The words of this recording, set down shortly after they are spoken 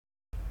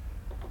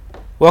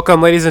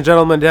Welcome, ladies and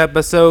gentlemen, to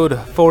episode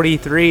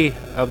 43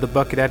 of the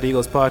Bucket At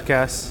Eagles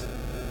podcast.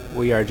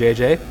 We are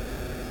JJ.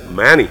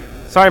 Manny.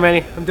 Sorry,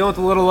 Manny. I'm dealing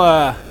with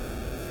a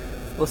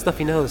little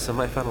stuffy nose, so I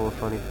might find it a little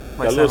funny.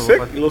 Got a little sick?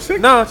 You a little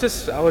sick? No, it's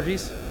just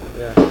allergies.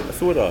 Yeah.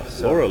 That's what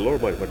Laura,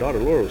 my daughter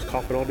Laura was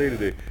coughing all day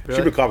today. Really?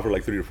 She's been coughing for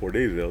like 3 or 4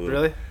 days now.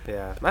 Really?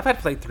 Yeah. I've had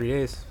it for like 3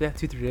 days. Yeah,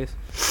 2-3 days.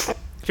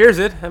 Cheers,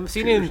 it. I haven't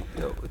seen you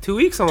in 2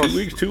 weeks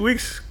almost. 2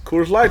 weeks.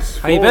 Coors Lights.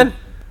 How you been?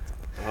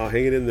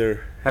 Hanging in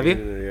there. Have you?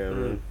 Yeah,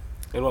 man.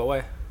 In what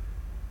way?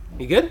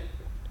 You good?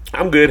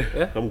 I'm good.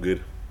 Yeah? I'm good.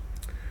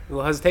 A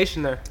little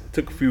hesitation there.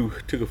 Took a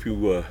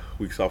few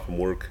weeks off from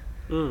work.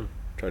 Trying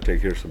to take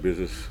care of some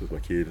business with my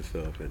kid and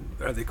stuff. And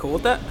Are they cool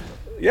with that?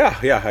 yeah.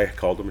 I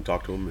called them and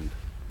talked to them, and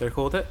They're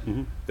cool with it?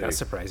 mm-hmm. That's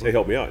surprising. They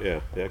helped me out. Yeah,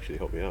 they actually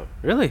helped me out.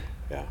 Really?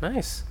 Yeah.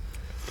 Nice.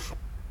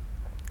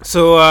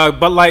 So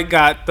Bud Light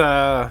got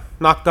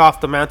knocked off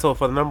the mantle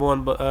for the number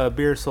one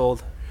beer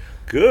sold.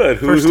 Good.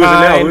 Who's it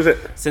time now? Who's it?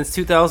 Since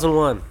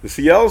 2001. The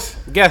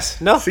CLs?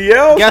 Guess. No.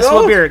 CLs? Guess No?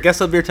 what beer? Guess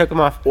what beer took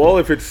them off? Well,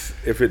 if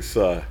it's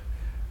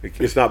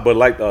not Bud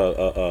Light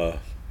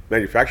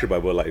manufactured by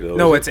Bud Light though.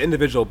 No, is it's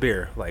individual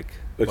beer, like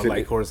It's Bud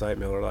Light, Coors Light,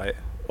 Miller Lite. it?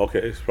 Okay.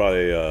 It's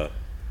probably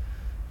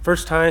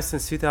First time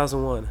since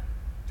 2001.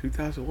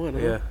 2001. Huh?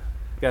 Yeah.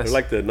 Guess. They're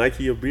like the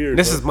Nike of beers.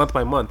 This huh? is month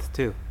by month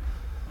too.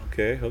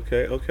 Okay.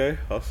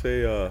 I'll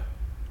say.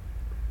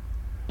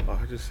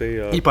 I'll just say.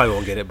 You probably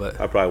won't get it, but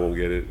I probably won't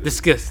get it.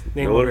 just guess.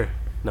 Name Miller? one beer.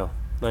 No,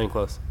 not even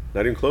close.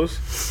 Not even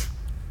close.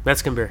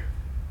 Mexican beer.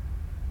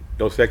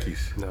 Dos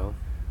Equis. No.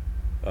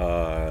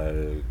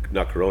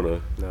 Not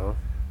Corona, No.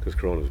 because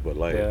Corona's Bud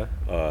Light. Yeah.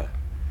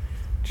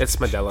 It's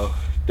Modelo.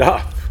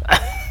 Ah,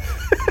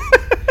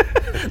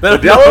 Modelo?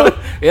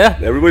 Modelo? Yeah.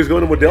 Everybody's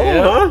going to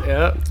Modelo, huh?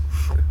 Yeah.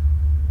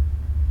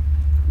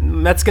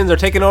 Mexicans are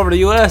taking over the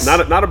U.S.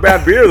 Not a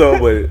bad beer though,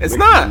 but It's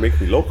not.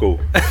 Makes me loco.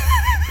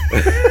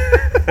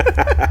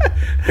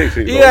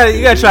 Yeah,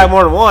 you gotta try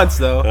more than once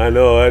though. I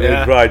know.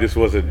 Yeah. It probably just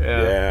wasn't.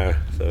 Yeah. Yeah.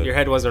 So. Your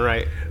head wasn't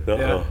right.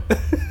 Uh-uh. Yeah.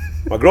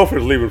 My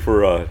girlfriend's leaving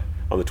for on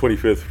the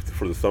 25th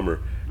for the summer.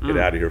 Get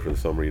out of here for the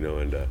summer,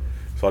 and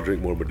so I'll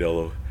drink more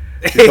Modelo.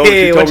 She told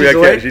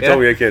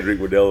me I can't drink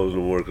Modelo's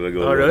no more because I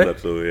go really?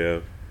 nuts. So yeah.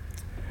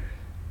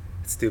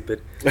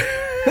 Stupid.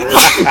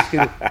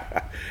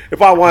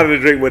 If I wanted to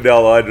drink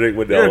Modelo, I'd drink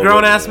Modelo. You're a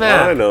grown-ass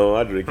man. I know.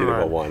 I'd drink it if Come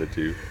I on. wanted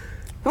to.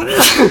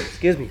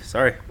 Excuse me.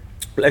 Sorry.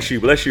 Bless you.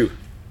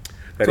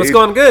 That What's age,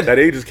 going good? That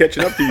age is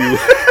catching up to you.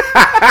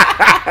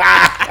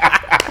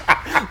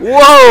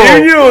 Whoa!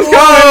 You knew it was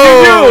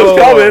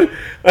coming.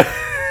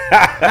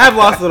 I have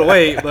lost a little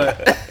weight, but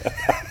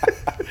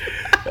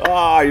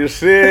You're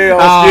sick,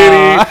 all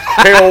skinny,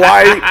 pale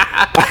white.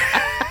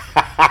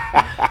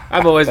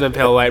 I've always been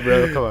pale white,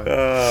 bro. Come on.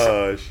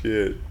 Oh,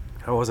 shit.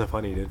 That wasn't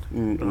funny, dude. I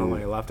don't know why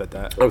you laughed at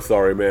that. I'm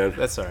sorry, man.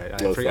 That's all right.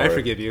 I'm I sorry.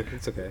 forgive you.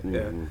 It's okay.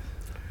 Yeah.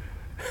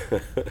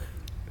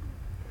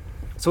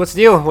 So what's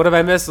new? What have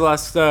I missed the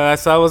last? So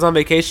I was on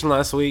vacation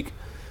last week,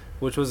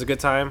 which was a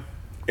good time.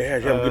 Yeah,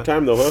 you have a good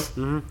time, though, huh?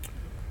 Mm-hmm.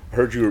 I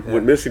heard you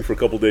went missing for a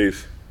couple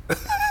days.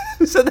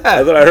 Who said that?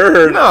 That's what I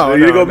heard. No,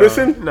 Did you go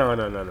missing? No.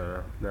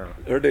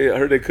 I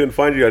heard they couldn't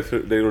find you.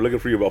 They were looking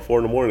for you about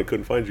 4 a.m. They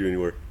couldn't find you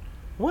anywhere.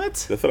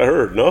 What? That's what I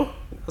heard. No?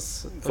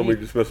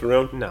 Somebody just messing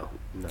around? No.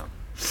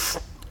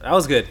 That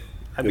was good.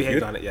 I It was behaved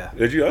good? on it, yeah.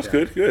 Did you? That's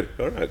Yeah. good.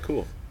 All right,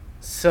 cool.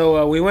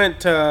 So we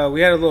went.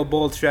 We had a little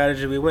bold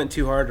strategy. We went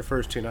too hard the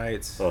first 2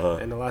 nights, Uh-huh.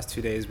 and the last 2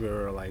 days we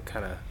were like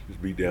kind of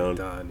Just beat down.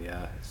 done.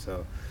 Yeah.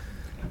 So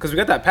because we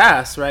got that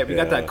pass, right? We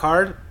got Yeah. that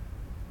card,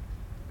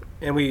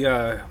 and we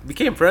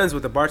became friends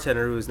with the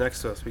bartender who was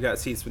next to us. We got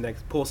seats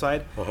next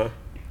poolside, Uh-huh.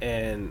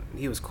 and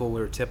he was cool.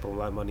 We were tipping him a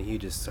lot of money. He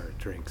just started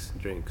drinks,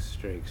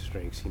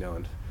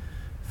 and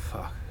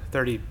fuck,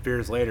 30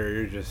 beers later,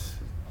 you're just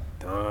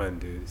done,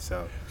 dude.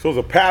 So So is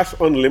a pass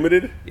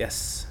unlimited?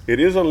 yes. It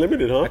is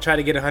unlimited, huh? I tried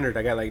to get 100.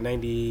 I got like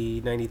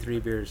 93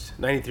 beers,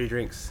 93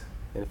 drinks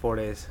in 4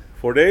 days.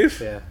 4 days?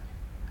 Yeah.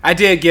 I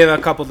did give a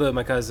couple to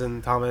my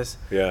cousin, Thomas,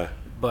 Yeah.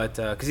 but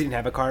because he didn't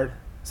have a card.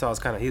 So I was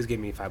he was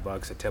giving me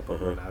 $5 a tip him,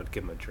 Uh-huh. and I would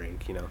give him a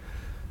drink,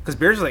 Because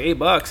beers are like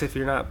 $8 if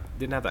you're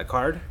didn't have that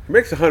card. He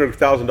makes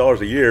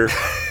 $100,000 a year.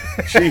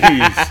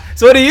 Jeez.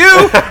 So do you.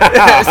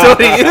 So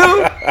do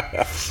you.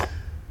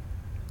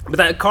 But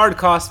that card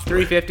cost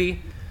 $350.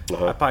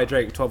 Uh-huh. I probably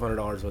drank $1,200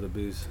 worth of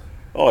booze.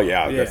 Oh,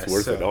 yeah, that's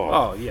worth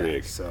so, it. yeah.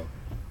 big. So,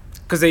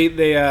 because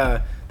they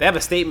have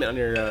a statement on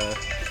your.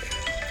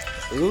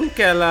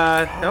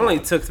 It only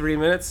took 3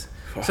 minutes.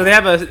 So they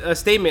have a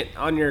statement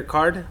on your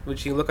card,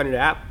 which you can look on your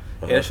app,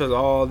 and it shows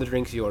all the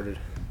drinks you ordered.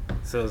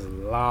 So it was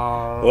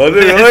long. Was it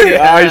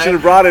really? You should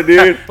have brought it,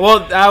 dude.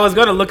 Well, I was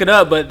going to look it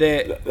up, but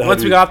once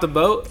we be- got off the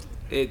boat,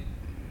 it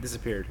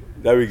disappeared.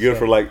 That'd be good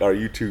for like our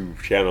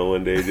YouTube channel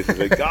one day. Just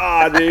like,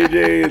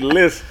 JJ,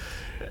 list.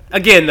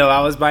 Again, though,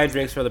 I was buying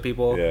drinks for other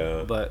people.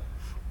 Yeah. But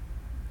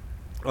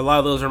a lot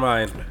of those are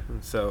mine.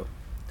 So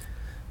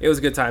it was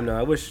a good time, though.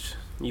 I wish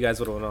you guys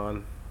would have went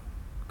on.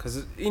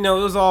 Because, it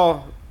was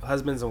all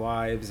husbands and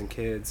wives and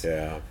kids.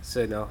 Yeah.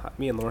 So,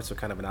 me and Lawrence were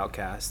kind of an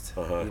outcast.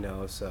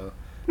 Uh-huh. So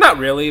not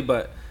really,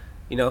 but,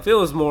 You know, if it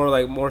was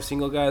more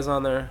single guys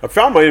on there. I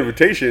found my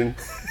invitation.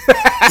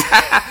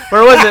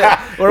 Where was it?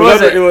 Where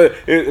was it?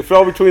 It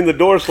fell between the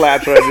door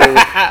slats right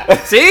there.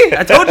 See,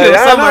 I told you it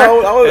was somewhere.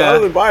 I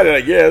was invited,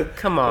 I guess.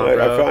 Come on,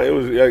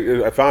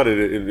 bro. I found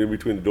it in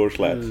between the door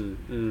slats.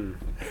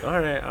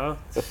 All right.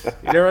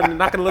 You're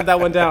not gonna live that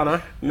one down, huh?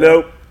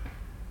 Nope.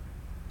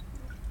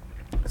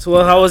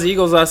 So, how was the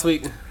Eagles last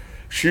week?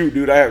 Shoot,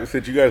 dude!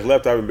 Since you guys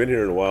left, I haven't been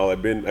here in a while.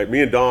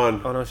 Me and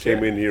Don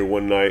came in here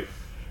one night,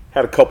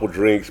 had a couple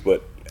drinks,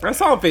 but I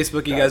saw on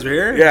Facebook you guys were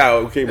here. Yeah,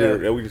 we came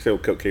here. We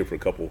came for a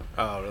couple.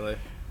 Oh, really?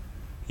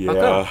 Yeah.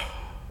 I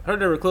heard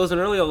they were closing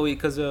early all week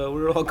because we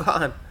were all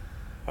gone.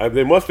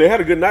 They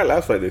had a good night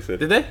last night. They said.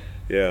 Did they?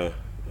 Yeah.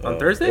 On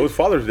Thursday? It was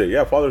Father's Day.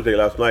 Yeah, Father's Day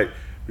last night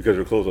because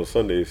they're closed on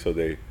Sunday, so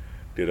they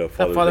did a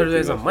Father's Day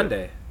is on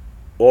Monday.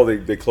 Well,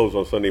 they closed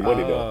on Sunday,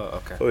 Monday now.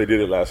 Okay. So they did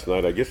it last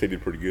night. I guess they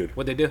did pretty good.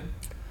 What'd they do?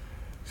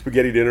 Free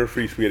spaghetti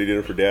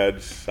dinner for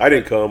dads. I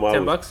didn't come.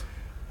 $10?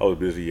 I was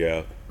busy.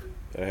 Yeah,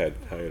 I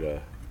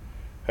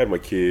had my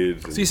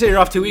kids. So you say you're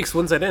off 2 weeks.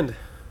 When's that end?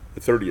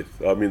 The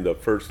 30th. I mean the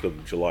 1st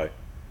of July.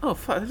 Oh,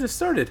 fuck! It just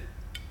started.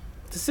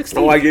 It's the 16th.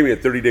 Oh, I gave me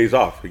 30 days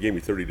off. They gave me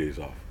 30 days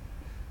off.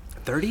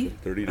 30?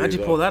 30 days. How'd you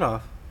pull that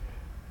off?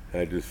 I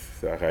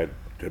had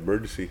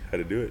emergency. Had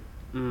to do it.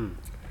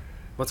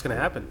 What's gonna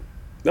happen?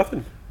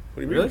 Nothing.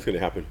 What do you mean what's gonna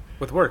happen?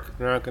 With work,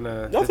 they're not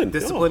gonna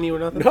discipline you or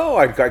nothing. No,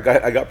 I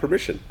got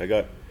permission.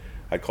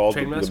 I called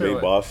the main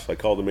boss. I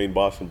called the main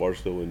boss in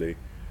Barstow, and they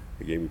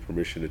gave me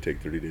permission to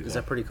take 30 days. Is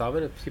that pretty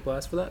common if people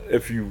ask for that?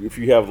 If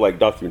you have like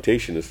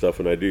documentation and stuff,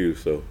 and I do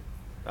so.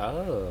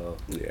 Oh.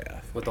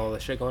 Yeah. With all the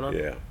shit going on.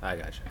 Yeah. I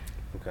gotcha.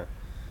 Okay.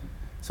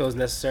 So it's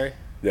necessary.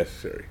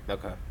 Necessary.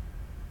 Okay.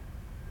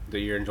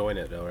 But you're enjoying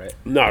it though, right?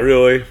 Not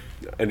really.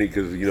 I mean,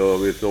 because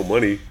it's no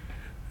money.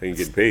 I ain't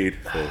getting paid.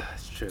 So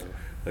That's true.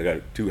 I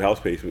got 2 house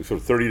payments. So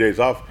 30 days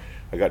off,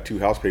 I got 2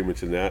 house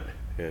payments in that,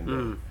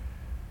 and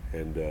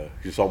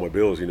just all my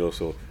bills,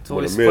 So it's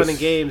always fun and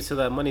games till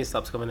that money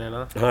stops coming in,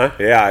 huh? Huh?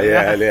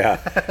 Yeah.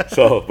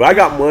 So, but I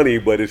got money,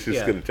 but it's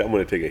just I'm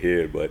gonna take a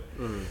hit, but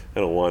I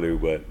don't want to.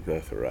 But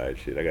that's all right.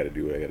 Shit, I got to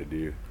do what I got to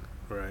do.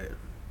 Right.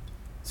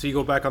 So you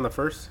go back on the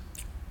 1st?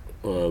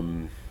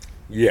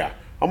 Yeah,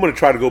 I'm gonna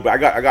try to go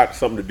back. I got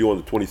something to do on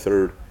the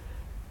 23rd.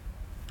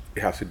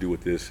 It has to do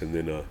with this, and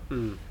then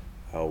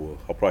I'll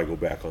probably go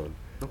back on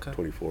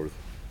 24th,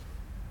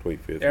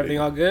 25th. Everything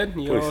all good?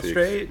 You all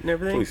straight and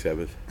everything?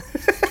 27th,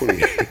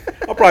 28th.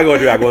 I'll probably go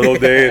do back one of those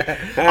days.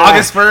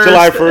 August 1st,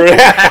 July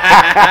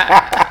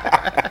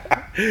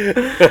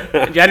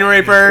 1st,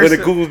 January 1st. when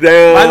it cools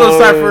down. Might as well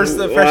start first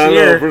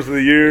year. First of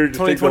the year,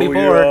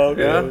 2024.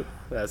 Yeah,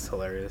 that's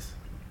hilarious.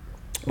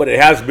 But it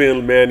has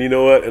been, man. You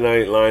know what? And I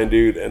ain't lying,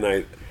 dude. And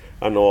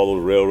I know all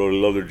those railroaders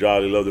love their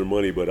job, they love their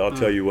money, but I'll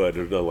tell you what,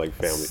 there's nothing like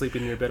family.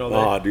 Sleeping in your bed all day.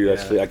 Oh,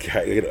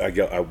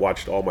 dude, I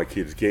watched all my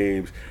kids'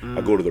 games.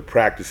 I go to their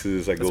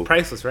practices. It's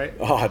priceless, right?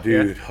 Oh,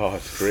 dude,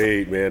 it's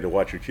great, man, to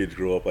watch your kids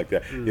grow up like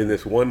that. In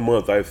this 1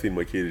 month, I've seen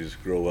my kids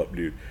just grow up,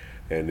 dude,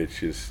 and it's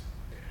just,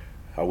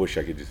 I wish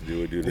I could just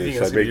do it, dude.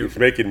 It's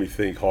making me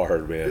think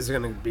hard, man. Is it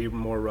going to be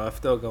more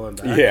rough though going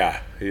back?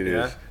 Yeah, it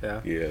is.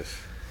 Yeah. Yes,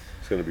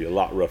 it's going to be a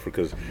lot rougher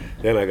because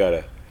then I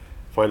gotta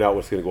find out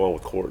what's going to go on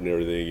with court and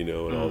everything, and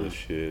all this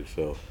shit.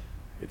 So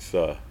it's it's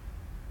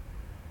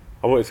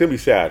going to be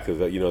sad because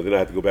then I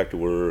have to go back to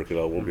work and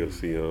I won't be able to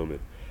see them. And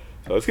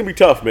so it's going to be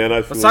tough, man.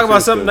 Let's talk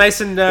about something nice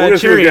and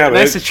cheery.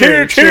 Nice and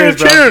cheery.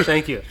 Cheers.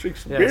 Thank you. Drink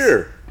some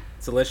beer.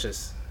 It's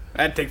delicious.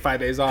 I had to take 5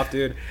 days off,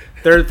 dude.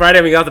 Third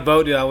Friday we got the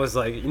boat, dude. I was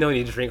like, when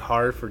you drink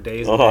hard for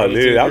days. Oh,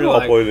 dude,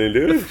 alcohol poisoning,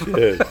 dude.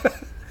 Shit.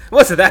 It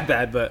wasn't that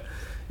bad, but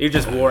you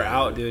just wore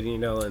out, dude.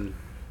 And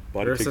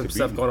there's some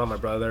stuff going on with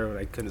my brother when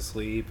I couldn't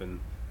sleep, and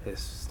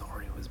his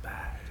story was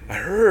bad. I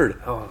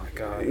heard. Oh my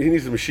god. He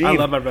needs a machine. I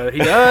love my brother. He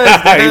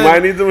does. He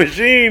might need the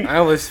machine. I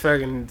almost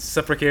fucking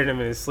suffocated him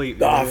in his sleep.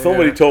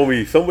 Somebody told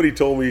me.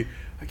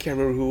 I can't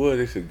remember who it was.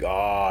 They said,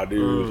 "God,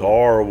 dude, it was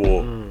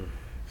horrible."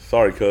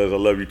 Sorry, cuz I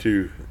love you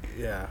too.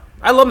 Yeah,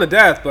 I love him to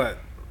death, but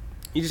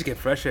you just get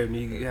frustrated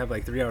when you have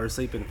like 3 hours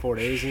sleep in 4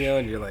 days,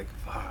 and you're like,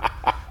 fuck.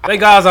 Thank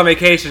God I was on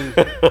vacation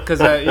because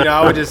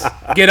I would just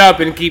get up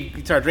and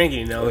start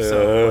drinking,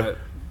 So, but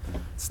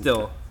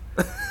still,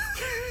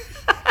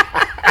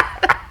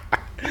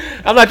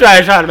 I'm not trying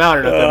to shout him out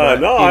or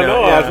nothing. No, I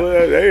know.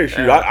 Yeah. Hey,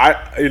 shoot,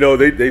 yeah.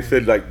 They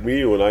said like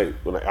me when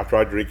after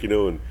I drink,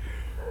 and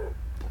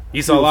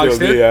you saw logs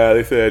too. Yeah,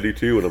 they said I do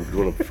too when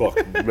I'm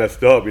fucking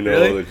messed up,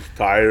 Really? just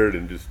tired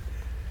and just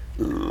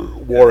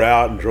wore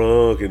out and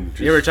drunk and.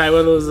 You ever try one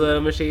of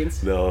those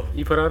machines? No.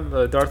 You put on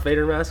the Darth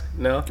Vader mask?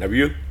 No. Have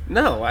you?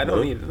 No, I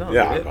don't need it. No,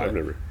 yeah, I've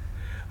never.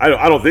 I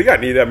don't think I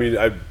need it. I mean,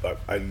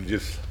 I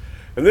just.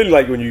 And then,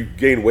 like, when you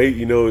gain weight,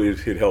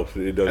 it helps.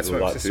 It does a lot, too. That's what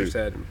my sister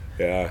said.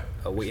 Yeah.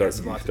 Weight has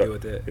a lot to do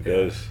with it. It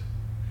does.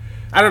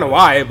 I don't know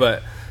why,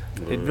 but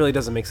it really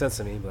doesn't make sense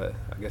to me, but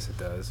I guess it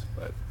does.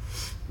 But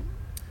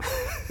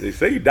they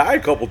say you die a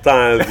couple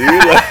times,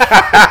 dude.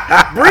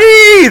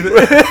 Breathe!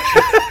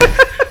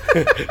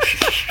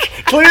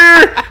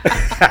 Clear!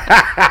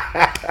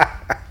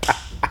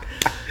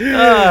 You're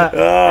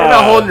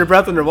not holding your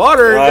breath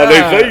underwater. They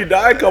say you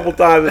die a couple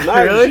times at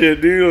night Really? and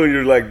shit, dude. And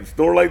you're like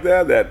snore like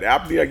that. That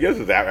apnea, I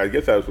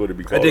guess that's what it'd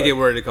be I called. did get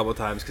worried a couple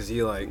times because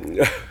you like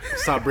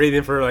stop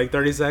breathing for like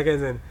 30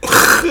 seconds and.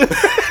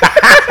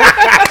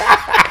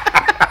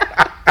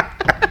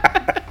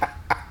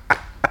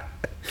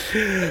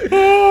 I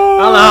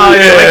don't know how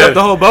you wake up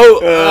the whole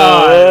boat.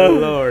 Oh,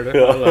 Lord.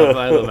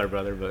 I love my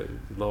brother, but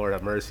Lord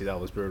have mercy, that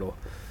was brutal.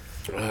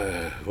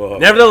 Well,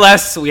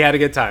 Nevertheless, we had a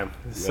good time.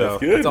 So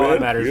good, that's all man.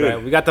 that matters, Good.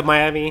 right? We got to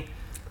Miami.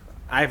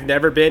 I've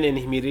never been in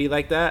humidity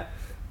like that.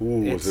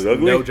 ooh, It's was it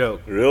ugly? no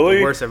joke. Really?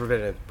 The worst I've ever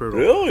been in. Brutal.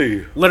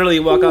 Really? Literally,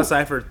 you walk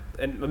outside for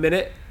a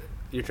minute,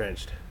 you're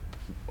drenched.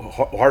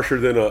 Harsher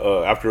than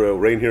after a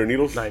rain here in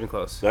Needles? Not even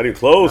close. Not even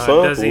close, No,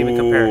 huh? it doesn't even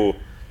compare. Ooh.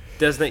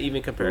 Does not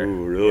even compare.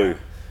 Ooh, really? Yeah.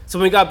 So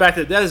when we got back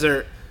to the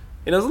desert,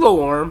 it was a little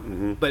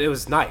warm, but it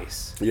was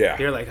nice. Yeah.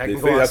 You're like, I They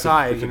can say go that's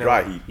outside. it's a you know?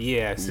 dry heat.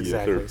 Yes, Yes,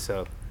 exactly. sir.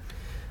 So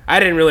I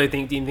didn't really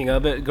think anything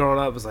of it growing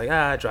up. It was like,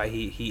 dry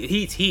heat.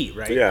 Heat's heat,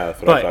 right? Yeah,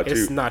 that's what I but thought,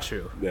 it's too. not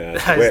true. Yeah,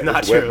 That wet, is not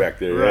it's true. wet back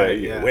there. Right,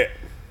 yeah, yeah. wet.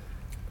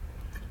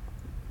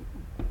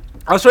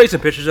 I'll show you some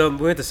pictures of them.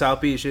 We went to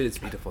South Beach. It's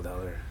beautiful down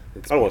there. I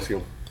don't want to see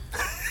them.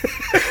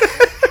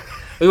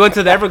 We went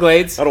to the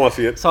Everglades. I don't want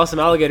to see it. Saw some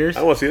alligators. I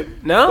don't want to see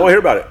it. No? I don't want to hear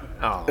about it.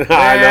 Oh,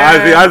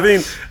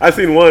 I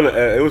seen one.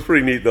 It was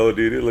pretty neat though,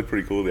 dude. It looked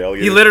pretty cool. The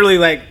alligator. He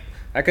literally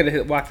I could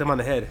have whacked him on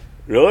the head.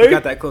 Really?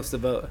 Got that close to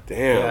the boat.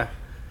 Damn.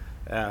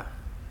 Yeah.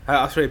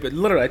 I'll show you. But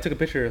literally, I took a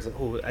picture. I was like,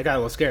 oh, I got a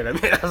little scared.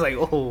 I was like,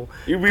 oh.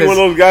 You be one of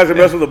those guys that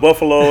mess with the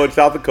buffalo in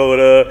South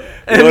Dakota.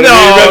 You know what No,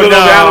 I mean? Mess with no.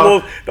 those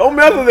animals. Don't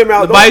mess with them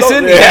out. The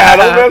bison? Yeah,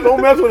 Yeah.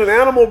 don't mess with an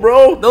animal,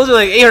 bro. Those are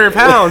like 800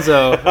 pounds,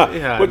 though.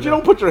 Yeah, But you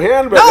don't put your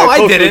hand back No, that I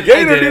close to the didn't.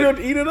 gator, I didn't.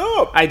 dude. Eat it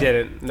up. I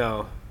didn't.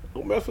 No.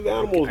 Don't mess with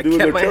animals, I dude.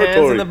 kept Their my hands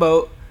territory. in the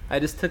boat. I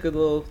just took a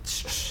little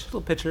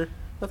picture.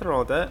 Nothing wrong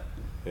with that.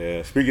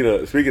 Yeah. Speaking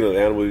of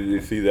animals,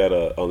 you see that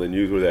on the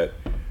news where that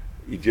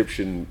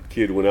Egyptian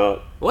kid went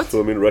out What?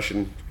 swimming.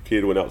 Russian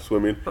kid went out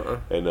swimming,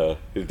 and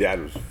his dad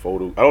was I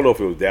don't know if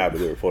it was dad, but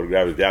they were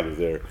photographing. His dad was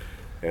there,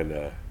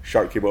 and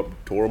shark came up,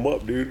 tore him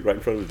up, dude, right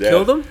in front of his dad.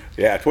 Killed him?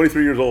 Yeah,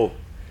 23 years old.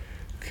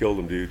 Killed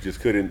him, dude. Just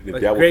couldn't. The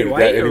Like dad great couldn't-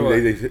 white and or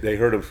what? they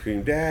heard him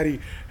scream, "Daddy,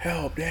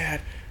 help,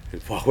 Dad!"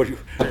 And, fuck, what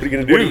are you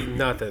gonna do?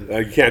 Nothing.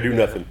 You can't do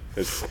nothing.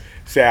 It's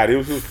sad. It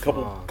was a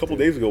couple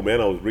days ago,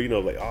 man. I was reading. I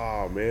was like,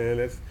 oh man,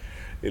 that's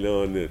and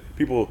the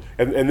people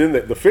and then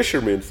the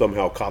fishermen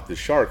somehow caught the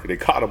shark. They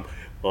caught him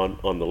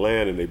on the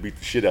land and they beat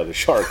the shit out of the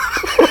shark.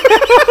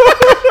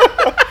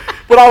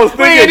 But I was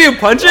thinking, Wait, you didn't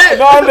punch it?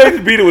 No, they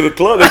just beat it with a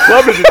club. They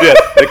clubbed it to death.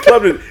 They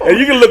clubbed it, and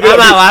you can look it I'm up.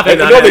 not laughing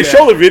And, on no, that, they yeah.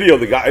 show the video.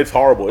 The guy, it's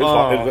horrible.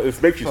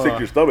 It makes you sick to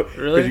your stomach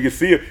Really? because you can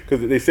see it.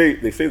 Because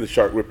they say the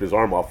shark ripped his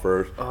arm off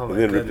first, Oh, and my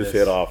then ripped his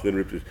goodness. head off, then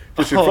ripped his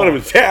just in front of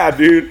his dad,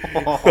 dude.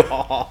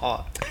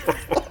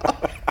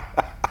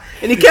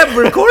 And he kept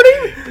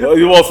recording?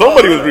 Well,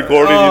 somebody was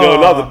recording,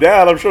 not the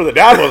dad. I'm sure the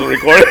dad wasn't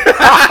recording.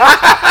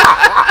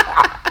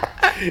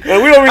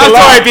 And we don't I'm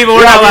sorry, people.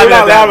 We're not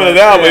laughing at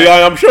that, but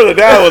I'm sure the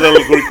dad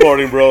wasn't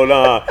recording, bro.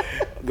 Nah,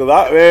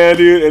 man,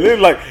 dude. And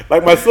then like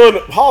my son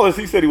Hollis,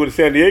 he said he went to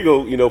San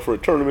Diego, for a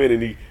tournament,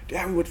 and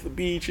Dad, we went to the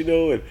beach,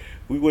 and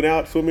we went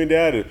out swimming,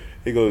 Dad, and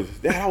he goes,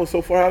 Dad, I was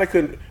so far out, I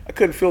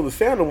couldn't feel the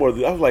sand no more.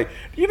 I was like,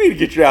 you need to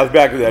get your ass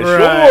back to that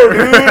shore,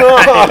 dude.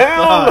 Oh,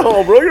 hell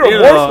no, bro. You're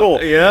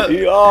remorseful. Yeah.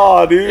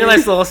 Oh, dude. You're a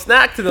nice little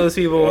snack to those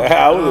people.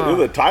 Yeah, it was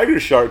a tiger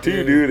shark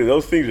too, dude. And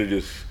those things are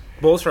just.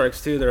 Bull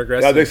sharks too. They're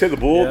aggressive. Yeah, they say the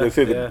bull. Yeah, they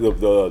say yeah.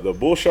 the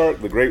bull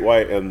shark, the great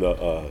white, and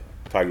the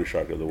tiger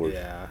shark are the worst.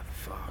 Yeah,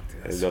 fuck.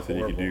 Dude, There's that's nothing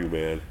horrible. you can do,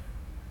 man.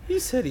 He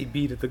said he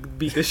beat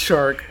the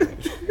shark.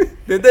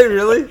 Did they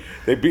really?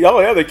 They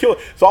kill it.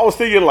 So I was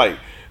thinking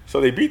so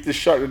they beat the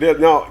shark to death.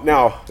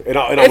 Now, and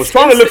I was It's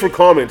trying to look instinct- for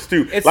comments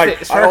too. it's Like,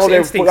 the shark's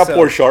instinct, that so.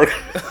 poor shark.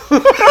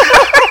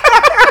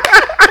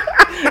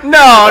 No,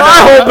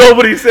 I hope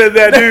nobody said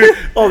that, dude.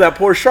 Oh, that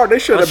poor shark. They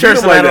should have sure beat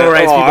him some like that. animal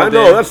rights Oh, people I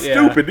know. did. That's Yeah.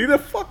 stupid, dude.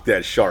 Fuck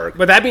that shark.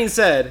 But that being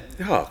said,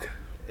 Yuck.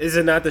 is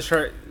it not the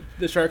shark?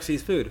 The shark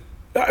sees food.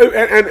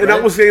 And I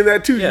was saying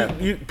that too.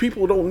 Yeah.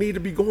 People don't need to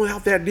be going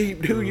out that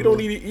deep, dude. You don't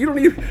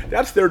need.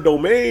 That's their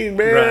domain,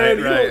 man. Right,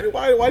 You right.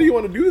 don't- why do you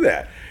want to do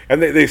that?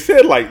 And they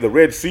said the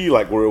Red Sea,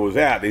 where it was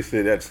at. They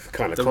said that's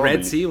kind of The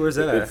Red Sea? Where's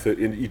that It's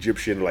in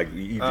Egyptian,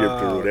 Egypt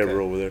or whatever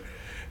okay. over there.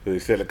 They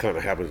said it kind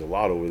of happens a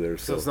lot over there.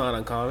 So it's not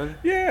uncommon.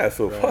 Yeah.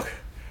 So fuck.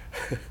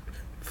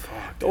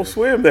 Fuck. Don't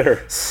swim there.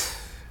 Can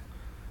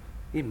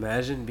you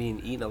imagine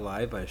being eaten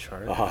alive by a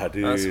shark? Ah,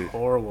 dude. That's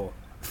horrible.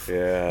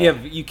 Yeah.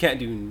 You can't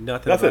do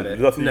nothing Nothing. about it.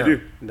 Nothing no, you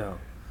do. No.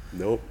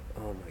 Nope.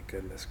 Oh my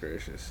goodness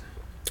gracious.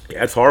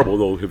 Yeah, it's horrible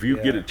though. If you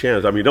get Yeah. a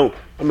chance, I mean,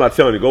 I'm not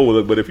telling you to go with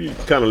it, but if you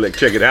kind of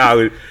check it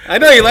out. I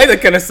know you like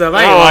that kind of stuff.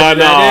 I ain't No, watching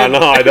that, dude.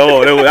 I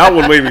don't. That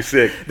one made me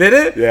sick. Did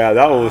it? Yeah,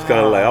 that one was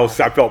kind of I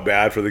felt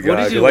bad for the guy.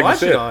 What did you 'cause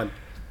watch it on?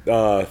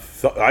 I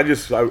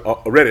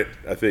read it.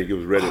 I think it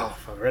was Reddit. Oh,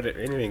 fuck, Reddit.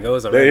 Anything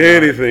goes on Reddit.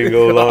 Anything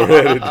goes on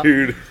Reddit,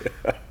 dude.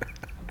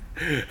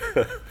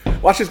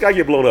 Watch this guy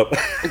get blown up.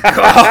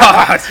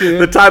 God,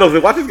 dude. The title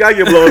said, "Watch this guy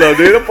get blown up,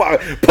 dude."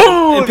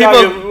 Boom!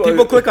 And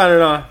people click on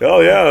it,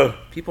 Oh yeah.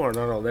 People are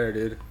not all there,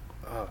 dude.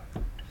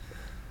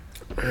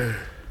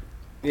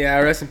 Yeah,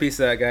 rest in peace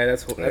to that guy.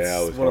 That's one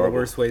of the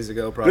worst ways to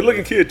go, probably. Good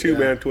looking kid, too,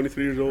 man.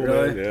 23 years old,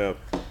 really? man.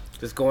 Yeah.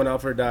 Just going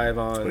out for a dive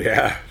on.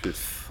 Yeah.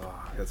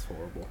 Fuck, that's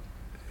horrible.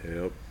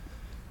 Yep.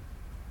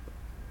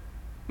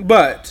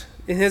 But,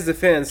 in his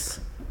defense,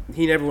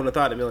 he never would have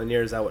thought in a million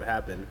years that would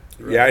happen.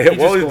 Right? Yeah,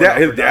 well, his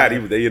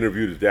dad, they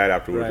interviewed his dad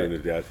afterwards, right. And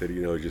his dad said,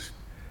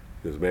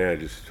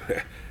 man,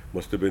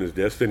 must have been his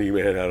destiny,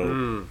 man. I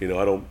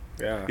don't,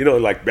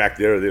 like back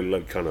there, they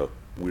like kind of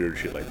weird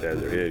shit like that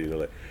in their head,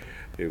 like.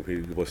 He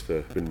must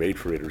have been made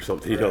for it or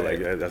something, like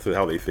that's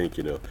how they think,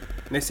 And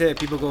they say that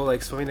people go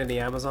like swimming in the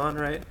Amazon,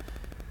 right?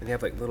 And they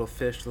have like little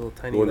fish, little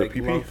tiny like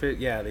long fish.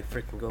 Yeah, they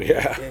freaking go.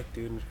 Yeah, dick,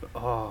 dude.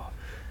 Oh,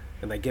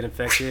 and they get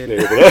infected.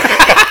 It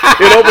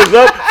opens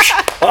up.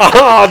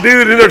 Oh,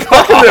 dude, and they're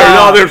stuck in there.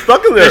 No, they're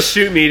stuck in there. Just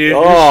shoot me, dude.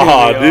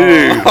 Oh,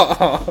 dude.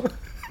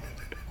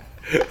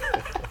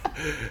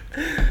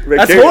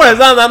 That's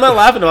horrible. I'm not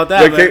laughing about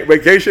that.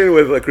 Vacation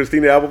with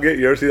Christina Applegate.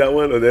 You ever see that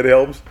one? Or that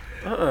helps.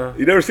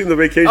 You never seen the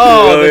Vacation?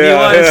 Oh, the new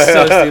one is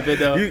so stupid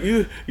though.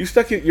 You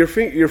stuck your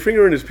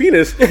finger in his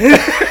penis. You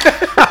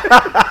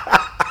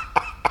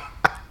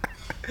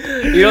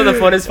know the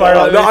funnest part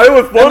of it? No, it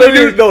was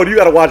funny. No, you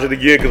got to watch it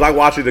again because I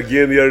watched it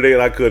again the other day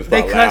and I couldn't stop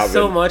laughing. They cut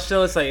so much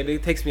though. It's like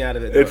it takes me out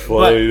of it. Though. It's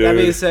funny. But that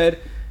being said,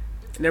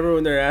 remember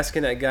when they're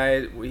asking that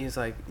guy? He's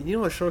like, you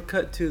know, a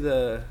shortcut to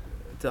the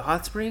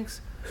hot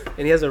springs, and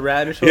he has a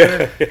rat in his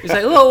shoulder. Yeah. He's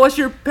like, oh, what's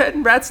your pet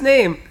rat's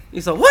name?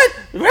 He's like, what?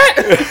 Rat?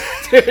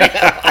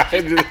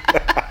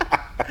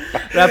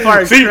 That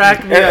part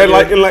cracked me up. And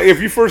like,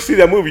 if you first see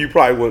that movie, you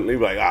probably wouldn't be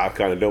like, I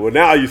kind of know. But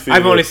now you see.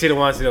 I've only seen it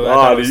once. You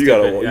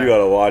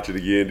gotta watch it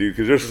again, dude.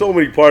 Because there's so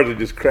many parts that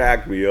just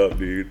cracked me up,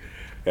 dude.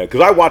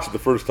 Because I watched it the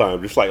first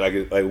time, just like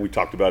we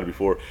talked about it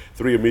before,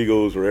 Three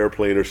Amigos or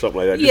Airplane or something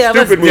like that. Yeah,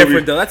 that's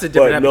different though. That's a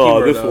different. But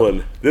humor, this though.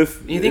 one,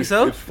 you think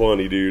so? It's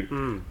funny,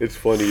 dude. It's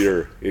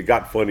funnier. It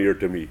got funnier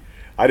to me.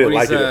 I didn't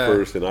like it at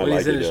first, and I like it now.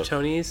 He's in his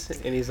chonies,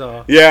 and he's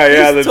all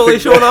he's totally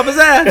showing off his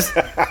ass.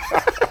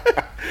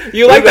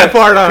 You like that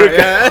part, huh?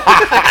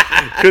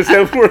 Chris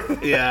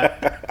Hemsworth.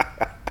 Yeah.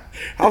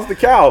 How's the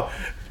cow?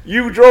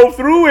 You drove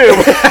through him.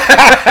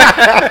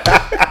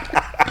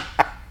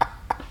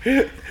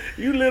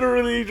 You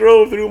literally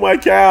drove through my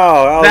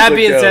cow. That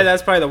being said,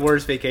 that's probably the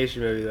worst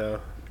vacation movie, though.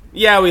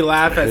 Yeah, we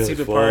laugh at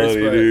stupid parts,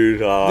 but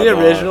the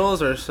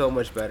originals are so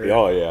much better.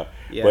 Oh yeah.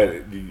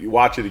 But you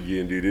watch it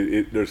again,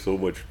 dude. There's so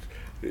much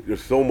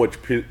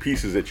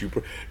pieces that you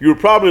were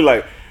probably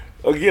like.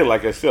 Again,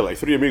 like I said, like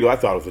Three Amigos, I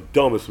thought it was the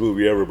dumbest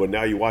movie ever, but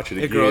now you watch it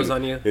again. It grows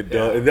on you. It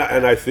does.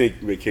 And I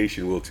think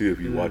Vacation will too if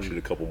you watch it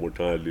a couple more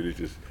times, dude. It's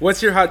just.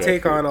 What's your hot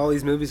take on all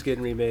these movies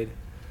getting remade?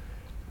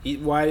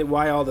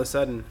 Why all of a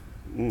sudden?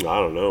 I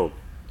don't know.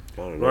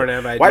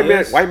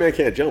 White Man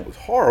Can't Jump was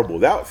horrible.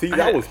 That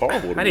was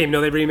horrible. I didn't even know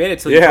they remade it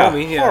until you told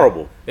me. Yeah,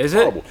 horrible. Is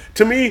horrible. it?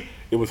 To me,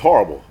 it was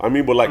horrible. I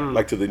mean, but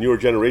like to the newer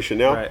generation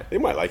now, they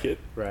might like it.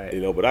 Right.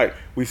 But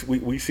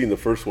we seen the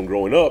first one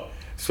growing up.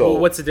 So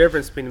what's the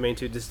difference between the main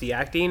two? Just the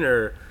acting,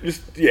 or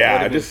just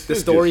the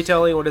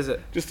storytelling? What is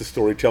it? Just the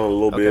storytelling a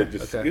little bit.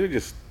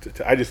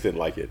 I just didn't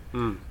like it.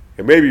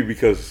 And maybe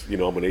because I'm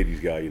an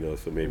 '80s guy,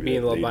 so maybe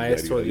being a little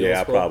biased toward the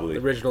old school, probably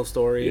the original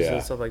stories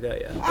and stuff like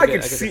that. Yeah, I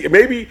could see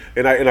maybe,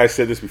 and I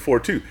said this before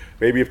too.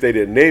 Maybe if they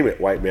didn't name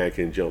it "White Man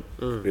Can Jump,"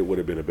 it would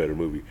have been a better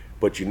movie.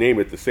 But you name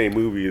it the same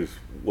movie as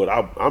what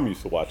I'm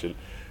used to watching,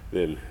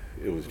 then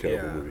it was a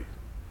terrible movie.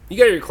 You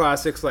got your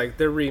classics like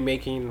they're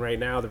remaking right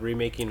now. They're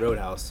remaking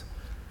Roadhouse.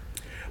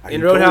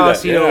 In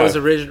Roadhouse, it was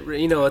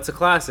original. It's a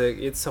classic.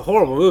 It's a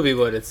horrible movie,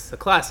 but it's a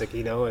classic.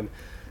 And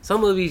some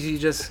movies you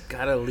just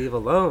gotta leave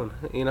alone.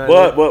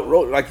 But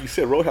like you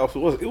said, Roadhouse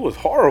was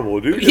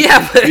horrible, dude.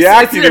 Yeah, but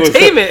it's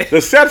entertainment.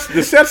 The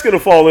set's gonna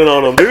fall in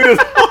on them, dude.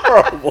 It's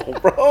horrible,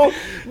 bro.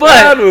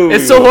 But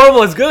it's so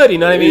horrible, it's good. You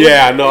know what I mean?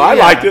 Yeah, no, I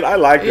liked it.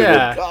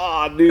 Yeah. But,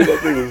 God, dude, that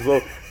thing was so.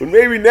 But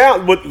maybe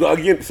now, but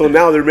again, so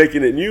now they're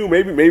making it new.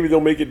 Maybe they'll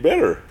make it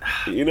better.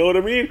 You know what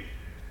I mean?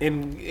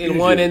 In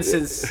one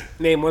instance,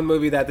 name one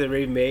movie that they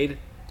remade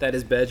that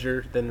is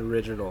better than the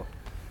original.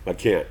 I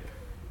can't.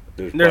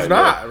 There's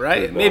not,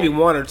 right? Maybe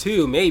one or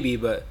two,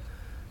 but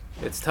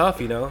it's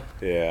tough,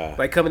 Yeah.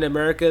 Like Coming to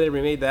America, they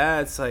remade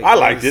that. It's like I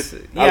liked it.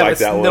 Yeah, I liked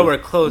that one. Nowhere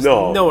close.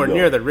 Nowhere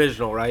near the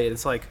original, right?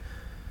 It's like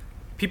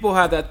people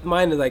have that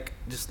mind to like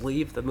just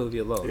leave the movie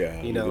alone.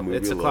 Yeah,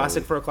 it's a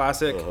classic for a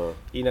classic.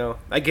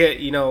 I get,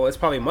 it's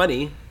probably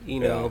money,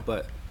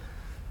 but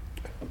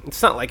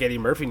it's not like Eddie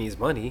Murphy needs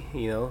money,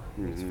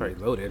 It's very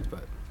loaded,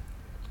 but.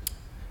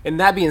 And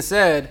that being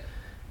said,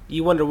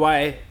 you wonder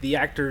why the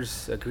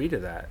actors agree to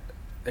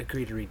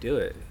redo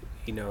it.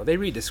 They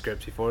read the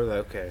script before.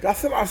 Okay.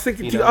 That's what I was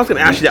thinking. I was going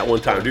to ask you that one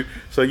time, dude.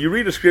 So you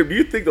read the script. Do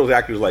you think those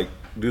actors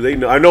do they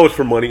know? I know it's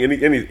for money.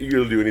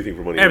 You'll do anything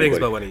for money. Everything's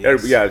about money.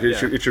 Yes.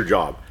 It's your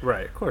job.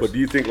 Right, of course. But do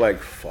you think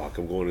fuck,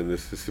 I'm going in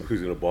this. This is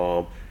who's going to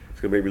bomb.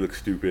 It's going to make me look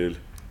stupid.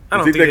 I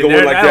don't think they go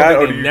in like that,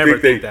 or do you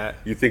think that?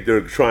 You think they're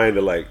trying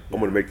to I'm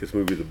going to make this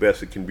movie the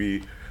best it can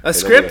be? A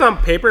script on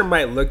paper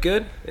might look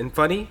good and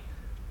funny,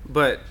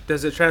 But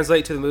does it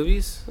translate to the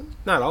movies?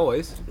 Not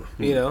always.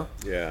 You know.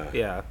 Yeah.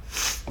 Yeah.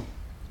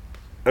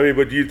 I mean,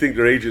 but do you think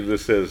their agent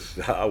just says,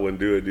 "I wouldn't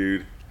do it,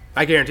 dude"?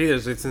 I guarantee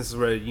there's instances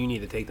where you need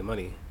to take the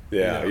money.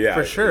 Yeah, You know, yeah,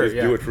 for sure. Just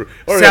Yeah. do it for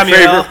or Samuel.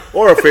 a favor.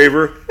 Or a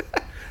favor.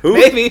 Who?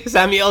 Maybe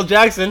Samuel L.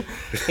 Jackson.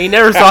 He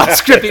never saw it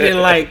scripted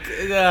in like.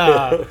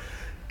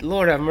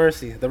 Lord have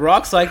mercy. The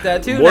Rock's like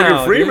that too. Morgan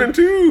now, Freeman dude.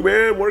 too,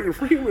 man. Morgan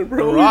Freeman,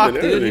 bro. The Rock, He's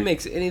in dude. He everything.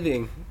 makes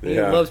anything. He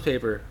Yeah. loves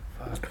paper.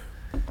 Fuck.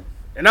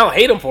 And I don't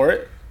hate him for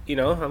it. You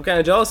know, I'm kind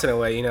of jealous in a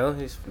way. You know,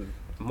 he's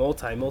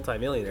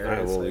multi-millionaire. I've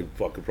It's only like,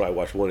 fucking probably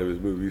watched one of his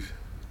movies.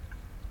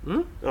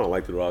 I don't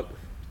like The Rock.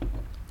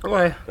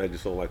 why? I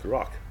just don't like The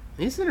Rock.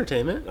 He's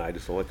entertainment. I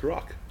just don't like The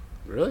Rock.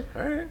 Really?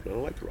 All right. I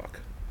don't like The Rock.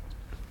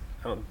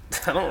 I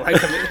don't like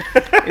him.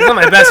 He's not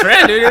my best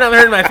friend, dude. You're not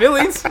hurting my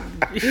feelings.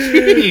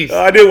 Jeez.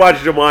 I did watch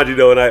Jumanji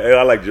though, and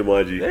I like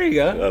Jumanji. There you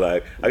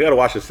go. I gotta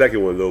watch the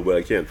second one though, but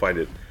I can't find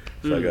it,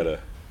 so I gotta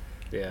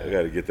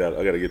Yeah. get that.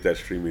 I gotta get that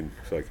streaming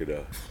so I could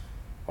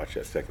watch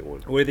that second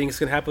one. What do you think is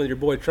gonna happen with your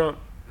boy Trump?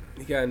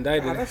 He got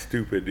indicted. God, that's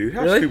stupid, dude.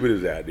 How Really? stupid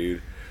is that,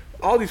 dude?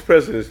 All these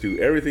presidents do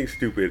everything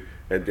stupid,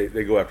 and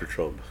they go after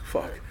Trump.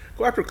 Fuck.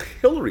 Go after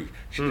Hillary.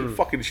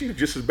 She's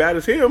just as bad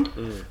as him.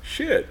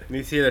 Shit.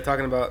 You see, they're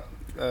talking about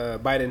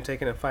Biden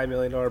taking a $5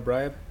 million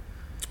bribe.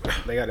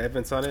 They got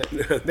evidence on it.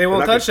 They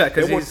won't touch that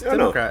because he's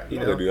Democrat. You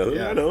know?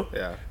 Yeah, I know.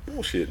 Yeah.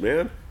 Bullshit,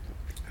 man.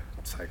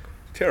 It's like,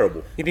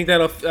 Terrible. you think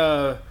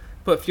that'll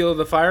put fuel to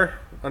the fire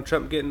on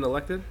Trump getting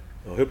elected?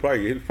 Oh, he's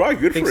probably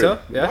good Think for so? him.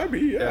 Yeah. Might be,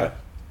 yeah.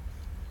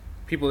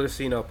 People are just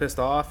pissed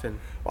off and.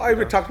 Well, I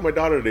even talked to my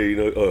daughter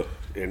today,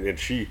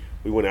 and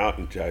we went out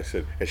and I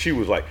said, and she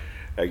was like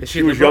Is she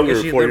she was liberal? younger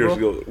Is she 4 years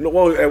liberal? ago. No,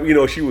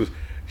 well, she was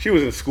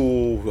in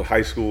school,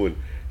 high school, and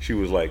she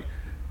was like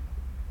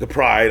the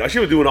pride. She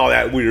was doing all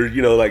that weird,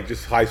 like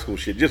just high school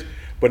shit.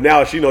 But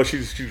now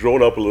she's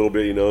grown up a little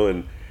bit,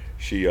 and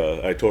she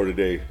I told her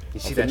today. You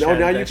see I said, that,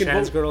 now you that can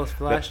trans vote." girl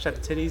flashed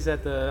at the titties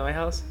at the White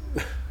House?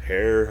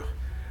 Hair.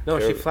 No,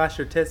 Hair. she flashed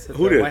her tits at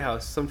Who the did? White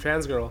House. Some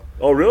trans girl.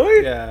 Oh,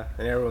 really? Yeah,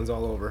 and everyone's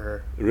all over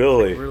her.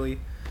 Really? Really?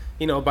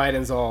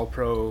 Biden's all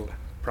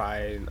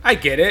pro-pride. I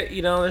get it.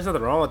 There's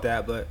nothing wrong with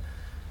that, but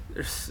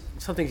there's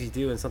some things you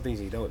do and some things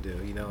you don't do,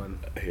 and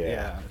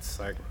Yeah. it's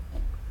like,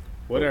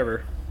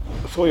 whatever.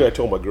 So yeah, I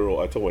told my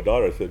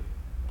daughter, I said,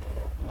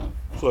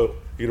 "So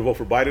you gonna vote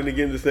for Biden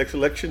again this next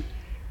election?"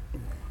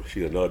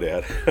 She goes, "No,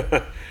 Dad."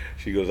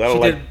 She goes, "I don't She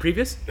like." did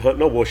previous?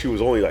 No, well, she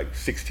was only like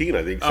 16,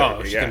 I think.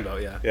 Oh, she can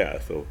vote, yeah. Yeah,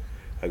 so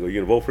I go,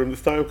 "You gonna vote for him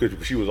this time?"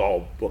 Because she was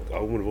all, "Look, I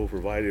want to vote for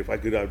Biden. If I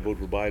could, I'd vote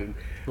for Biden."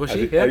 Was I she?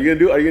 said, Yeah. Are you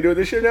gonna do it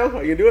this year now?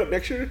 Are you gonna do it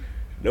next year?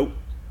 Nope.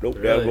 Dad,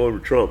 Really? I'm voting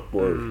for Trump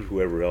or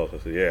whoever else. I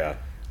said, "Yeah."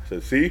 I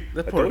said, "See, The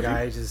I poor told you."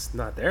 guy's just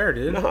not there,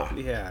 dude. Nah.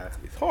 Yeah.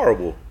 It's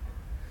horrible.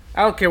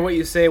 I don't care what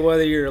you say,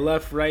 whether you're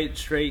left, right,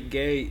 straight,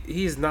 gay.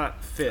 He's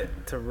not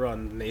fit to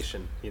run the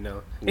nation,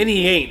 And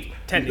he ain't,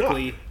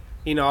 technically.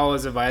 All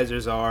his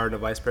advisors are, and the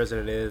vice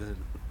president is. And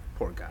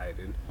poor guy,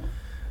 dude.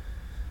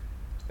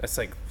 That's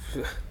like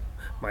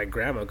my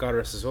grandma, God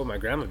rest his soul, my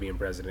grandma being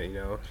president,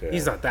 Yeah.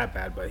 He's not that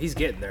bad, but he's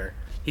getting there.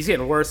 He's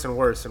getting worse and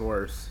worse and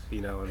worse,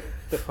 and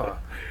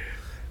fuck.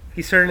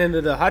 He's turning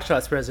into the Hot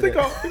Shots president.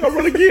 I think I'll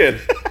run again.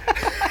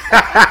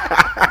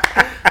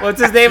 What's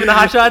his name in the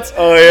Hot Shots?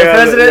 Oh yeah, The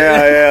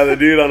president? the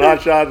dude on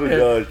Hot Shots with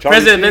Charlie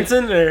President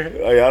Sheen. Vincent?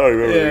 Or? Oh yeah, I don't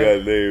remember Yeah. the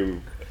guy's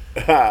name.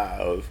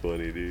 That was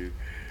funny, dude.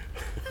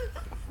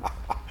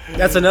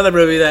 That's another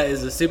movie that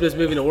is the stupidest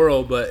movie in the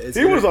world, but it's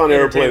He was on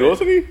Airplane,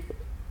 wasn't he?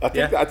 I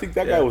think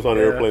that guy Yeah. was on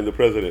Yeah. Airplane, the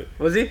president.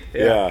 Was he?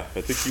 Yeah,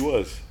 I think he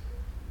was.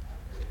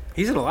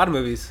 He's in a lot of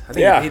movies. I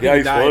think Yeah, he he's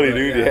died, funny, but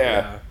dude.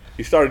 Yeah.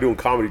 He started doing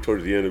comedy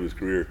towards the end of his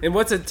career. And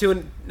what's it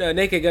to a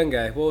Naked Gun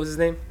guy? What was his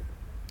name?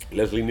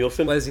 Leslie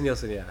Nielsen. Leslie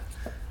Nielsen. Yeah,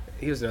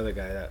 he was another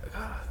guy that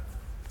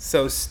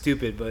so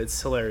stupid, but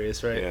it's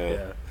hilarious, right?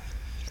 Yeah.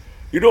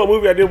 You know what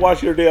movie I did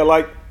watch the other day I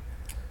liked,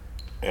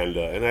 and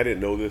I didn't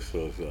know this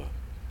was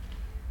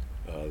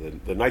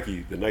the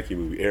Nike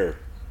movie Air.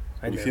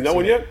 Have you never seen that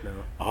one yet? No.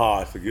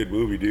 Ah, it's a good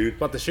movie, dude.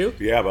 About the shoe?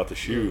 Yeah, about the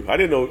shoe. I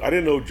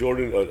didn't know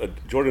Jordan.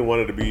 Jordan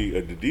wanted to be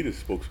an Adidas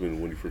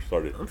spokesman when he first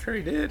started. I'm sure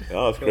he did.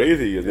 Oh, it's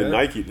crazy. And then Yeah.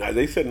 Nike.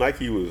 They said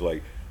Nike was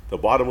like the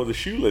bottom of the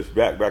shoe list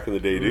back in the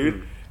day,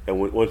 dude. And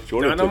once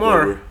Jordan Not took no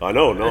more. over, I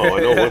know.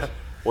 Yeah.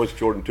 Once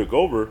Jordan took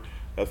over,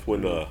 that's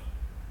when it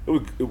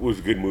was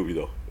a good movie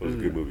though. It was a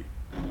good movie.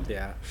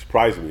 Yeah.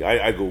 Surprised me.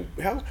 I go,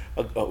 hell,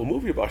 a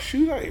movie about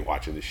shoes? I ain't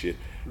watching this shit.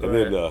 And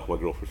then my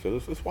girlfriend said,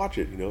 let's watch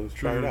it. Let's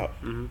try it out.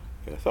 Mm-hmm.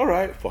 Yeah, it's all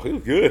right. Fuck, it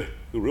was good. It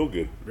was real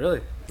good. Really?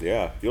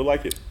 Yeah, you'll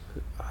like it.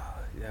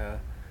 Yeah.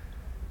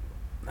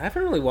 I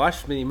haven't really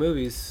watched many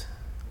movies.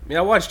 I mean,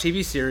 I watch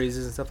TV series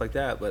and stuff like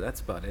that, but that's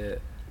about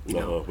it. But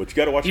you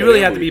got to watch. You that really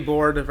Air have to movie. be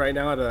bored right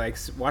now to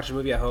watch a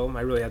movie at home.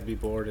 I really have to be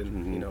bored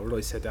and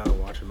really sit down and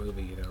watch a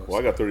movie. Well,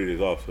 I got 30 days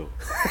off, so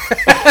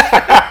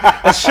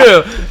That's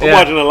true. I'm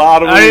watching a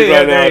lot of movies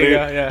right now, there you dude.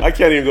 go, yeah. I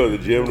can't even go to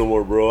the gym no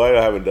more, bro.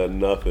 I haven't done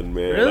nothing,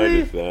 man.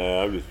 Really?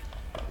 I'm just.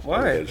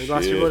 Why? that You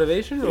lost your shit.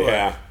 motivation? Or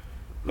Yeah,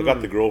 I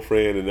got the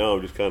girlfriend, and now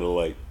I'm just kind of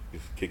like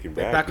just kicking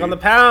back. back dude. on the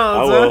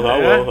pounds. I will. huh? I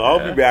will. Yeah.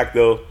 I'll be back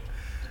though.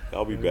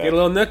 I'll be back. Get a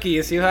little nookie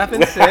and see what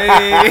happens.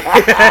 Hey.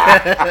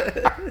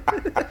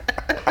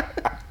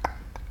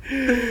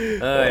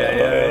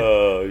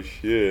 Oh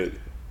shit!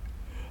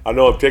 I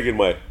know I'm taking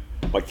my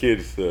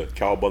kids to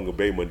Cowabunga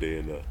Bay Monday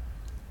in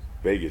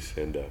Vegas,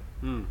 and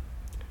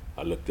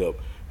I looked up.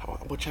 How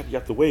much have you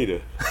got to weigh to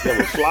have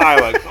a fly?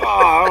 Like,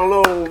 I don't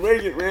know,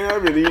 make it, man.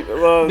 I've been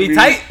eating. Be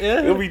tight.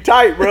 Yeah. It'll be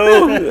tight,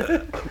 bro.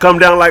 Come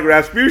down like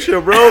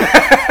Rasputia, bro.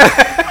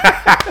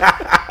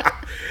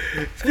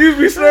 Excuse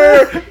me,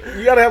 sir.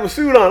 You gotta have a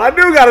suit on. I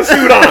do got a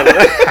suit on.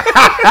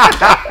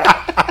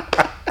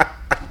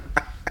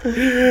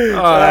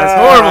 Oh, that's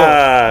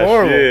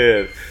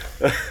horrible.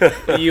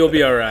 Horrible. You'll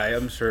be all right,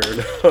 I'm sure.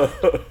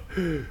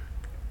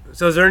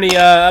 So, is there any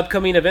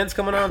upcoming events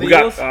coming on? We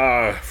got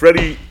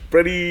Freddie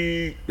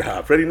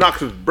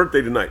Knox's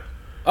birthday tonight.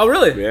 Oh,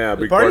 really? Yeah,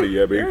 big party.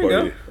 Yeah, big there party.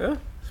 You go. Yeah.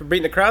 So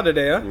beating the crowd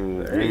today, huh?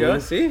 There you go.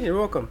 See, you're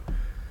welcome.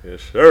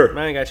 Yes, sir.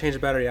 Man, I gotta change the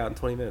battery out in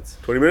 20 minutes.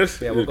 20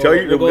 minutes? Yeah, we'll go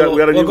a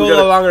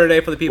little longer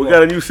today for the people. We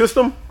got a new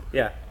system.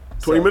 Yeah.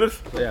 20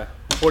 minutes? Yeah.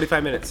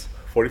 45 minutes.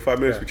 45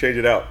 minutes. We change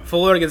it out.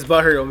 Fuller gets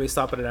butthurt when we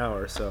stop at an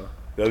hour. So.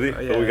 Does he?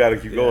 Yeah, so we gotta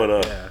keep going,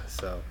 huh? Yeah.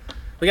 So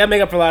we gotta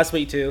make up for last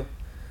week too.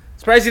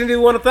 Surprised you didn't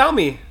do one without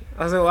me.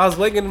 I was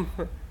looking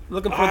for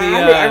the. I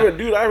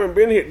haven't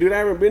been here. Dude, I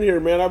haven't been here,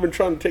 man. I've been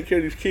trying to take care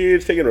of these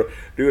kids.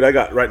 Dude, I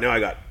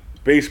got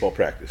baseball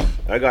practice.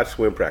 I got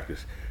swim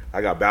practice.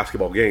 I got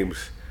basketball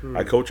games.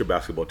 I coach a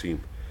basketball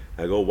team.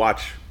 I go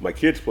watch my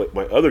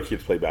other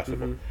kids play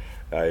basketball.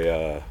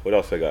 What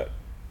else I got?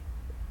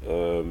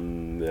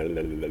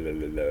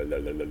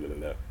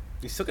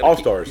 You still All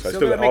Stars. You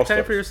still gotta make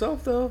time for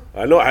yourself, though.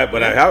 I know, I've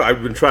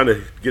been trying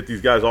to get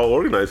these guys all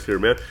organized here,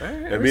 man. Right,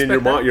 and me and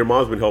your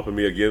mom's been helping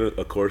me again,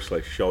 of course,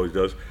 like she always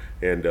does.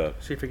 And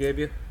she forgave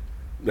you.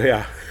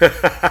 Yeah.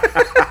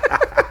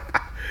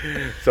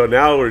 So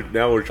now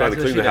we're trying to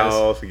clean the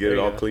house and get it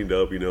all cleaned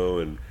up, And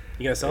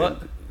you gonna sell it?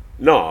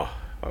 No.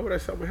 Why would I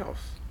sell my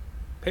house?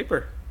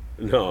 Paper.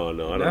 No,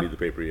 I don't need the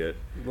paper yet.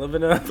 Live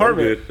in an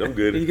apartment. I'm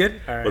good. You good?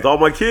 All right. With all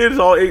my kids,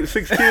 all 6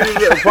 kids in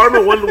the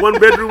apartment, one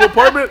bedroom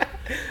apartment.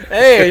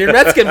 Hey, you're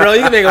Mexican, bro.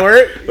 You can make it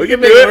work. We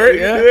can make it work.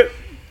 Yeah.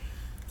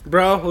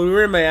 Bro, when we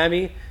were in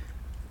Miami,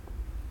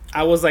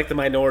 I was like the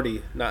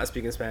minority not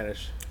speaking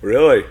Spanish.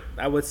 Really?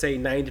 I would say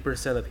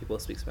 90% of people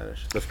speak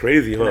Spanish. That's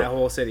crazy, huh? In that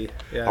whole city.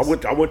 Yes.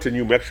 I went to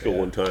New Mexico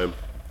one time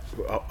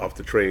off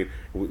the train.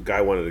 A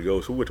guy wanted to go,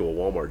 so we went to a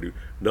Walmart, dude.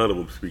 None of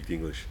them speak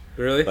English.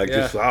 Really? Like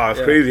it's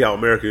crazy how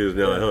America is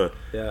now, huh?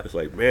 Yeah. It's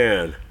like,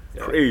 man,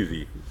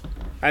 crazy.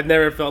 I've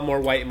never felt more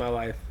white in my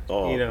life.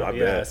 Oh, I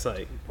bet. It's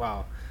like,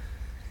 wow.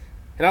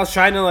 And I was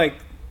trying to like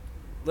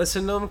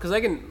listen to them because I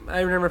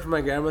remember from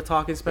my grandma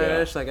talking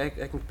Spanish, like I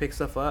can pick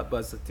stuff up, but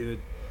it's like, dude,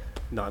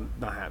 not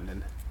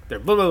happening. They're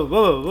blah blah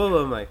blah blah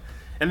blah. I'm like,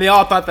 and they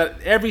all thought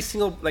that every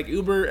single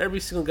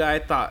guy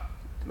thought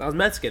I was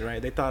Mexican,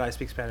 right? They thought I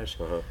speak Spanish.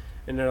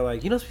 And they're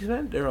like, you don't speak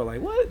Spanish? They were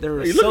like, what? They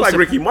were you look like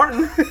Ricky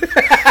Martin.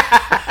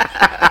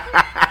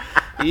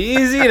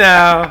 Easy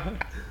now.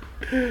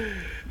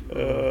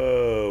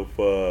 Oh,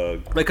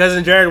 fuck. My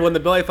cousin Jared won the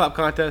belly flop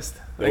contest.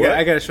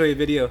 I got to show you a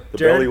video.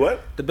 Belly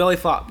what? The belly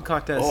flop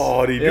contest.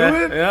 Oh, did he do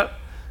it? Yeah.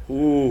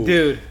 Ooh.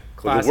 Dude,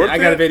 classic. I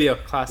got a video.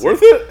 Classic.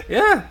 Worth it?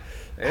 Yeah.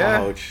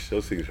 Ouch.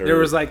 Those things hurt. There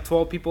was like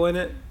 12 people in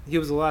it. He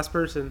was the last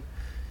person.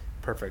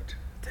 Perfect.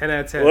 10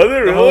 out of 10. Was it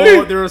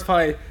really? There was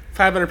probably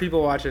 500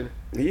 people watching.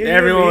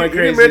 Everyone went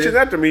crazy. He didn't mention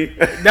that to me.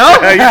 No?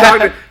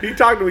 he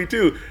talked to me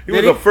too. He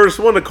was the first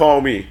one to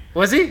call me.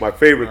 Was he? My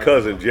favorite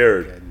cousin,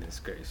 Jared. Goodness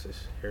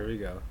gracious. Here we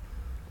go.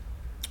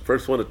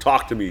 First one to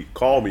talk to me,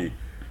 call me.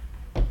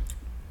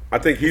 I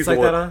think he's like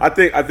the one. That,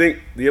 huh? I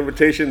think the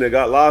invitation that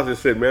got lost, it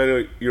said,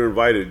 "Man, you're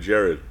invited,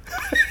 Jared."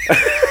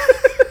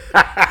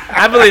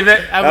 I believe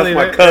it. That's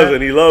my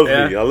cousin. He loves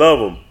me. I love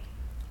him.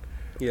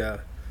 Yeah.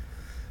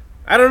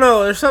 I don't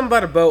know. There's something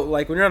about a boat.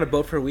 Like when you're on a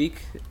boat for a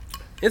week,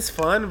 it's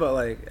fun, but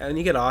like, and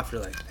you get off,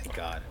 you're like, thank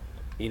God,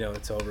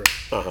 it's over.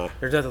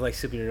 There's nothing like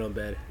sleeping in your own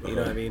bed. You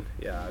know what I mean?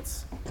 Yeah,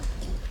 it's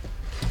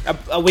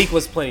a week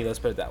was plenty. Let's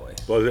put it that way.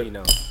 Was it?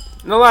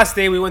 And the last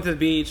day we went to the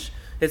beach.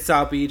 It's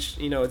South Beach.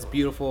 It's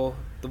beautiful.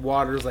 The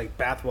water's like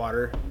bath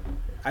water.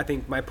 I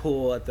think my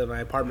pool at my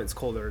apartment's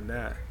colder than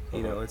that.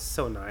 It's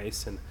so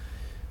nice,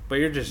 but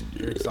you're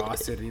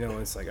exhausted.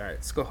 It's like, all right,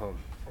 let's go home.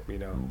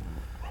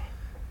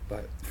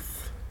 But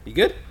you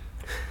good?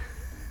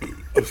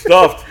 I'm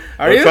stuffed.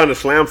 I'm trying to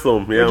slam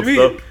some. Yeah, I'm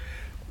stuffed.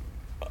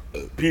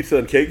 Pizza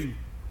and cake.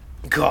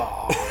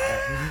 God.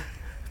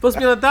 Supposed to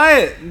be on a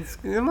diet.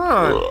 Come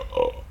on.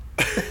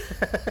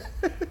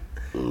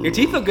 Your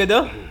teeth look good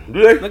though.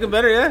 Do they? Looking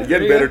better, yeah.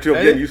 Getting better too.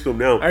 I'm getting used to them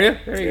now. Are you?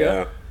 There you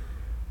go.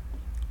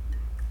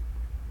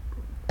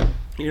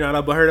 You're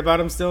not butthurt about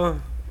them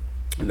still?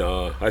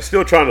 No, I'm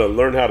still trying to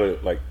learn how to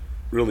like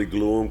really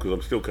glue them because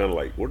I'm still kind of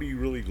like, where do you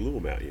really glue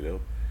them at?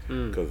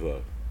 Because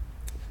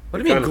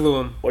what do you mean glue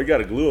them? Well, you got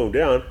to glue them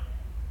down.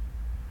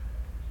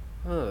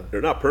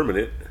 They're not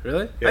permanent.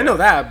 Really? Yeah. I know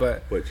that,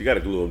 but you got to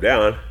glue them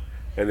down.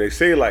 And they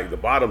say like the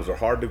bottoms are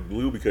hard to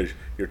glue because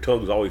your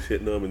tongue's always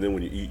hitting them, and then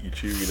when you eat, you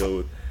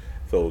chew.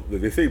 So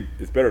they say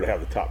it's better to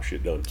have the top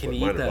shit done. Can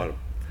you eat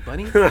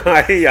Bunny?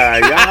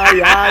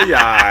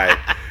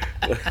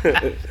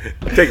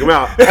 Take him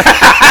out.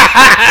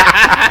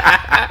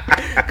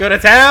 Go to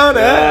town?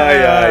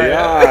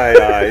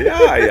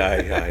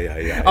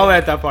 I'll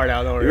edit that part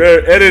out. Don't You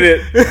worry. better edit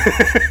it.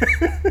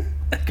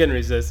 I couldn't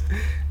resist.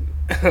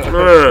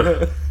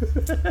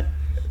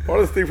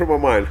 Farthest thing from my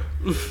mind.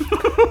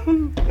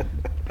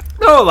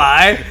 Don't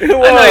lie. I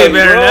know you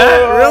better than that.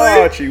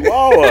 Really?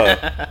 Chihuahua.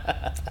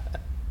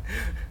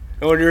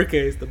 Or in your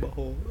case, the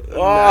butthole.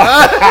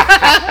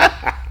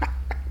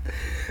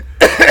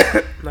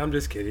 No, I'm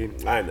just kidding.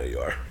 I know you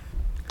are.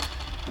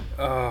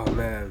 Oh,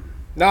 man.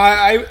 No,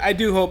 I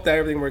do hope that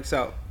everything works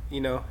out,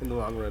 in the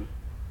long run.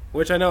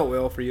 Which I know it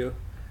will for you.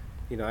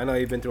 I know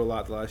you've been through a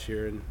lot the last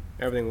year, and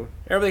everything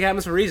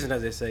happens for a reason,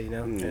 as they say,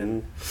 Mm-hmm.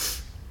 And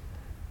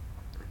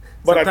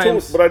But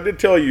I did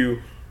tell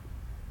you,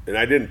 and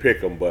I didn't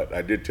pick them, but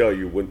I did tell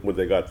you when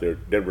they got there,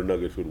 Denver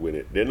Nuggets would win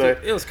it, didn't I?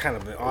 It was kind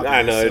of obvious.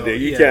 I know. So,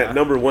 you can't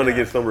number one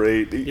against number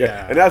 8.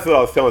 Yeah. And that's what I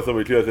was telling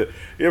somebody too. I said,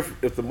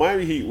 if the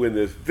Miami Heat win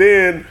this,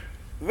 then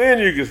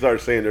you can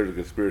start saying there's a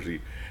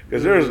conspiracy,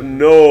 because there's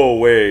no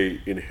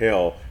way in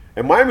hell.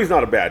 And Miami's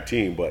not a bad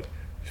team, but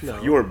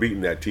you weren't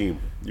beating that team.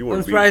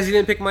 I'm surprised you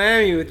didn't pick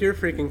Miami with your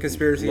freaking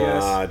conspircy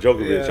ass. Nah,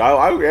 Djokovic.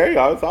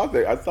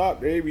 Yeah. I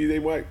thought maybe they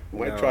might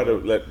try to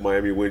let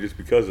Miami win just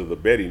because of the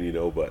betting,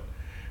 but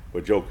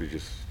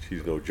Djokovic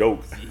he's no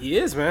joke. He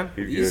is, man.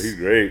 He's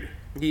great.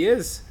 He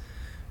is.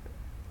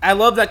 I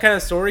love that kind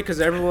of story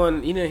because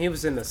everyone, he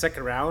was in the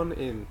second round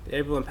and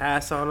everyone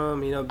passed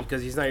on him,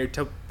 because he's not your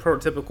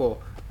prototypical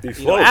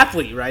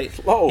athlete, right?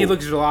 Slow. He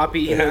looks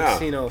jalopy, he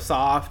looks,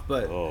 soft,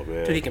 but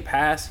man. Dude, he can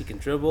pass, he can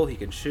dribble, he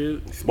can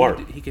shoot. He's smart.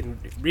 He can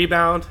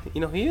rebound.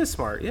 He is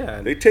smart,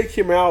 yeah. They take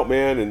him out,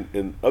 man,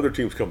 and other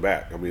teams come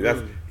back. I mean,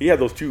 he had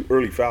those 2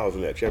 early fouls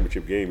in that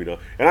championship game, And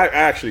I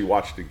actually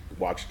watched a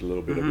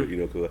little bit of it,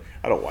 because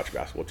I don't watch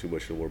basketball too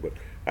much anymore, but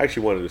I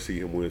actually wanted to see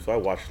him win, so I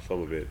watched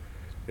some of it.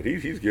 And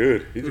he's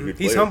good. He's a good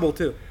player. He's humble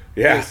too.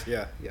 Yeah.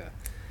 Yeah.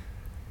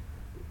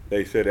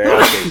 They said they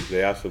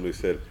asked him. They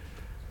said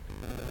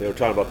they were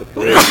talking about the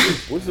parade.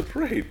 When's the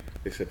parade?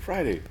 They said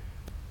Friday.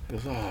 He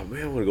goes, oh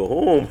man, I want to go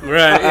home.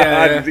 Right?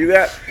 Yeah. Did you see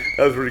that?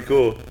 That was pretty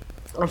cool.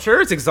 I'm sure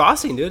it's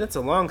exhausting, dude. It's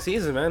a long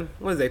season, man.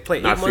 What do they play?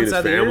 8 Not months seeing out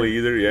of his the year? family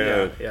either.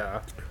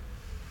 Yeah.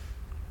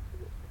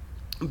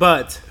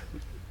 But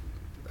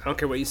I don't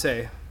care what you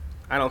say.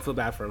 I don't feel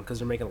bad for him because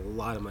they're making a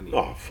lot of money.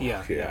 Oh,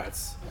 fuck yeah.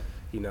 It's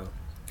He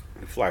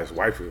fly his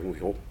wife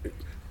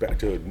back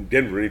to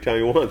Denver anytime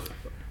he wants.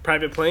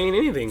 Private plane,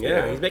 anything.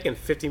 Yeah. He's making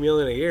 $50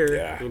 million a year.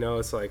 Yeah.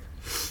 It's like.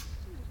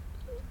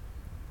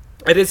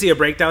 I did see a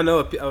breakdown though.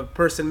 A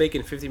person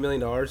making $50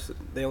 million,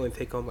 they only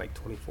take home like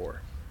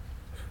 24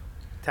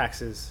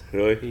 taxes.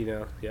 Really?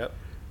 Yep.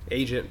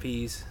 Agent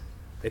fees.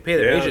 They pay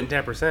their agent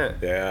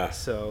 10%. Yeah.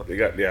 So they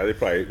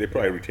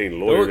probably retain a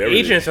lawyer. Those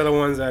agents are the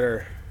ones that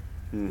are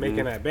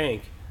making that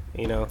bank.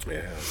 Yeah.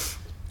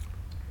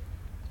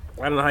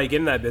 I don't know how you get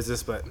in that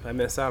business, but I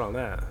missed out on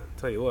that. I'll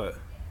tell you what.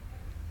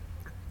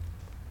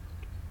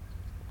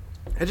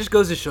 It just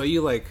goes to show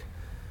you, like,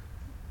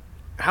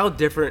 how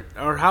different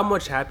or how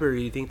much happier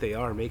you think they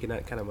are making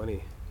that kind of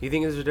money. You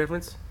think there's a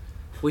difference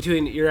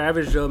between your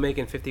average Joe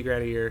making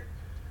 $50,000 a year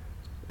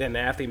than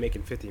an athlete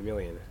making $50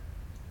 million?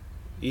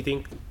 You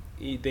think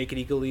they could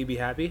equally be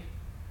happy?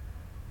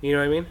 You know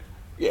what I mean?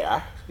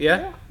 Yeah.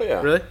 Yeah?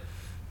 Yeah. Really?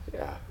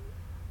 Yeah.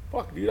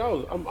 Fuck, dude,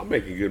 I'm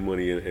making good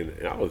money,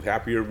 and I was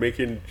happier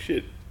making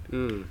shit.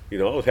 I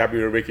was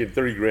happier making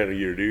 $30,000 a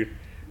year, dude.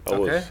 I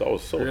was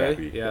so really?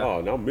 happy. Yeah.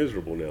 Oh, now I'm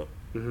miserable now.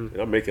 And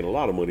I'm making a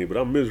lot of money, but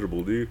I'm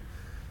miserable, dude.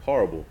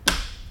 Horrible.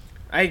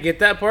 I get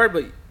that part,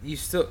 but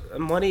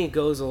money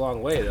goes a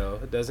long way, though,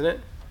 doesn't it?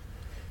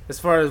 As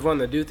far as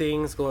wanting to do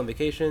things, go on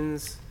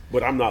vacations.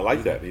 But I'm not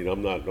like that,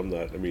 I'm not.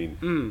 I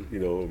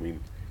mean,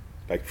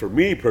 like for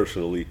me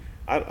personally,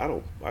 I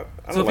don't.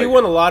 So if you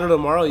won a lotto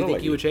tomorrow, you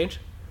think you would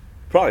change?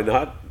 Probably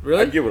not.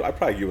 Really? I'd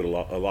probably give it a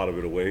lot of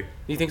it away.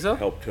 You think so?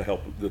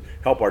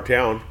 Help our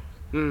town.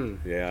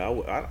 Yeah.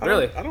 I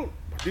Really? I don't.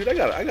 Dude, I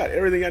got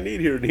everything I need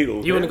here in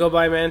Needles. You want to go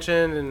buy a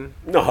mansion and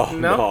no,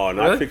 really?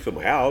 not fix up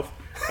my house.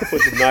 I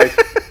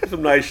put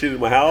some nice shit in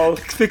my house.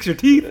 Fix your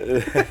teeth.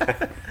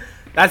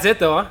 That's it,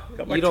 though, huh?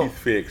 Got my teeth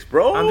fixed,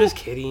 bro. I'm just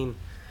kidding.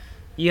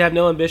 You have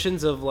no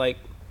ambitions of like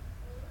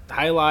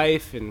high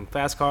life and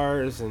fast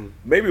cars and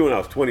maybe when I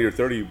was 20 or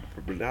 30.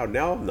 But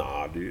now,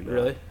 nah, dude. Nah.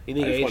 Really? You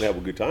think I just age? want to have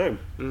a good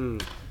time.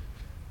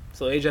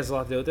 So age has a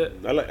lot to do with it.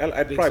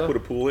 I'd probably put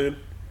a pool in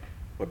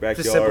my backyard.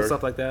 Just simple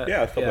stuff like that.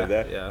 Yeah, stuff like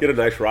that. Yeah. Get a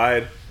nice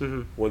ride,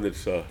 one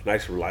that's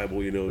nice and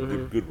reliable.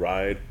 Good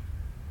ride.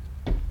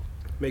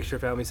 Make sure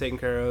family's taken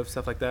care of,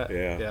 stuff like that.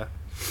 Yeah.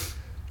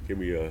 Give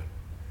me a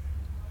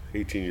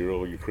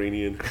 18-year-old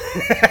Ukrainian.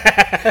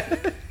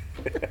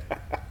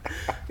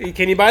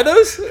 Can you buy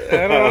those?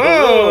 I don't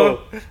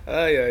know.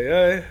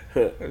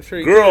 I'm sure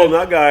you Girl, can.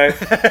 not guy.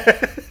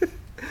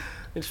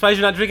 I'm surprised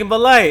you're not drinking Bud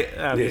Light.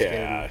 I'm just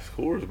kidding. It's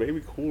Coors, baby,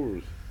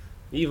 Coors.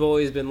 You've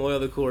always been loyal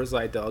to Coors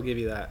Light, though. I'll give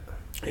you that.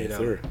 Yes,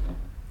 sir.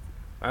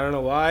 I don't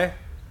know why,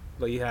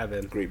 but you have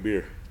been. Great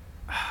beer.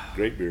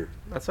 Great beer.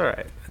 That's all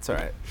right. That's all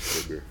right.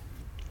 Great beer.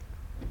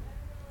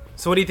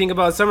 So what do you think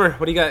about summer?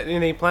 What do you got?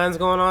 Any plans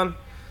going on?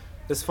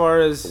 As far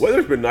as The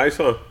weather's been nice,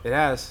 huh? it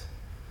has.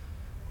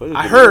 Weather's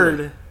I been heard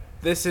nice.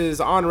 this is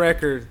on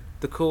record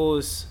the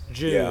coolest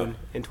June Yeah.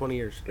 in 20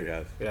 years. It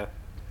has. Yeah.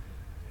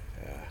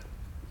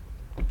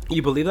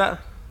 You believe that?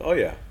 Oh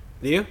yeah,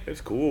 Do you?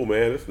 it's cool,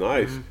 man. It's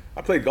nice.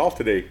 I played golf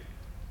today.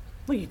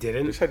 No, you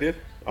didn't. Yes, I did.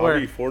 Where? I'll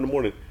be 4 in the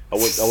morning. I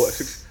went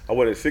six. I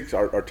went at 6.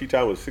 Our tee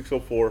time was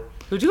 6:04.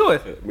 Who'd you go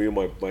with? Me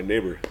and my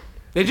neighbor.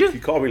 Did you? He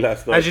called me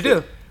last night. How'd you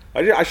do?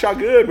 I shot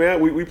good, man.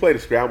 We played a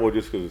scramble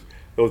just because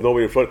there was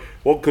nobody in front.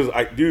 Well, because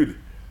dude,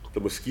 the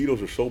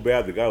mosquitoes are so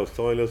bad. The guy was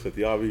telling us at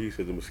the obby. He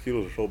said the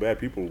mosquitoes are so bad.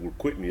 People were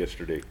quitting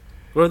yesterday.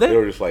 Were They they?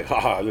 were just like,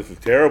 this is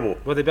terrible.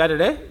 Were they bad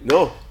today?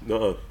 No.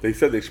 They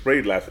said they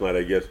sprayed last night.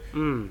 I guess.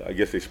 I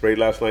guess they sprayed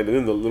last night, and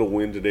then the little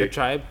wind today. The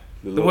tribe.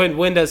 The little-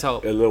 wind does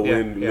help. A little Yeah,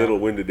 wind, yeah. little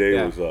wind today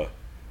Yeah. was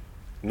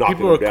knocking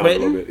People were them down a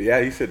quitting? little bit. Yeah,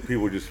 he said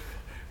people just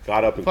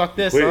got up and Fuck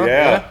this, quit. huh?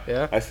 Yeah.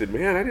 Yeah. I said,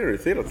 man, I never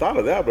thought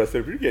of that, but I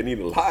said, if you're getting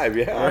eaten alive,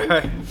 yeah,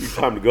 Right. it's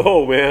time to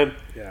go, man.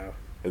 Yeah.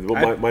 And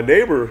my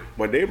neighbor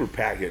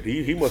Packett,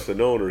 he must have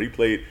known, or he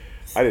played.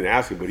 I didn't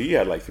ask him, but he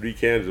had like 3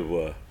 cans of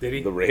Did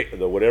he?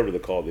 the whatever they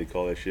call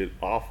that shit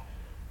off,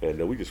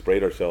 and we just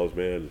sprayed ourselves,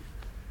 man.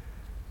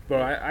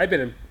 Bro, I've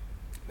been in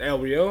El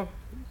Rio.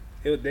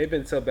 They've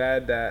been so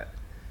bad that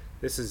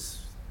this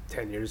is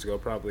 10 years ago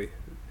probably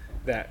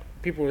that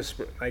people were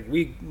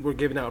we were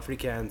giving out free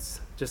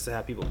cans just to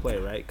have people play,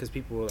 right? Because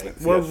people were like,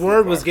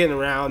 word was getting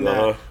around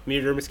that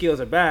your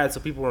mosquitoes are bad, so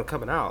people weren't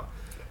coming out.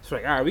 So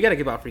like, all right, we got to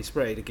give out free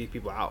spray to get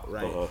people out,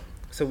 right?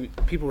 So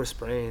people were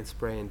spraying,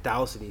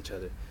 dousing each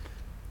other.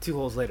 2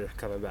 holes later,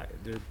 coming back,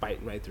 they're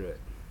biting right through it.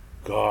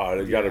 God,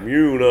 it got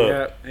immune,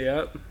 huh?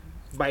 Yep,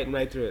 biting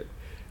right through it.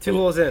 2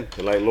 holes in.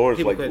 And like Lawrence,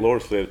 People quit.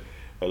 Lawrence said,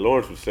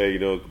 Lawrence would say,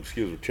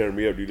 mosquitoes were tearing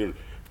me up, dude. There's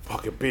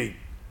fucking big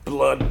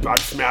blood. I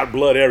smelled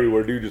blood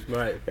everywhere, dude. Just,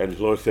 Right. And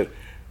Lawrence said,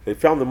 they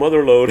found the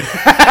mother lode.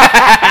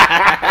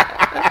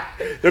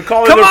 They're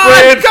calling Come their on,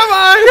 friends. come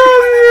on!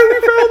 They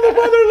found the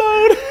mother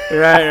lode.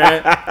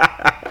 Right.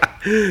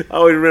 I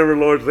always remember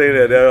Lawrence saying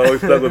that. That always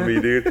stuck with me,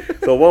 dude.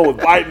 So one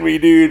was biting me,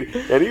 dude.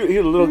 And he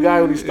was a little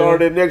guy when he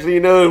started. Next thing you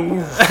know,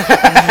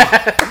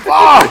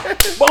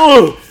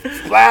 boom,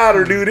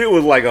 splatter, dude. It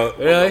was like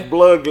a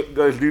blood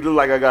gush, dude. It looked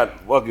like I got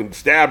fucking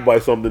stabbed by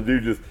something,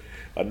 dude. Just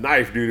a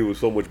knife, dude. It was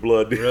so much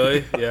blood, dude.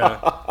 Really? Yeah.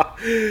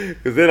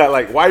 Because then I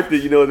wiped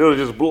it, there was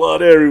just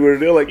blood everywhere.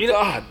 They're like,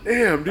 God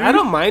damn, dude. I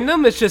don't mind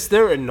them. It's just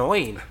they're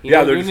annoying.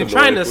 Yeah, they're when just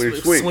you're trying to annoying.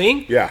 When you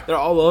swing. yeah. They're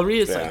all over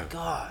you. It's Yeah. like,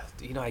 God,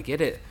 I get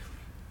it.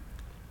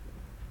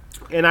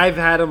 And I've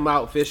had them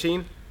out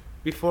fishing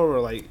before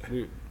where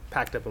we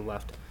packed up and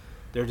left.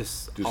 They're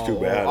just all, too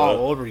bad, all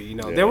huh? over you.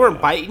 They Yeah.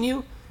 weren't biting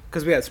you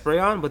because we had spray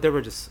on, but they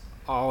were just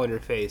all in your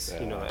face.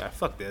 Yeah. Like,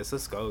 fuck this,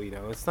 let's go.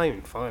 It's not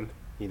even fun.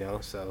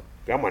 So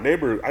Yeah, my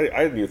neighbor, I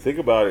didn't even think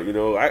about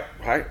it.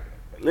 I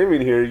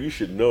living here, you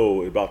should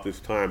know about this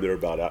time they're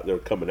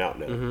coming out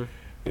now.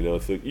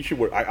 So you should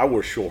wear. I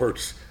wear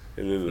shorts,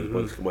 and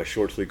then my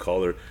short sleeve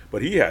collar.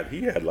 But he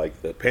had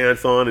like the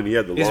pants on, and he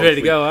had the. He's long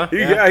ready to sleeve. go,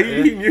 huh?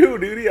 He knew,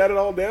 dude. He had it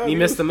all down. you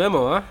missed the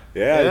memo, huh?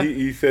 Yeah,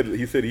 he said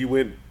he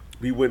went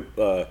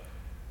a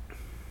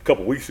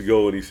couple weeks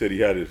ago, and he said he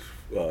had his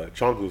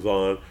chanclas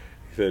on.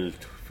 He said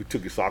he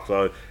took his socks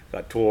on,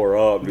 got tore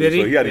up. Dude. Did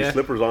he? So he had his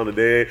slippers on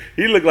today.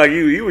 He looked like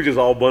he was just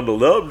all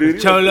bundled up, dude.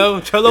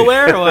 Cholo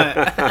wear or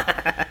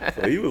what?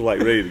 So he was like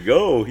ready to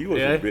go. He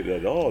wasn't bitten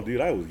at all,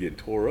 dude. I was getting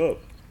tore up.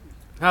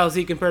 How's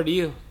he compared to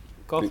you,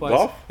 golf-wise?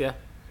 Golf? Yeah.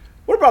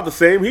 What about the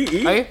same?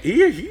 Okay.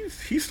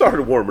 He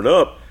started warming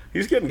up.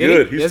 He's getting Did he?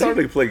 good. He's Is he?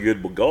 starting to play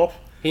good golf.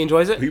 He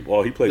enjoys it? He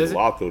plays Does a he?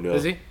 lot though now.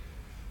 Does he?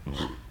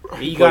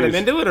 You got him plays-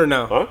 into it or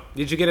no? Huh?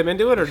 Did you get him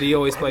into it or did he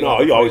always play? No, golf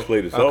he before always you?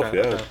 played himself. Okay,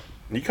 Yeah, okay.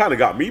 he kind of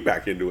got me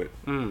back into it.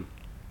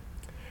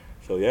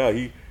 So yeah,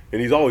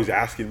 he's always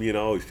asking me, and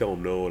I always tell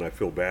him no, and I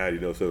feel bad,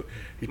 So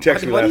he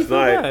texted me Why do you last feel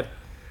night. bad?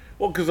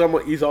 Well,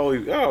 because he's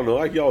always, I don't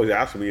know, he always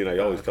asks me, and I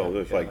always tell him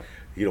it's like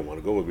he don't want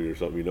to go with me or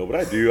something, But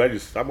I do.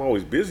 I'm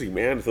always busy,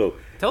 man. So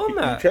Tell him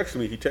that. He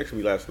texted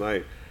me last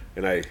night,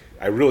 and I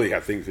really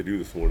have things to do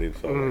this morning,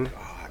 so I'm like,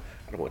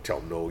 I don't want to tell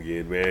him no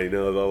again, man.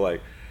 So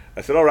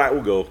I said, all right,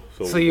 we'll go.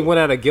 So you went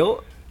out of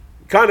guilt?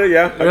 Kind of,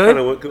 yeah. I Really? kind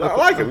of went because I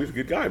like him. He's a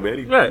good guy, man.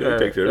 He Right,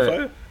 takes care of right.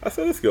 us. So I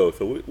said, let's go.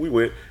 So we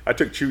went. I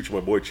took Chooch,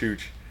 my boy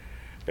Chooch,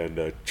 and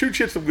Chooch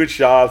hit some good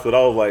shots. And I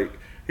was like,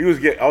 I was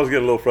getting a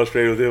little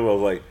frustrated with him. I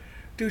was like,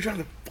 dude, you're on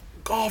the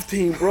golf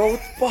team, bro.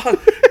 What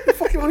the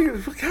fuck? How are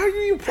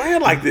you even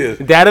playing like this?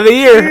 Dad of the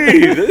year.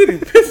 Jeez, this is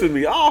pissing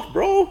me off,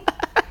 bro.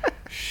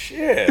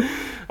 Shit.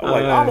 I'm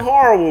like, I'm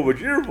horrible, but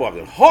you're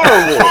fucking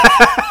horrible.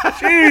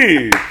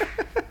 Jeez.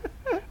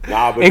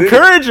 Nah, but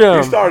encourage him.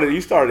 He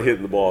started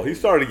hitting the ball. He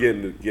started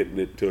getting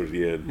it towards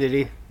the end. Did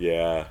he?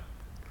 Yeah.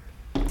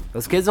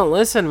 Those kids don't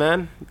listen,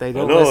 man. They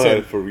don't know,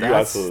 listen. for you,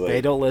 I feel like-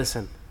 They don't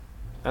listen.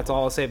 That's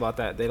all I'll say about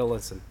that. They don't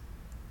listen.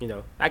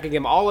 I can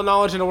give them all the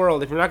knowledge in the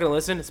world. If you're not going to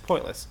listen, it's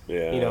pointless.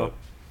 Yeah.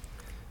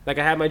 Like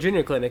I had my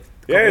junior clinic.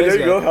 Yeah, there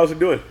you go. How's it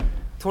doing?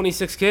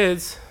 26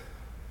 kids.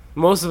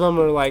 Most of them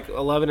are like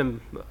 11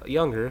 and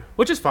younger,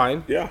 which is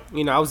fine. Yeah.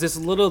 You know, I was just a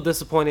little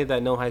disappointed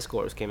that no high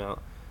schoolers came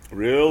out.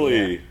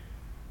 Really? Yeah.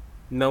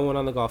 No one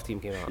on the golf team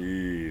came out.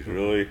 Jeez,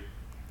 really?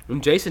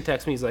 When Jason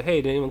texted me, he's like,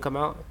 "Hey, did anyone come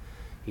out?"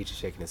 He's just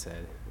shaking his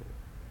head.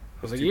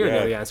 I was like, too "You know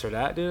bad. the answer to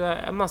that, dude.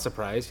 I'm not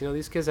surprised. You know,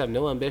 these kids have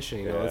no ambition.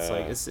 You know, it's Yeah.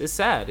 like it's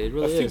sad. It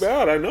really That's is. too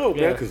bad. I know,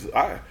 Yeah. man. Because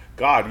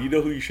God, you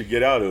know who you should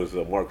get out? It was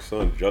Mark's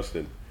son,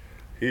 Justin.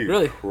 He's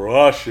Really?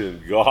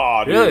 crushing.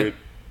 God, Really? dude.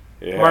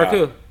 Yeah. Mark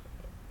who?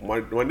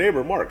 My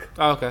neighbor, Mark.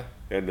 Oh, okay.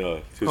 And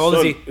his How old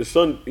son, is he? His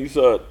son, he's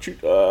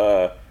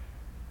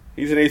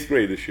in 8th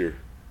grade this year.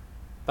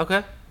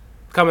 Okay.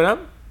 Coming up?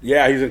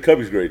 Yeah, he's in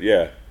Cubby's grade.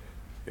 Yeah,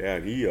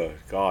 and he he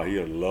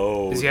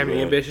unloads. Does he have any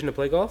man. ambition to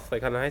play golf,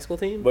 like on a high school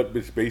team? But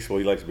it's baseball.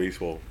 He likes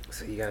baseball.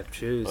 So you gotta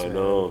choose. I man.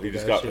 know. He You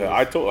just gotta got. choose.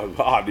 I told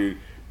him, dude,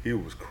 he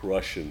was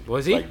crushing.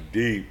 Was he? Like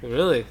deep.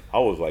 Really? I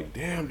was like,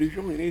 damn, dude,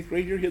 you're only in 8th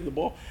grade. You're hitting the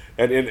ball.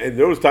 And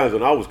there was times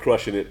when I was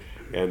crushing it,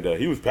 and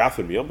he was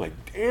passing me. I'm like,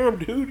 damn,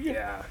 dude.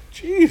 Yeah.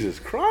 Jesus,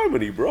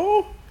 criminy,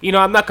 bro. You know,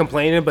 I'm not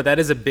complaining, but that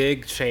is a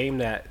big shame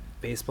that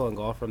baseball and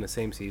golf are in the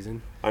same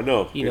season. I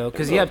know. You know,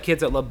 because you have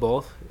kids that love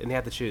both, and they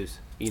have to choose.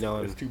 You know,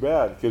 It's and too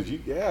bad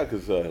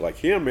because like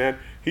him, man,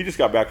 he just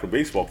got back from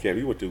baseball camp.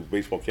 He went to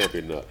baseball camp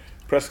in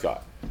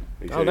Prescott.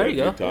 He said there he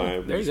you had a go. good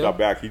time. There He you just go. got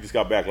back. He just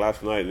got back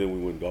last night, and then we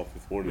went golf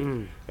this morning.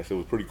 Mm-hmm. I said it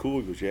was pretty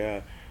cool. He goes,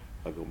 yeah.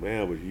 I go,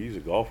 man, but he's a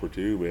golfer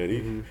too,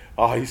 man.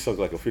 He sunk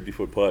like a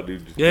 50-foot putt,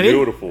 dude. Just Did he?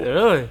 beautiful.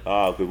 Really?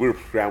 Because we were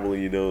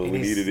scrambling, you know, and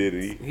we he's- needed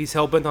it. And he's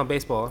hell bent on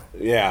baseball.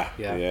 yeah.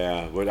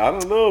 Yeah. But I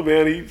don't know,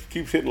 man. He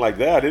keeps hitting like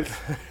that. It's,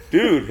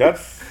 dude,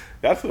 that's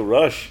a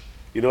rush.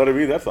 You know what I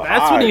mean? That's a That's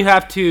high. when you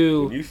have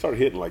to, When you start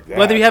hitting like that.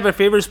 whether you have a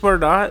favorite sport or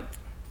not,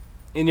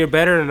 and you're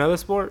better in another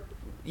sport.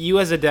 You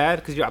as a dad,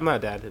 because I'm not a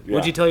dad. Yeah.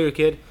 Would you tell your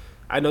kid,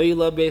 "I know you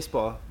love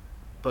baseball,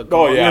 but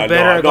Oh yeah, you're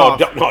better at no,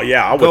 golf. no,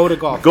 yeah. I would Go to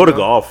golf, Go you to know?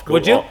 golf.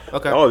 Would you? golf.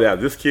 Okay. Oh yeah,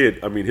 this kid.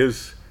 I mean,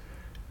 his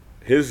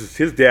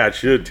dad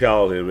should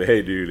tell him,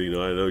 "Hey, dude, you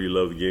know, I know you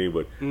love the game,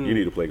 but you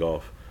need to play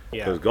golf.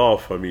 Yeah. Because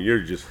golf. I mean, you're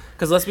just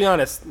Because let's be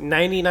honest,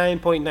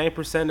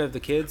 99.9% of the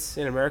kids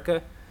in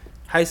America,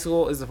 high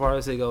school is the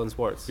farthest they go in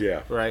sports.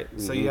 Yeah. Right?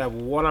 So you have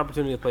one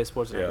opportunity to play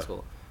sports in Yeah. high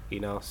school. You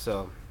know,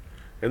 so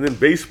And then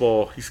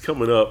baseball. He's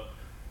coming up.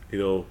 You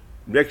know,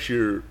 next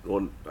year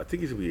I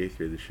think he's gonna be 8th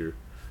grade this year.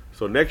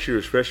 So next year,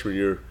 his freshman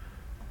year,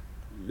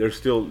 they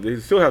still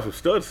have some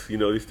studs. You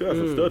know, they still have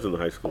some studs in the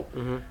high school,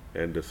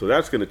 and so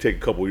that's going to take a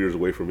couple years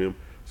away from him.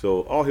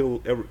 So all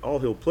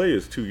he'll play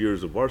is 2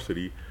 years of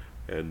varsity,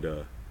 and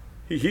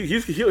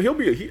he'll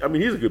be. I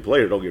mean, he's a good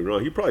player. Don't get me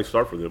wrong. He'll probably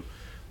start for them,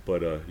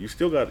 but you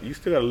still got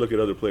to look at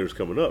other players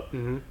coming up.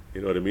 You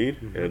know what I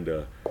mean?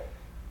 And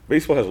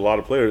baseball has a lot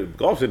of players.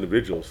 Golf's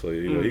individual, so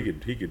you know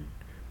he could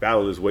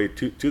battle his way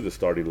to the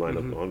starting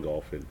lineup on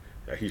golf, and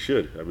he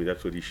should. I mean,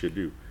 that's what he should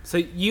do. So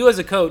you as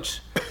a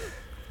coach,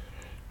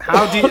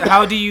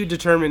 how do you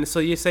determine? So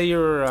you say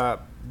you're a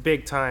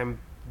big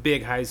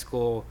high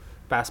school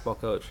basketball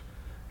coach.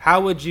 How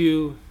would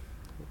you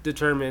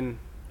determine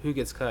who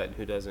gets cut and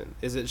who doesn't?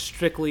 Is it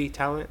strictly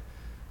talent,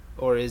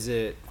 or is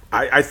it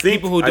I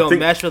think people who don't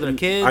mesh with their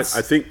kids?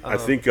 I think,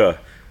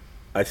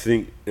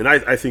 and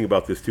I think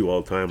about this too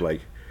all the time.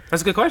 Like,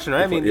 that's a good question,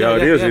 right? I mean,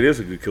 it is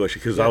a good question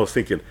because I was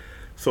thinking.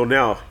 So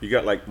now you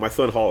got like my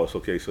son Hollis.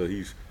 Okay, so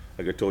he's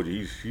like I told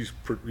you, he's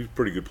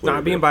pretty good player.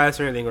 Not being biased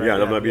or anything, right? Yeah,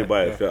 I'm not being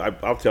biased. Yeah.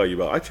 I tell you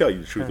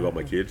the truth about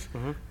my kids,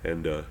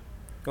 and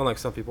Unlike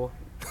some people.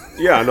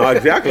 yeah, no,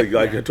 exactly.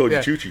 Like I told you,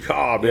 Yeah. Chuchi.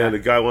 Oh man, the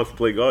guy wants to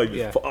play golf. You just,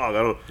 Yeah. fuck, I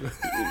don't.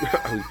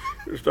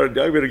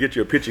 I better get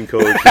you a pitching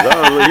coach. He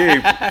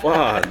ain't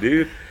fuck,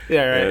 dude.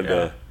 Yeah, right.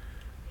 And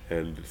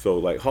and so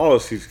like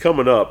Hollis, he's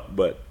coming up,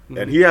 but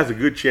and he has a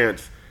good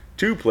chance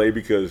to play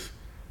because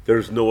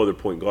there's no other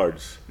point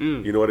guards.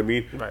 You know what I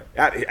mean? Right.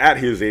 At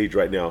his age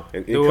right now,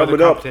 and No other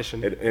coming up,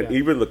 competition. and Yeah.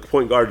 even the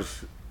point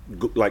guards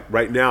like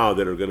right now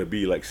that are going to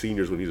be like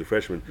seniors when he's a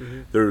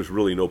freshman, there's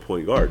really no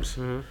point guards.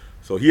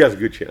 So he has a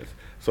good chance.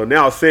 So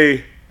now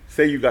say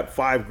you got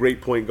 5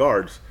 great point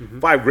guards,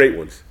 5 great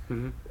ones,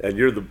 and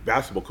you're the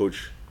basketball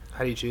coach.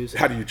 How do you choose?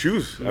 How do you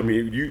choose? I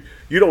mean,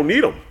 you don't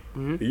need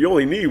them. You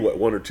only need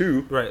 1 or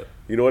 2. Right.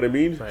 You know what I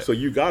mean? Right. So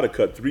you got to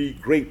cut 3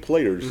 great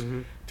players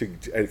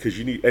because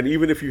you need, and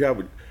even if you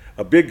have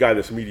a big guy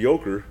that's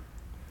mediocre,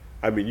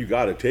 I mean, you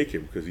got to take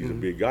him because he's a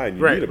big guy and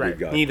you need a big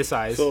guy. You need the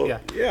size. So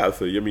yeah.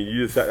 So I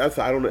mean, that's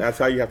I don't know. That's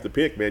how you have to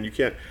pick, man. You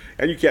can't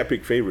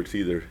pick favorites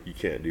either. You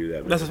can't do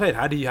that. Man. That's what I'm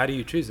saying. How do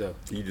you choose though?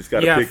 You just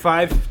got to You have pick.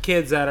 5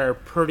 kids that are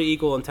pretty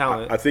equal in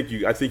talent. I think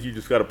you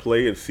just got to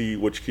play and see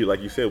which kid,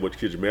 like you said, which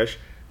kids mesh.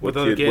 With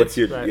other kids, What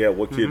kids? right. Yeah.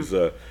 What kids?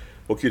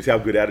 What kids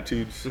have good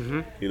attitudes?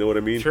 You know what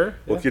I mean? Sure,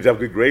 What yeah. kids have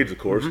good grades, of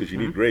course, because you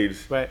need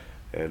grades. Right.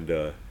 And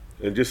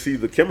just see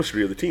the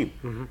chemistry of the team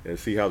and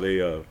see how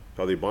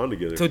they bond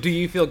together. So do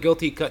you feel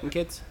guilty cutting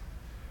kids?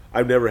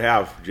 I never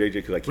have, JJ,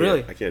 because I can't.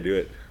 Really? I can't do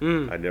it.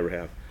 I never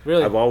have.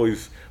 Really? I've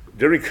always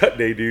during cut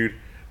day, dude.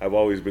 I've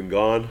always been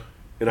gone,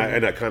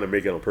 And I kind of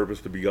make it on purpose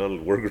to be gone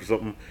to work or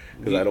something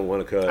because I don't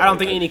want to cut. I don't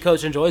think any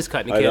coach enjoys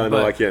cutting a kid. I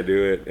know I can't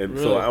do it, and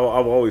so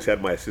I've always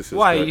had my assistants.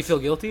 Why? Cut. You feel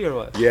guilty or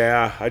what?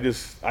 Yeah,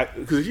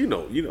 because you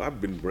know I've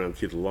been around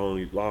kids a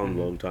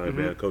long time,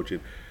 man, coaching,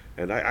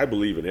 and I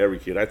believe in every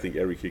kid. I think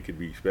every kid could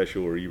be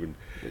special or even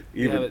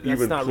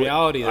that's not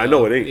reality. Though. I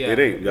know it ain't. It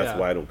ain't. That's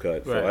why I don't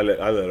cut. So Right.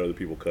 I let other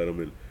people cut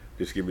them and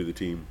just give me the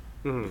team.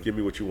 Give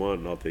me what you want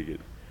and I'll take it.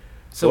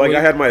 So like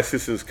I had my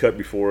assistants cut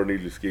before and they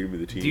just gave me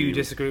the team. Do you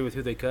disagree with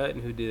who they cut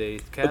and who do they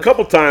cut? A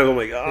couple times I'm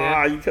like,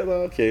 you cut,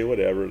 okay,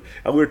 whatever. And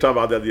we were talking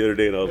about that the other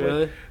day and I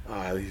was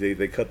like,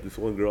 they cut this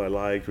one girl I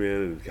liked, man,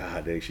 and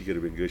god dang, she could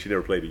have been good. She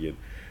never played again.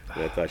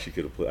 And I thought she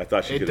could have played. I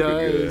thought she could have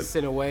been good. It does,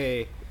 in a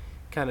way,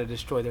 kind of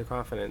destroy their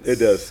confidence. It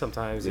does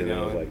sometimes, you I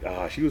know. was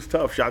like, she was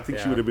tough. I think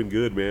she would have been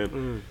good,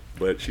 man.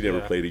 But she never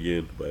played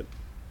again. But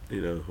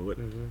you know what?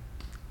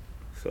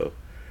 So.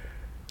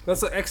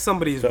 That's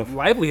somebody's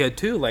livelihood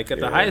too, like at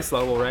the highest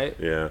level, right?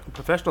 Yeah.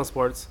 Professional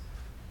sports.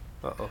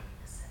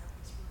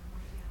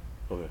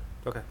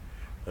 Okay.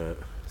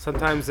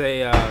 Sometimes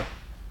they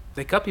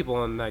cut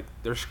people and like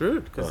they're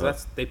screwed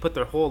because they put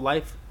their whole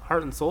life,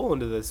 heart and soul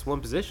into this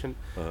one position.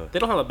 They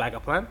don't have a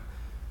backup plan.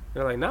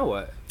 They're like, now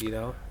what? You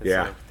know? It's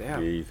like,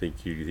 damn. Yeah. You think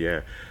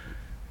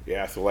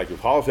Yeah. So like if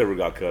Hollis ever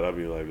got cut, I'd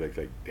be like,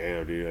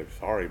 damn, dude, I'm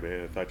sorry,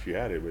 man. I thought you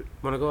had it, but.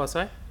 Want to go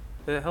outside?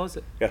 What the hell is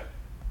it? Yeah.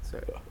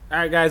 Sorry. All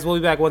right, guys, we'll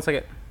be back 1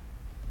 second.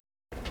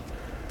 All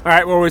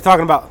right, what were we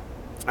talking about?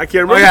 I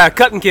can't remember. Oh, yeah,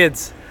 cutting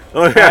kids.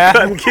 Oh, yeah,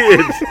 cutting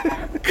kids.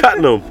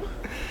 Cutting them.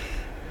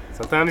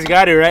 Sometimes you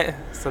got to, right?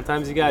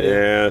 Sometimes you got to.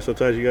 Yeah,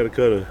 sometimes you got to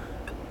cut them.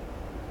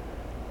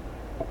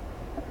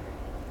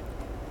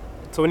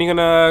 So when are you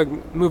going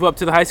to move up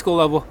to the high school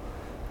level,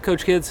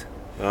 coach kids?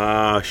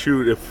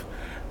 Shoot, if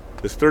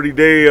this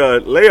 30-day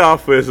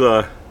layoff is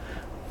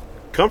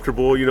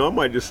comfortable, I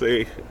might just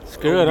say,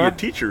 screw it, be a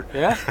teacher.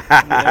 Yeah,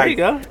 there you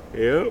go.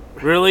 Yep.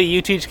 Really,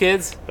 you teach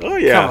kids? Oh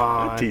yeah, come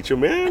on. I teach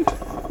them, man.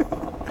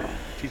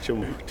 teach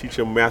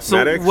them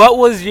mathematics. So, what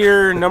was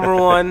your number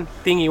one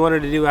thing you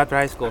wanted to do after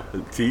high school?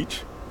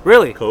 Teach.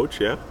 Really?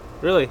 Coach, yeah.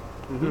 Really?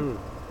 Mm-hmm.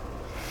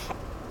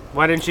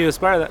 Why didn't you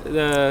aspire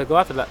that? Go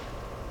after that?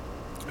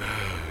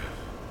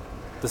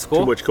 The school?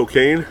 Too much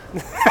cocaine.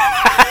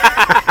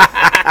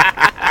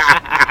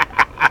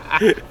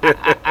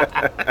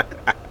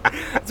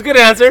 That's a good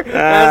answer.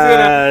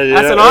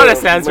 That's an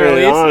honest answer, man,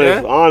 at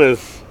least.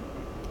 Honest.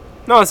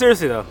 No,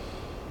 seriously though.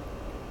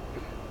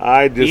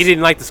 You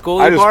didn't like the school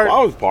part?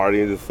 I was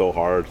partying just so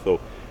hard. So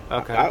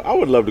okay. I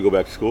would love to go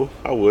back to school.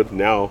 I would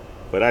now,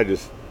 but I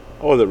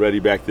wasn't ready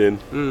back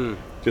then.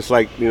 Just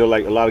like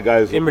like a lot of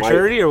guys.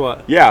 Immaturity or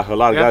what? Yeah, a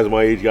lot of guys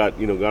my age got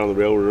on the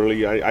railroad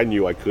early. I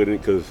knew I couldn't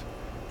because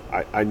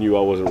I knew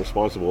I wasn't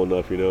responsible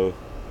enough.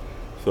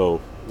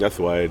 So that's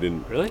why I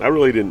didn't. Really? I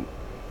really didn't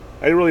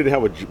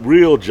have a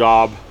real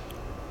job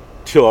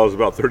till I was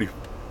about 30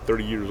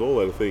 years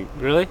old, I think.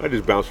 Really? I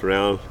just bounced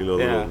around,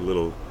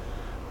 little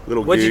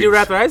What'd you do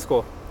after high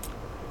school?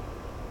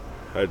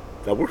 I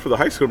worked for the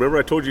high school. Remember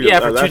I told you? Yeah,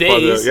 for 2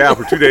 days.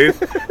 For 2 days.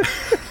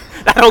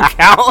 That don't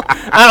count.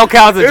 That don't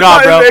count as a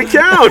job, bro. It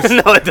counts.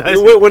 No, it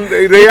doesn't. When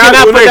they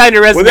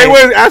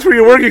ask for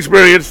your work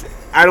experience,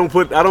 I don't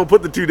put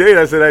the 2 days.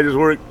 I said I just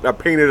worked. I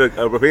painted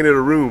a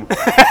room. 2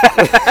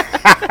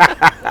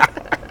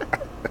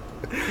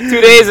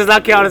 days does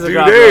not count as a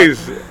job. 2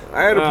 days. Bro.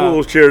 I had to pull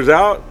those chairs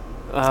out.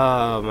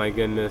 Oh my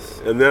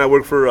goodness. And then I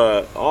worked for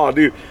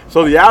dude.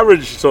 So the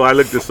average. So I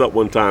looked this up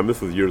one time.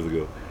 This was years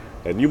ago,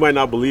 and you might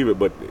not believe it,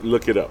 but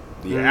look it up.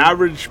 The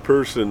average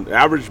person,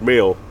 average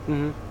male.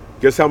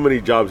 Guess how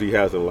many jobs he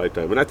has in a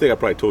lifetime? And I think I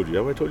probably told you.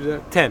 Have I told you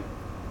that? 10.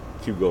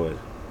 Keep going.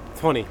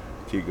 20.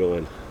 Keep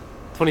going.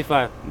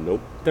 25.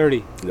 Nope.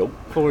 30. Nope.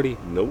 40.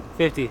 Nope.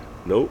 50.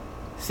 Nope.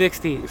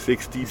 60.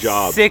 60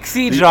 jobs.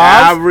 60 the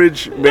jobs?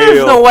 Average male.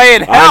 There's no way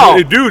in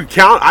hell. Dude,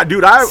 count. I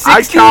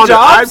counted.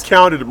 I've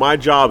counted my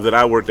jobs that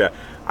I worked at.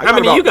 How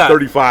many you got?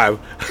 35.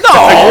 No.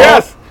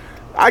 Yes.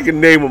 I can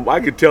name them.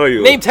 I can tell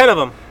you. Name 10 of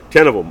them.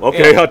 10 of them.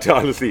 Okay, I'll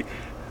tell you. Let's see.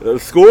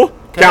 School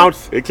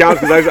counts. It counts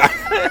because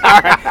All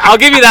right, I'll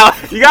give you that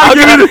one. You gotta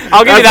give me.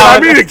 I'll give you that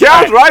one. I mean, it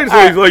counts,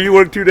 right? So you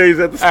worked 2 days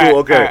at the school. All right,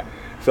 okay. all right.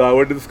 So I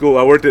worked at the school.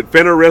 I worked at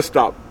Fenner Rest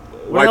Stop,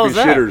 wiping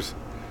shitters.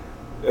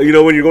 You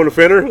know when you're going to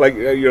Fenner, like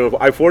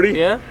I-40.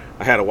 Yeah.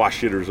 I had to wash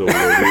shitters over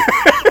there,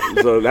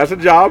 dude. So that's a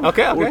job.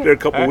 Okay. I worked there a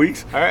couple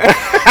weeks. All right.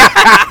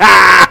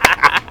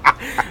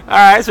 All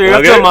right. So you're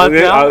up to a month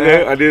now.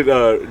 Okay. I did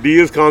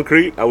Diaz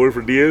Concrete. I worked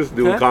for Diaz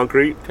doing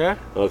concrete. Okay.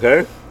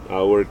 Okay.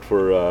 I worked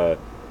for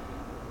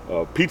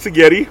Pizza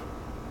Getty.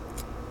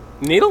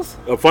 Needles?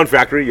 A Fun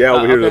Factory. Yeah,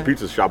 over here, the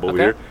pizza shop over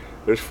here.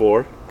 There's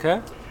 4.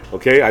 Okay.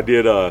 Okay. I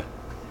did the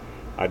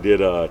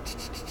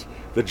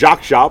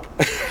Jock Shop.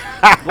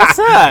 What's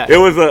that? It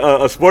was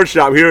a sports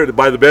shop here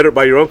by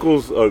your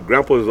uncle's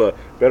grandpa's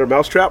Better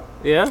Mousetrap.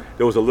 Yeah.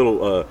 There was a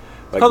little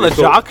called the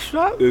Jock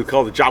Shop. It was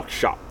called the Jock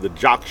Shop. The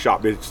Jock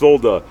Shop. It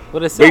sold what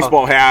sell?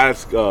 Baseball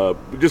hats,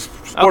 just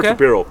sports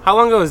apparel. How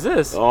long ago was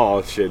this?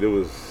 Oh shit!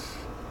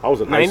 I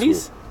was in 90s? high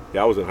school.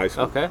 Yeah, I was in high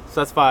school. Okay,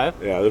 so that's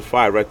 5. Yeah, there's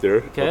 5 right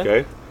there.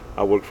 Okay.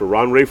 I worked for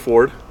Ron Ray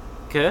Ford.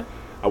 Okay.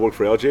 I worked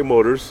for LJ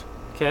Motors.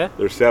 Okay.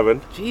 There's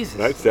 7. Jesus.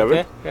 Right,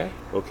 7. Okay.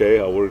 Okay.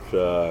 I worked.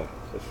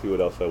 Let's see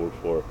what else I worked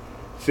for.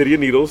 City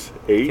of Needles,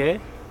 8. Okay.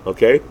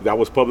 Okay. That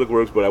was Public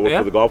Works, but I worked Yeah.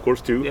 for the golf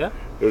course too. Yeah.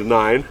 There's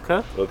 9.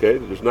 Okay. Okay.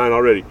 There's 9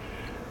 already.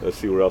 Let's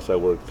see where else I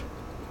worked.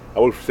 I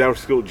worked for San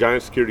Francisco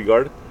Giants security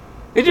guard.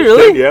 Did you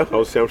really? Yeah, I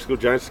was San Francisco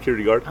Giants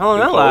security guard. How long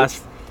in that college.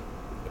 last?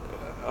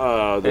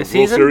 The World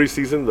season? Series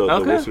season. The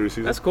Okay. World Series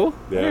season. That's cool.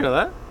 I Yeah. didn't know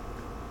that.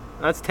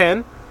 That's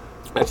 10.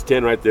 That's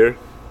 10 right there.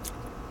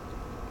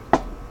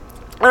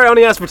 All right, I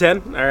only asked for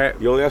 10. All right.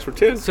 You only asked for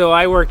 10. So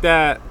I worked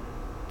at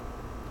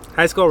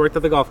high school. I worked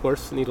at the golf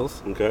course,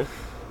 Needles, Okay.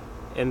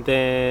 and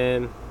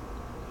then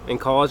in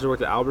college I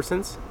worked at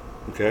Albertsons.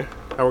 Okay.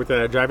 I worked at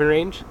a driving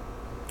range.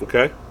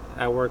 Okay.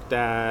 I worked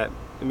at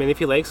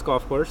Menifee Lakes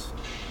Golf Course.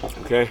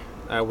 Okay.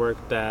 I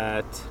worked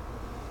at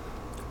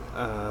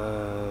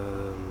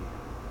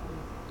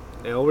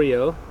El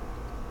Rio.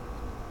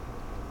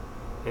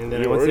 And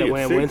then You I already at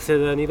went 6? to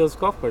the Needles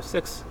Golf Course.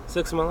 Six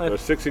in my life.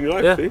 That's 6 in your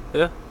life, Yeah, see?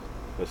 yeah.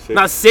 That's 6.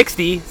 Not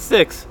 60,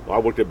 6. Well, I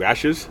worked at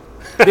Bash's.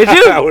 Did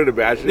you? I worked at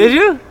Bash's. Did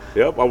you?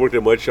 Yep. I worked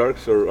at Mud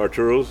Sharks or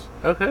Arturo's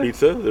Okay.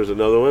 Pizza. There's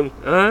another one.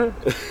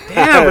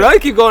 Damn, bro, you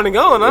keep going and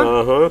going, huh?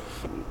 Uh-huh.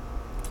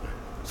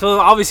 So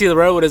obviously the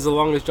railroad is the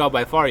longest job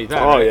by far you've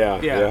had. Oh,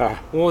 right? yeah.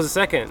 What was the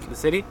second? The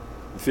city?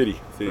 City.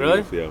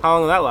 Really? News, yeah. How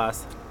long did that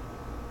last?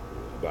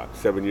 About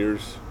 7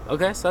 years.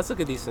 Okay, so that's like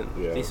a decent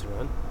Yeah.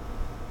 run.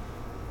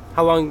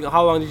 How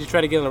long did you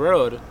try to get on the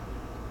road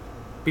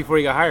before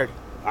you got hired?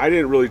 I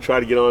didn't really try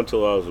to get on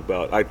until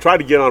I tried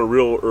to get on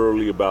real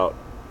early, about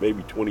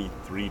maybe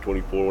 23,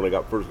 24 when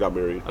I first got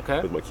married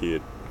Okay. with my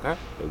kid. Okay.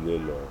 And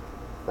then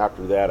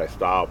after that I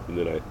stopped, and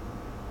then I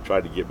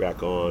tried to get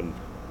back on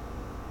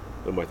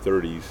in my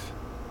 30s.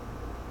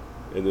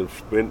 And then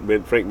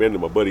Frank Menden,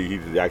 my buddy,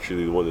 he's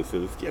actually the one that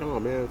said, let's get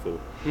on, man. So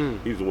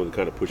he's the one that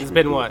kind of pushed me. It's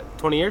been through. what,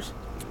 20 years?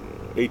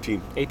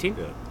 18. 18?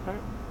 Yeah. All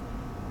right.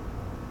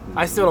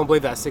 I still don't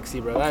believe that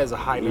 60, bro. That is a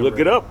high number. Look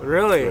it up.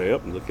 Really? Yeah,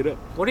 yep, look it up.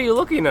 What are you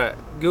looking at?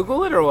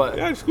 Google it or what?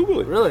 Yeah, just Google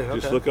it. Really?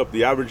 Just Okay. look up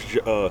the average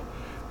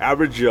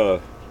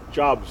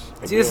jobs.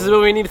 See, this is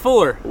what we need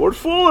Fuller. Where's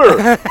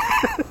Fuller?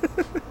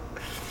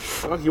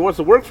 He wants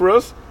to work for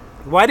us.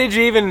 Why did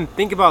you even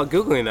think about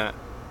Googling that?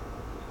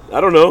 I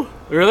don't know.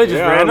 Really?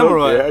 Just I don't random know. or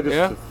what?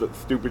 Yeah,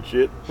 just stupid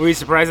shit. Were you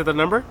surprised at the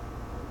number?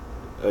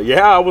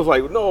 Yeah, I was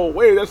like, no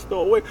way, that's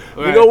no way.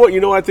 Right. You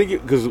know what? I think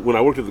because when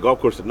I worked at the golf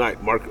course at night,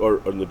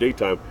 or in the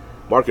daytime,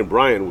 Mark and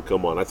Brian would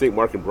come on. I think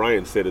Mark and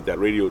Brian said at that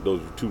radio, those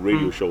 2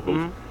 radio show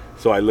hosts.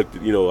 So I looked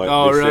at, they really?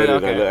 said it,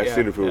 Okay, and I yeah,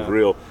 seen if it was yeah.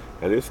 real.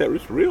 And they said,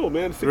 it's real,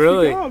 man. 60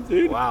 Really? jobs,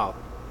 dude. Wow.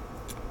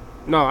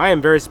 No, I am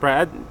very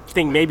surprised. I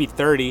think maybe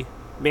 30.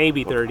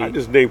 Maybe 30. I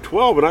just named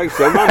 12, and I'm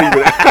not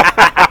even.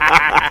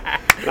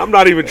 I'm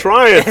not even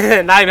trying.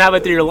 Not even halfway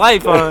through your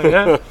life, huh?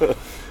 Yeah.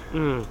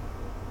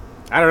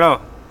 I don't know.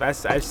 I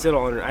still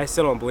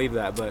don't believe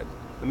that, but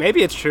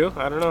maybe it's true.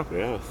 I don't know.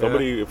 Yeah,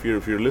 somebody, if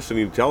you're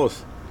listening, tell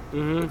us.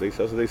 That's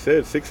what they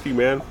said. 60,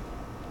 man.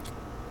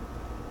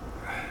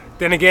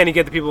 Then again, you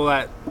get the people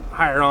that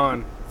hire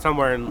on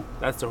somewhere, and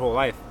that's their whole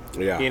life.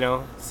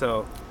 Yeah.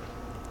 So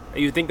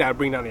you think that would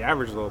bring down the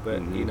average a little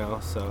bit,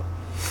 So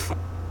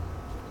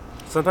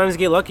sometimes you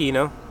get lucky,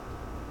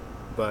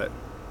 but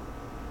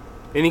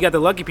then you got the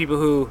lucky people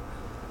who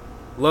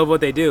love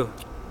what they do.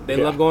 They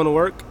love going to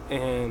work,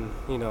 and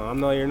I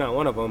know you're not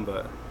one of them,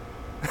 but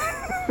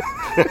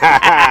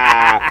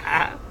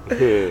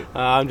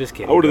I'm just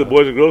kidding. I went to the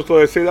Boys and Girls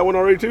Club. I say that one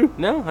already too.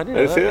 No, I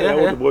didn't. I say that. I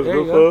went to the Boys and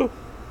There Girls you go. Club.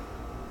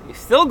 You're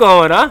still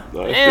going, huh?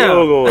 No, it's Damn.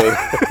 still going.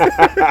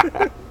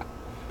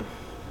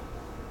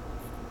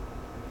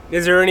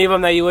 Is there any of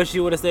them that you wish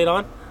you would have stayed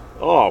on?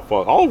 Oh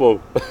fuck, all of them.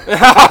 Wish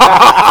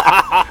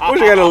I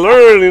got to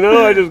learn.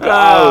 I just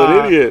got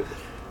an idiot.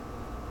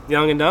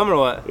 Young and dumb or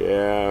what?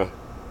 Yeah.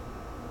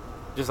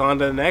 Just on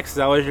to the next?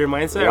 That was your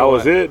mindset? That or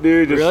was what? it,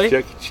 dude. Just Really?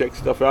 check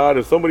stuff out.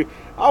 If somebody,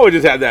 I would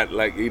just have that,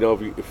 like,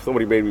 if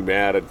somebody made me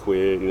mad, I'd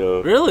quit.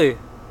 Really?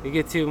 You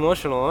get too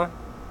emotional, huh?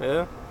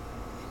 Yeah.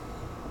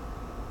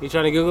 You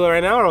trying to Google it right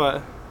now or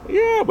what?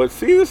 Yeah, but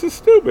see, this is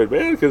stupid,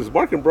 man. Because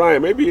Mark and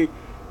Brian, maybe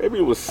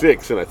it was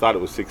 6, and I thought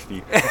it was 60.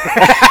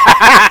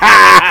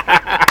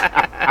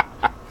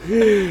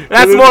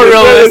 That's more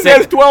realistic.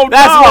 That's 12.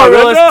 That's more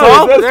realistic.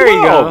 That's 12. There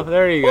you go.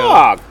 There you go.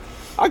 Fuck.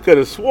 I could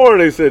have sworn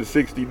they said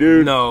 60,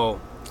 dude.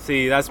 No.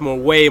 See, that's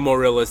way more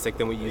realistic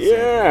than what you said.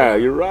 Yeah,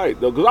 you're right.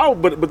 Though,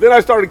 but then I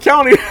started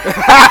counting.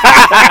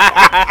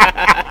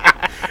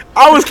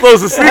 I was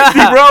close to 60,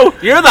 bro.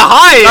 You're the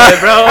high end,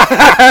 bro.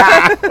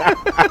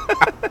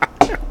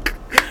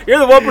 You're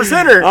the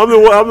 1%er. I'm the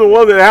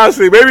one that has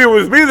to. Maybe it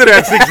was me that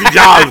had 60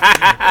 jobs.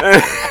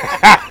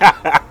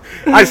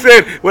 I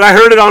said, when I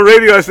heard it on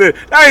radio, I said,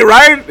 that ain't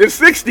right. It's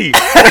 60.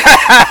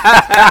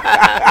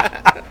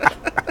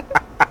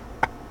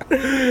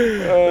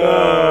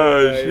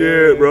 Oh,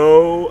 shit,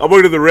 bro. I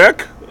went to the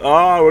rec.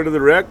 I went to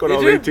the rec when I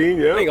was 18,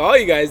 yeah. I think all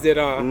you guys did,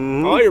 huh?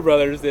 All your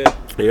brothers did.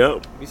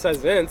 Yep. Besides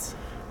Vince.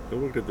 I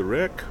worked at the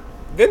rec.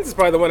 Vince is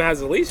probably the one that has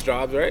the least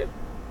jobs, right?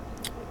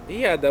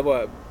 He had the,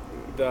 what,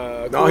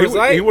 The No, Coors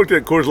Light? he worked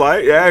at Coors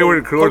Light. Yeah, he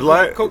worked at Coors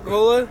Light.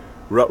 Coca-Cola?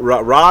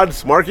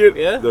 Rods Market.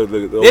 Yeah. The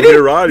Did over he?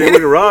 here Rods. He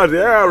worked at Rods.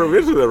 Yeah, I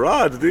remember the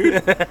Rods,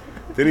 dude.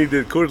 Then he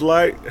did Coors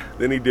Light.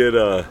 Then he did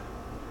the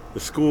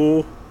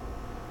school.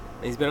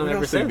 He's been on What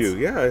ever else did he since. do?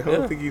 Yeah, I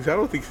don't think he's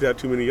had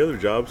too many other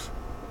jobs.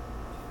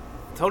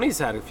 Tony's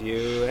had a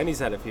few, and he's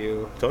had a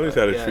few. Tony's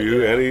had a Yeah,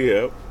 few, yeah. and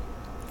yep.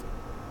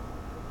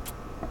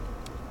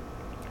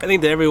 I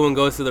think that everyone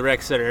goes to the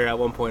rec center at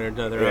one point or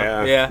another.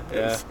 huh? Yeah.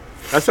 Yeah.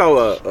 That's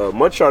how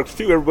Mud Sharks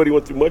too. Everybody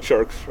went through Mud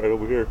Sharks right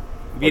over here.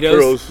 Vito's.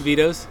 Arturo's.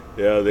 Vito's.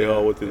 Yeah, they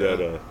all went through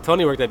that.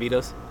 Tony worked at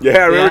Vito's. Yeah,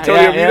 I remember Tony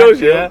at yeah,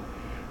 Vito's. yeah. Yeah.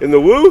 In the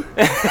Woo.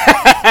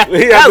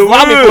 That was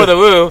long before the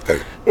Woo.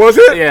 Was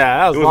it? Yeah,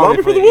 that was, It was long long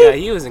before before the Woo? Yeah,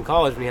 he was in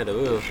college when he had the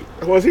Woo.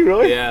 Was he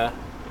really? Yeah.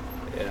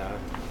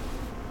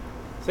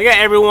 So we got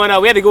everyone.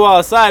 We had to go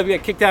outside. We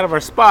got kicked out of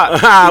our spot.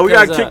 We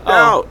got because, kicked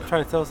out. I'm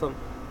trying to tell something.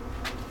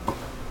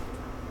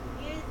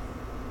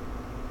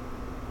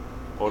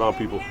 Hold on,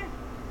 people.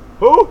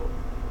 Who?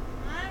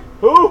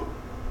 Who?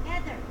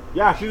 Heather.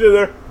 Yeah, she's in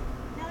there.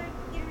 Tell her to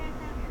get her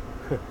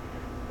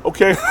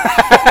ass out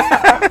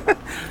here. Okay.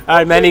 All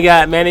right, Manny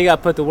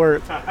got put to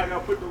work. I gotta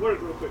put the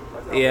work real quick.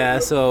 Yeah.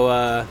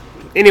 So,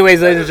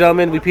 anyways, ladies and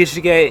gentlemen, we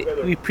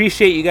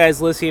appreciate you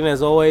guys listening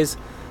as always.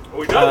 Are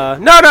we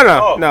done? No.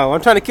 Oh. No,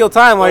 I'm trying to kill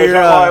time while you're.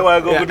 I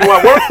go do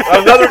my work.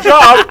 Another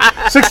job.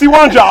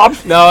 61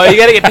 jobs. No, you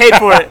gotta get paid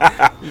for it.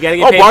 You gotta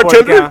get Oh, paid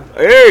bartender.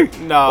 for it. Hey.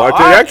 No,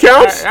 Bartender. That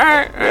counts. All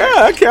right.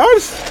 Yeah, that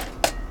counts.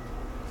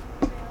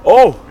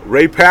 Oh,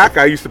 Ray Pack.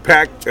 I used to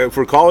pack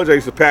for college. I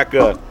used to pack.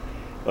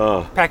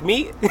 Pack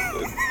meat.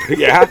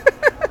 Yeah.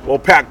 Well,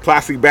 pack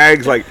plastic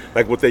bags like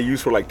what they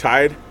use for like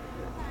Tide.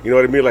 You know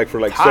what I mean? Like for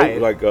like Tide?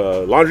 soap, like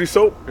laundry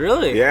soap.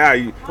 Really? Yeah.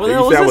 Where They the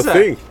hell used to was have this a at?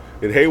 thing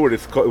in Hayward.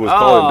 It was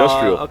called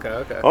industrial.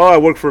 Okay. Oh, I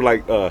worked for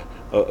like a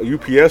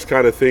UPS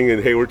kind of thing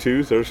in Hayward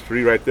too. So there's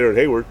 3 right there in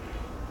Hayward.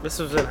 This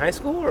was in high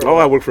school, or Oh,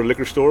 I worked for a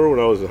liquor store when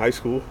I was in high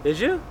school. did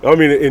you? I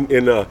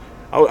mean,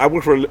 I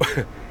worked for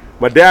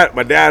my dad.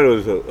 My dad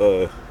was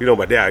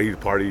my dad. He'd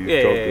party,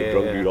 Yeah, drunk, yeah,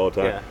 drunk yeah, dude all the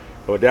time. yeah.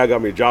 So my dad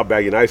got me a job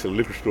bagging ice at a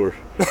liquor store.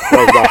 I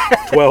was about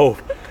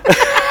 12.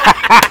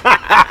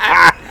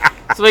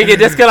 So you get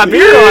discount on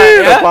beer.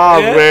 Yeah, Yeah,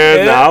 Bob, yeah, man.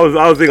 yeah.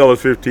 Nah, I think I was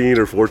 15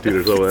 or 14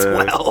 or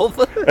something.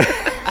 12.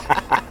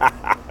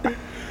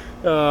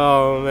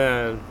 Oh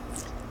man.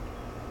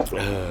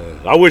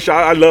 I wish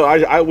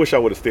I wish I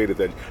would have stayed at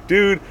that.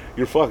 Dude,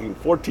 you're fucking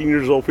 14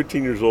 years old,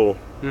 15 years old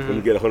when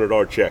you get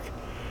 $100 check.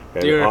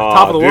 And, You're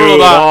top of the dude,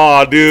 world,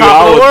 Oh, dude, top I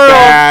of the was world.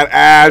 bad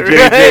ass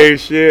JJ Right?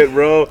 shit,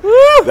 bro.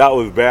 Woo. That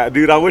was bad,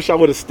 dude. I wish I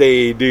would have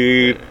stayed,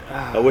 dude.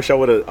 I wish I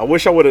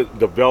would have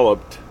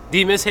developed. Do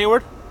you miss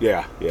Hayward?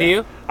 Yeah. Do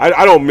you?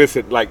 I don't miss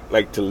it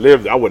like to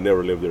live. I would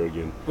never live there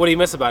again. What do you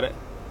miss about it?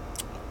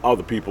 All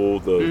the people,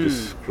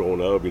 just growing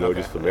up, Okay,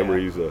 just the yeah.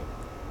 memories.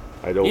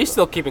 I don't. You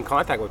still keep in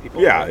contact with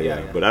people. Yeah, right?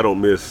 yeah, but I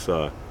don't miss.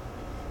 I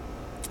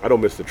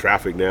don't miss the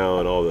traffic now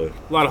and all the.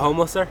 A lot of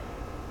homeless there.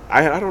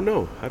 I don't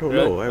know. I don't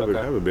Really? know. I Okay.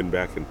 haven't been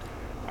back, and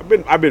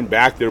I've been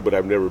back there, but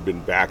I've never been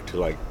back to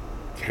like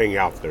hang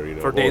out there. You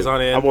know, For I've days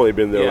only- on end? I've only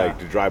been there Yeah. like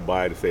to drive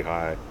by to say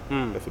hi.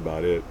 That's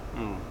about it.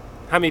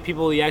 How many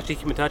people you actually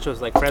keep in touch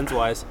with, like friends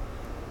wise?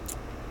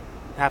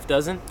 Half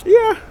dozen? Yeah,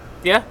 Yeah,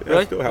 yeah,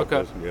 really? I still have Okay.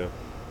 those. Yeah,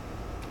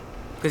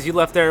 Because you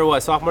left there,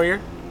 what, sophomore year?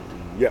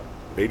 yep.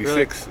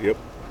 86. Yep.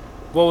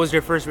 What was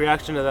your first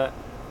reaction to that?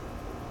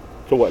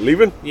 So what?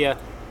 Leaving? Yeah.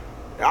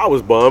 I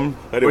was bummed.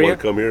 I didn't Were want you?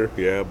 to come here.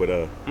 Yeah, but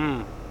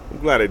I'm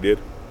glad I did.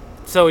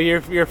 So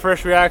your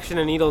first reaction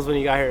to Needles when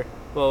you got here,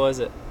 what was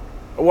it?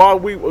 Well,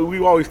 we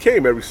always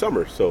came every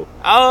summer, so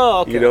Oh,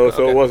 okay. so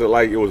okay. it wasn't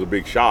like it was a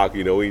big shock.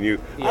 We knew.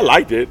 Yeah. I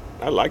liked it.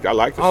 I liked the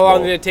How long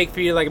small- did it take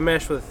for you to like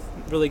mesh with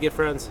really good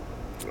friends?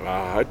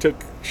 I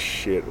took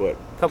what?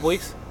 A couple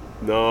weeks?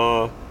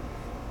 No,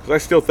 because I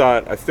still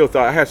thought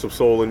I had some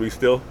soul in me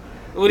still.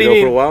 What do you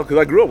mean? For a while, because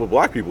I grew up with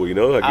black people. I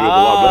grew up with a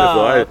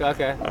lot of black.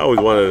 So okay. I always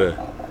wanted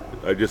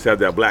to. I just had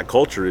that black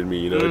culture in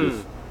me.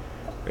 Just,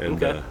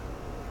 and Okay.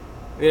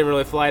 They didn't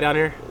really fly down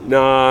here?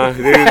 nah,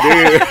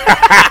 they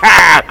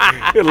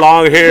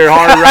long hair,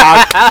 hard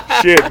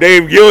rock, shit.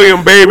 Dave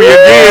Gilliam, baby,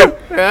 again.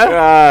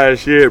 Yeah.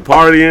 Shit,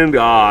 partying.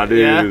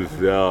 Dude.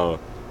 Yeah. Oh.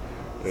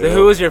 So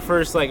who was your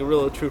first like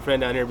real true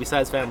friend down here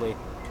besides family?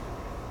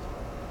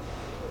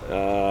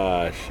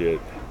 Shit.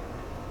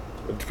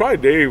 It's probably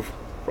Dave.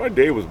 Probably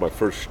Dave was my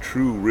first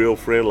true real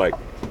friend. Like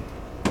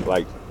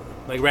Like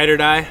ride or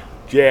die?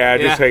 yeah,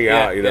 just Yeah, hang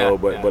yeah, out, yeah,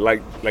 but yeah. but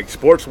like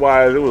sports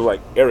wise, it was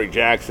like Eric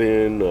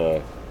Jackson.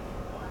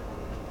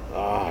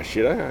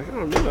 Shit, I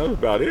don't know. That was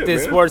about it. Did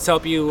man. sports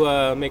help you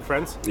make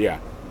friends? Yeah.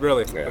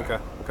 Really? Yeah. Okay.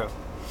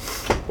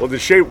 Well,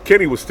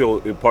 Kenny was still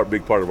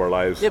big part of our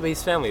lives. Yeah, but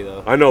he's family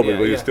though. I know, Yeah,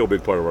 but yeah. he's still a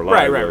big part of our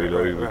Right, lives. right, though, right, know,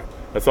 right, he was- right.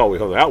 That's all we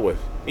hung out with.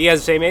 You guys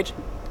the same age?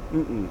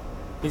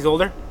 He's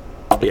older?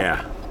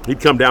 Yeah. He'd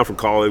come down from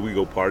college. We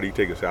go party,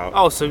 take us out.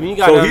 Oh, so when you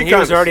got So him, he he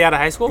was kinda- already out of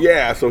high school?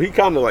 Yeah, so he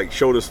kind of like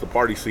showed us the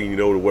party scene,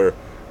 to where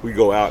we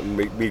go out and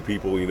meet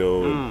people,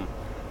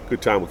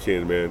 Good time with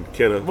Ken, man.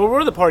 Kenna. Where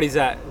were the parties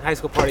at? High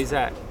school parties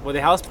at? Were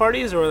they house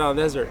parties or were they on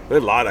the desert?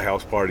 There's a lot of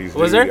house parties.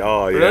 Was dude. there?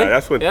 Oh yeah, Really?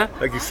 that's when. Yeah?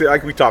 Like you said,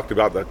 like we talked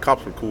about, the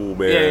cops were cool,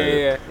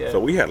 man. Yeah. So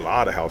we had a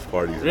lot of house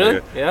parties. Really?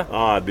 Man. Yeah.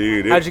 Ah,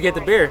 dude. How'd you get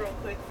the beer?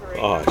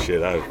 Oh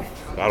shit, I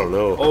don't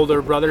know.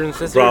 Older brothers and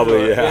sisters?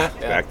 Probably, or- yeah.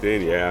 Back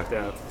then, yeah.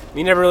 Yeah.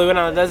 You never really went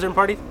on a desert and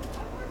party?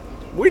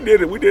 We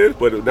did it,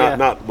 but Yeah.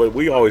 not. But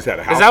we always had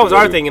a house. Because that was to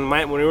go our to. thing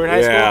when we were in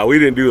high school. Yeah, we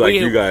didn't do like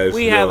you guys.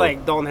 We had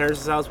like Dalton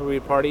Harris's house where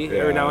we'd party every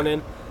Yeah. now and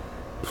then.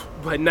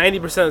 But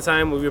 90% of the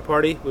time when we would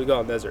party, we'd go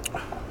on desert.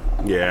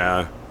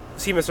 Yeah,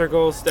 Seaman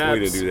Circle, steps, we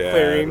didn't do that.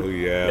 clearing.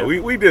 Yeah,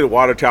 we did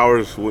water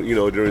towers,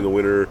 during the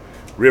winter,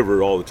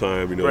 river all the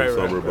time, in Right,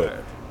 summer. right.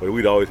 But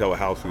we'd always have a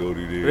house to go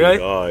to, dude. Really?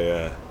 Oh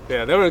yeah.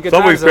 Yeah, they were good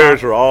Somebody's times.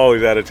 parents were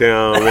always out of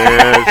town,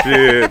 man.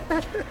 Shit.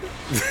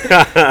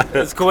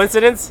 It's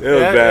coincidence? It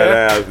was Yeah,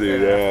 badass,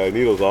 dude. Yeah,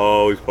 Needles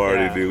always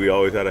partied, Yeah. dude. We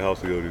always had a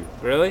house to go to.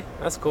 Really?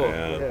 That's cool.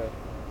 Yeah.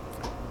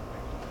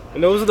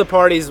 And those are the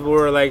parties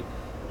where, like,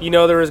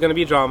 there was going to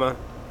be drama,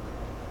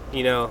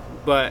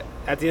 but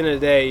at the end of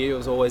the day, it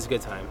was always a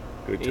good time.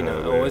 Good time,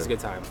 man. Always a good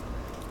time.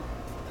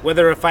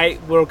 Whether a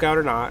fight broke out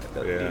or not,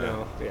 Yeah.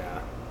 yeah.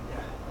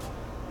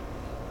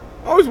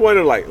 I always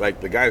wondered, like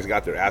the guys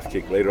got their ass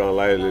kicked later on in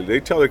life. Did they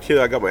tell their kid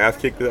I got my ass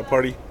kicked at that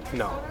party?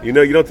 No. You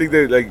don't think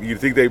you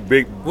think they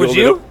big? Would build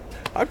it you? up?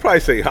 I'd probably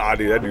say, dude,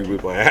 that dude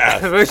whipped my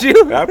ass. Would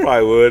you? I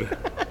probably would.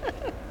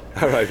 I'd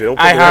probably say, don't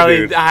fuck I with that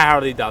dude.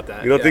 hardly doubt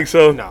that. You don't think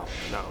so? No.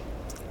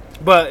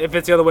 But if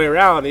it's the other way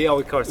around, they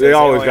always got to say,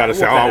 "Oh,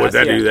 would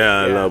that do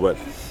that? Yeah. No, but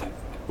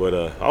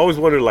I always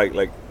wondered,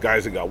 like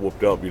guys that got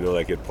whooped up,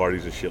 like at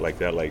parties and shit like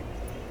that, like.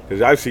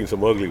 Because I've seen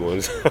some ugly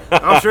ones.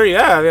 I'm sure you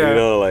have, yeah.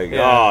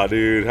 Yeah.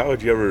 Dude, how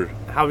would you ever...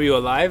 How are you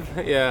alive?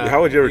 Yeah. How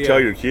would you ever tell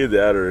your kid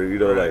that, or,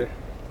 Right. like,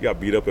 you got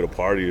beat up at a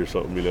party or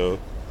something, And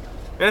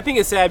I think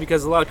it's sad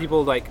because a lot of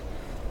people, like,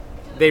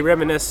 they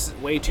reminisce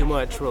way too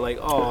much. We're like,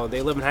 oh,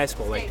 they live in high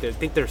school. Like, they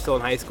think they're still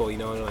in high school,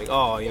 and they're like,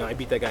 oh, I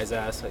beat that guy's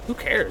ass. Like, who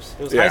cares?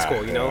 It was high Yeah,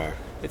 school, yeah.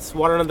 It's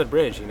water under the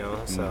bridge,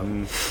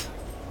 so...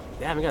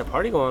 Yeah, we got a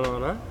party going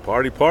on, huh?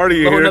 Party Blowing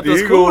here up at the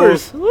those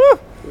Eagles. coolers.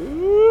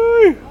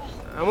 Woo!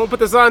 I won't put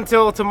this on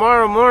until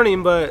tomorrow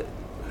morning, but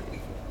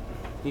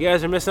you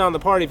guys are missing out on the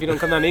party if you don't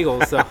come down to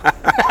Eagles. So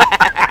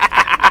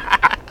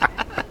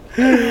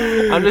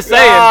I'm just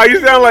saying. You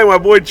sound like my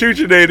boy Choo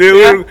today,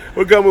 dude. Yeah.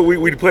 We're coming.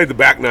 We played the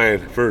back nine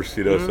first,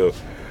 so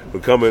we're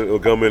coming and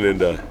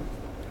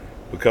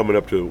we're coming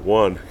up to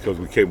one because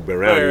we came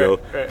around,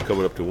 Right.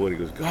 coming up to one. He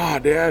goes,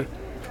 God, Dad,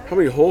 how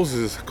many holes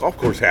does this golf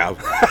course have?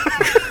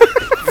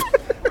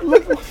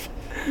 Look,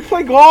 you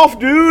play golf,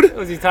 dude.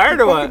 Was he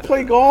tired or what?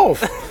 Play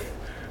golf.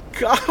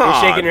 God. You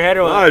shaking your head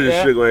or what? I just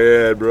Yeah. shook my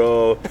head,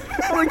 bro.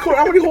 How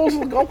many holes does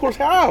the golf course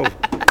have?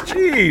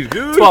 Jeez,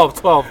 dude.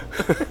 12.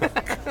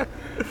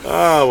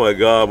 Oh my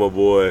God, my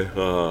boy.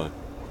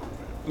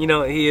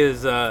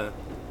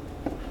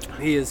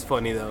 He is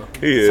funny though.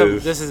 He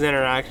is. Just his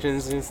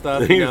interactions and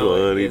stuff. He's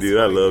funny, it's dude.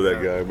 I funny, love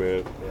that guy,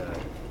 man.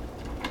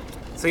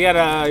 So you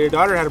had your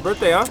daughter had a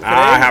birthday, huh? Today?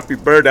 Happy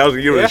birthday. I was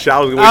gonna give her Yeah? a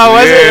shout. Oh,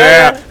 was it?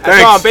 Yeah. Thanks.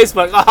 I saw on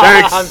Facebook. Oh,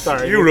 Thanks. I'm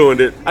sorry. You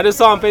ruined it. I just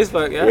saw on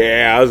Facebook. Yeah.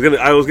 Yeah,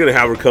 I was gonna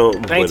have her come.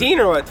 but 19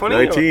 or what?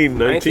 20?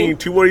 19.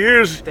 2 more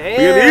years. Damn.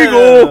 Be an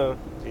Eagle.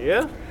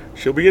 Yeah.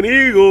 She'll be an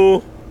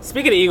Eagle.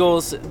 Speaking of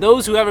Eagles,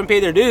 those who haven't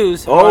paid their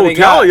dues. Oh,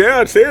 tell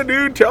yeah, say it,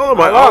 dude. Tell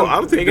them. I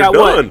don't think they they're got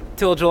done. what?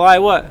 Till July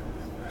what?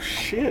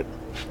 Shit.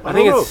 I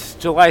think don't know. it's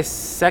July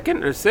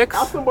 2nd or Ask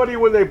 6th. somebody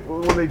when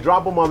they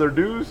drop them on their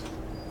dues.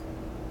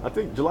 I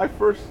think July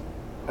 1st.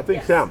 I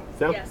think Sam.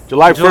 Yes.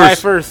 July 1st. July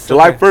 1st.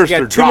 July okay. 1st. You they're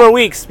got 2 dropped. more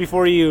weeks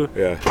before you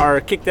Yeah. are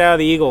kicked out of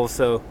the Eagles.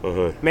 So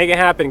Uh-huh. make it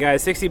happen,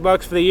 guys.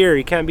 $60 for the year.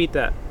 You can't beat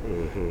that.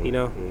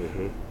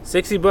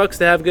 $60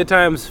 to have good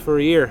times for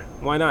a year.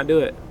 Why not do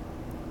it?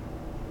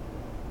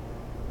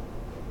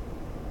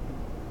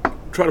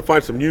 Try to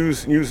find some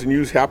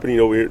news happening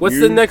over here. What's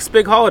the next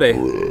big holiday?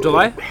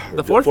 July?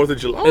 The 4th? 4th of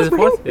July. Is it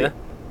bro. 4th? Yeah.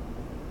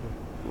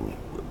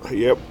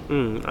 Yep.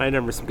 I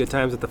remember some good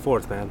times at the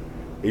 4th, man.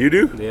 You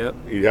do? Yep.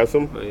 You have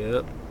some?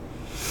 Yep.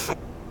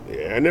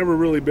 Yeah, I never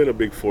really been a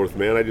big 4th,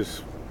 man.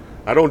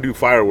 I don't do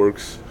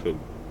fireworks, so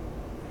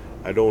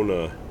I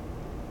don't.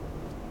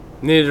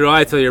 Neither do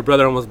I till your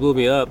brother almost blew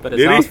me up at his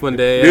Did house he? one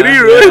day. Did he yeah.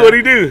 really? Yeah.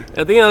 What'd he do?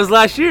 I think that was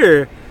last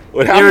year.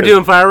 What They were happened?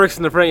 doing fireworks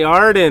in the front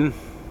yard, and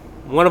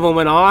one of them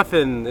went off,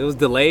 and it was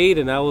delayed,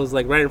 and I was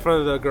like right in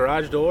front of the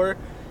garage door,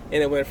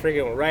 and it went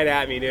freaking right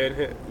at me, dude.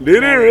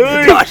 Did it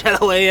really? Gosh, out of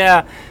the way, yeah.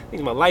 I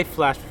think my life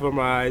flashed before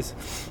my eyes.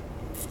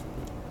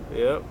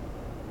 Yep.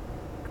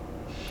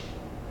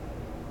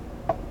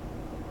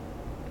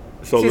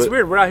 So See, it's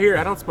weird. We're out here.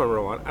 I don't smoke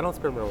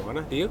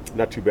marijuana. Do you?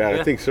 not too bad.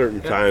 Yeah. I think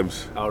certain Yeah.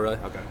 times. Oh, really?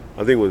 Okay.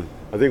 I think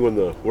when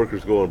the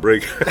workers go on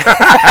break.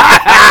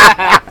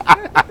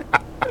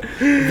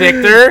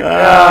 Victor.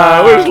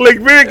 Where's Slick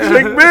Vic?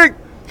 Slick Vic.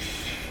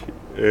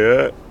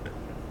 Yeah,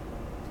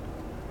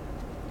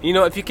 You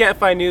know, if you can't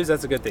find news,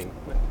 that's a good thing.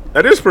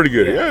 that is pretty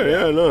good. Yeah.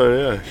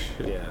 Yeah.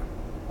 Yeah.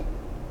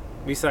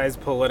 Besides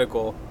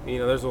political,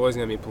 there's always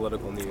gonna be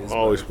political news.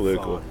 Always but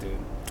political. fuck, dude.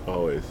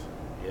 Always.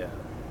 Yeah.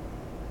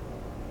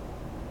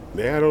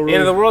 Yeah, I don't really.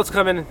 End of the world's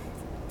coming. Is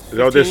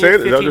that what they're saying?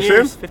 Is that what they're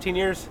saying? 15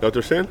 years. Is that what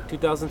they're saying?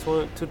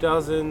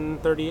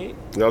 2038. Is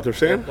that what they're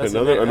saying? Yeah, that's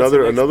another the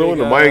next another one?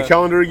 big, The Mayan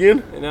calendar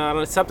again? No, I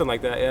don't, something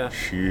like that. Yeah.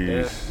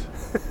 Jeez.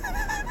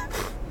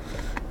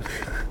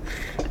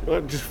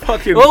 What, just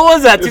fucking. What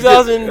was that?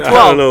 2012. I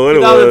don't know what it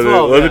was.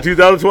 Was it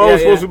 2012? Yeah,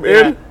 Was supposed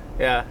to end?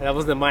 Yeah, that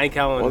was the Mayan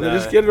calendar. Well, then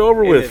just get it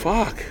over with. ended.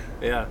 Fuck.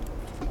 Yeah.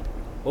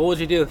 What would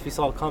you do if you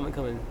saw a comet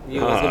coming? You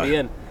knew it was gonna be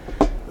in.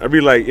 I'd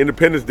be like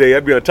Independence Day.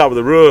 I'd be on top of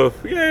the roof.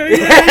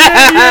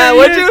 Yeah.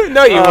 Would you?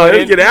 No, you wouldn't.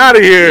 Let's get out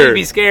of here. You'd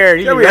be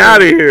scared. Get me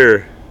out of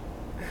here.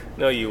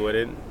 No, you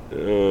wouldn't.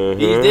 Uh-huh.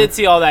 You did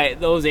see all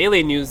those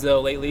alien news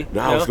though lately.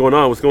 Nah, what's going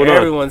on? What's going on?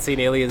 Everyone's seen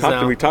aliens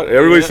now.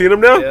 Everybody's seen them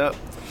now? Yep.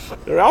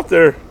 They're out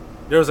there.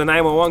 There was a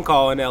 911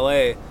 call in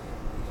LA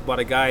about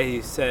a guy.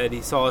 He said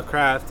he saw a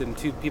craft and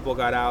 2 people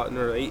got out and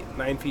they're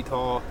 9 feet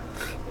tall.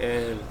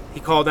 And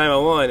he called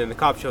 911 and the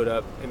cop showed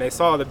up and they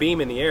saw the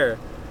beam in the air.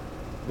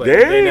 But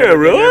Damn,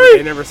 really?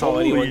 They never saw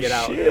anyone get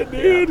out. Shit,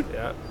 dude.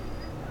 Yeah.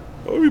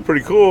 That would be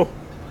pretty cool.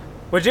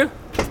 Would you?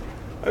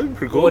 That'd be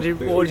pretty cool. What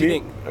would you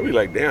think? I'd be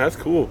like, damn, that's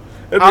cool.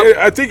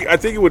 I think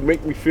it would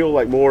make me feel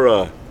like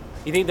more.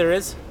 You think there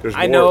is? There's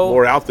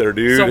more out there,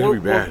 dude. So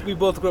It'd be bad. we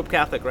both grew up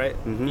Catholic, right?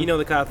 Mm-hmm. You know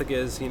the Catholic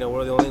is,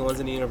 we're the only ones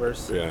in the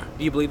universe. Yeah.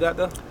 Do you believe that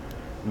though?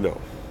 No.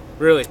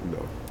 Really?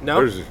 No.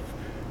 No?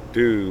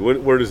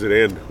 Dude, where does it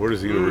end? Where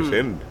does the universe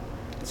end?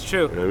 It's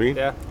true. You know what I mean?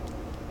 Yeah.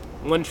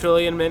 1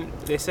 trillion men.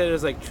 They said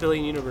there's like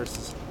trillion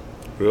universes.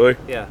 Really?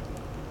 Yeah.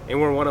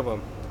 And we're one of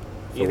them.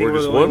 So You think we're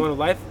just the only one? one with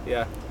life?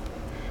 Yeah.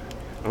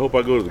 I hope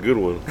I go to the good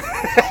one.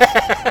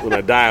 When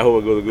I die, I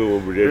hope I go to the good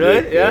one, Virginia.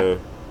 Really? Yeah.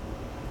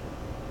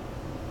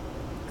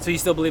 So you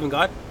still believe in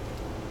God?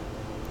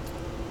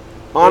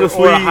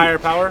 Honestly, or a higher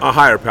power? A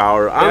higher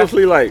power. Yeah.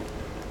 Honestly, like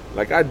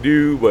I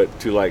do, but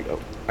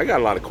I got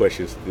a lot of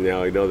questions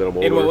now. That I'm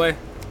older. In what way?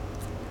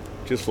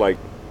 Just like.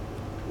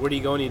 Where do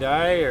you go when you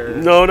die, or?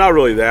 No, not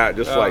really that.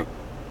 Just like.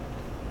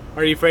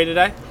 Are you afraid to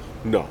die?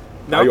 No.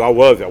 No? I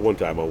was at one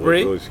time. I was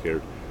Really? really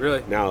scared.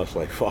 Really? Now it's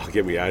like, fuck,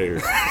 get me out of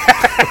here.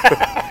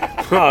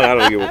 I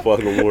don't give a fuck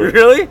no more.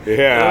 Really?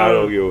 Yeah, I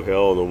don't give a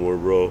hell no more,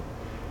 bro.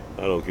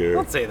 I don't care.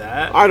 Don't say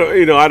that. I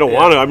don't. I don't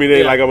want to. I mean, it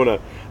ain't Yeah. like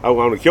I'm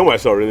gonna kill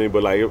myself or anything.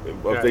 But like, if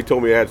Right. they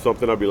told me I had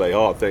something, I'd be like,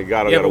 oh, thank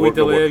God, I Yeah, gotta but work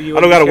no more. live, you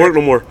I don't wouldn't gotta be work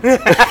no more.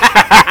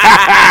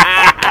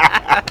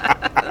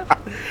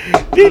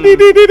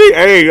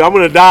 Hey, I'm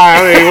gonna die.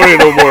 I ain't working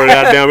no more.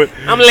 God damn it.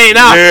 I'm laying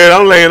off. Yeah,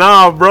 I'm laying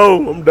off,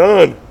 bro. I'm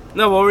done.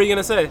 No, what were you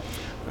gonna say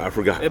I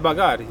forgot. about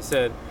God? He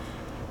said,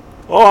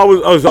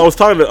 Oh, I was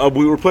talking to.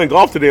 We were playing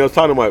golf today. I was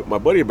talking to my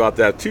buddy about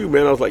that too,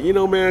 man. I was like,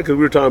 man, because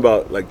we were talking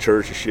about like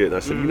church and shit. And I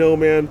said,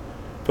 man.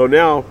 So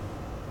now,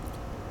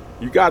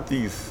 you got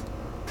these.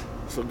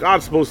 So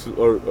God's supposed to,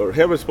 or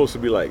heaven's supposed to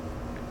be like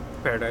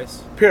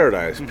paradise.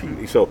 paradise.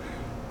 So,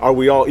 are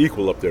we all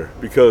equal up there?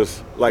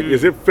 Because like,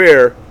 is it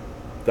fair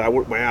that I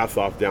work my ass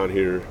off down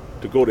here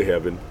to go to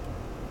heaven,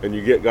 and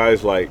you get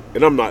guys like,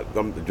 and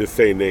I'm just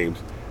saying names,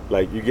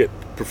 like you get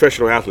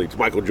professional athletes,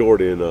 Michael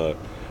Jordan, They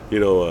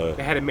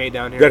had it made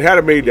down here. that had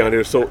it made down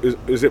here. So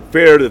is it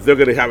fair that they're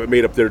going to have it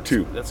made up there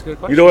too? That's a good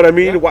question. You know what I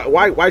mean? Yeah.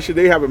 Why should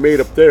they have it made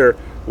up there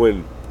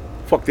when,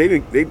 fuck, they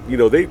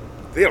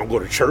don't go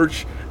to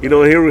church.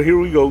 Here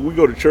we go. We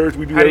go to church.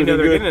 We do How do you know everything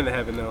they're good. getting into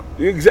heaven though?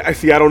 Exactly.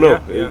 See, I don't know.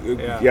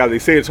 Yeah. They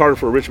say it's harder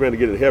for a rich man to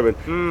get in heaven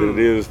than it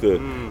is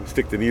to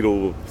stick the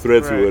needle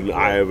thread through an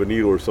eye of a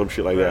needle or some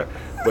shit like that.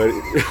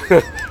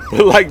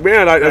 But like,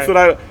 man, that's what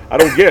I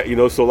don't get.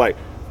 So like,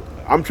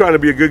 I'm trying to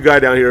be a good guy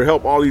down here,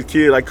 help all these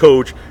kids. I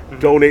coach,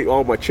 donate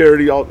all my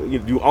charity,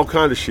 do all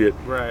kinds of shit.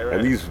 Right.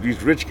 And these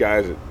rich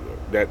guys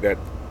that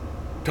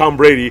Tom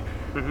Brady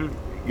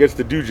gets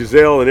to do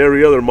Giselle and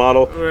every other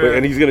model,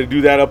 and he's going to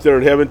do that up there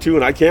in heaven too,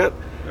 and I can't.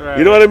 Right.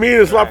 You know what I mean?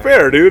 It's not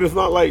fair, dude. It's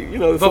not like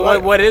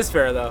But what is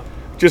fair though?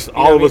 just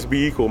all of us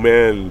be equal,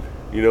 man.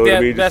 You know what I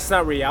mean? That's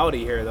not reality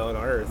here though on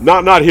Earth.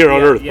 Not here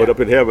on Earth, yeah. but up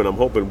in heaven. I'm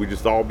hoping we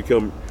just all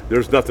become.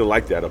 There's nothing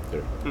like that up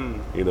there.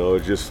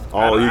 It's just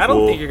all equal. I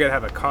don't think you're gonna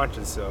have a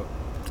conscience though.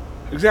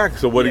 Exactly.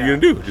 So what are you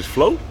gonna do? Just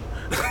float?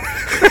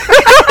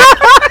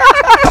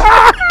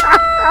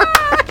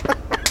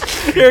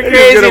 You're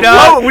crazy,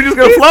 dog. We just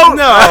gonna float?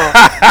 No,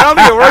 I don't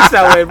think it works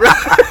that way, bro.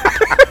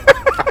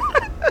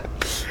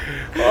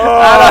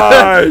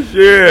 Oh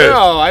shit!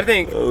 No, I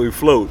think We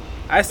float.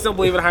 I still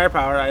believe in higher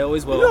power. I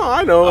always will. No,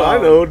 I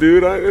know,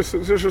 dude. There's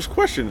just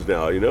questions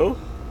now,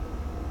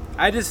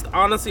 I just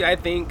honestly, I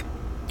think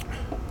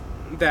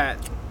that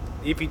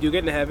if you do get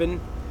into heaven,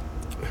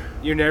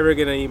 you're never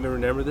gonna even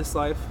remember this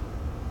life.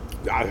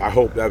 I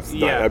hope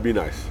that'd be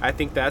nice. I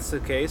think that's the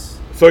case.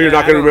 So you're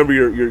not I gonna don't-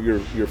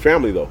 remember your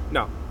family though.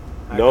 No.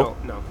 I No?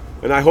 don't, no.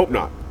 And I hope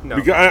not. No.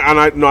 Because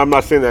I'm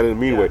not saying that in a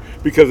mean way.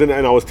 Because and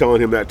I was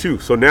telling him that too.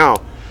 So now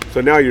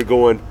you're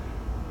going.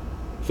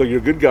 So you're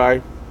a good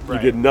guy. Right.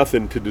 You did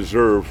nothing to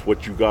deserve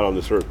what you got on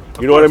this earth.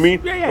 You know what I course.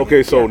 mean? Yeah,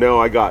 okay, so yeah. now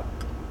I got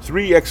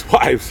 3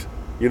 ex-wives.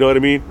 You know what I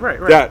mean? Right.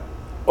 That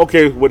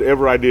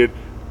whatever I did,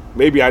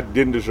 maybe I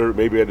didn't deserve it.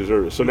 Maybe I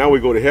deserve it. So now we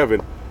go to heaven.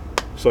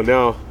 So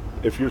now,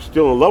 if you're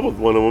still in love with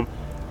one of them,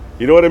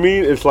 you know what I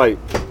mean? It's like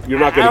you're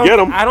not going to get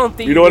them. I don't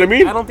think you know what I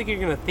mean. I don't think you're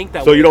going to think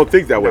that. So way. you don't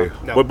think that way.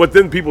 No. But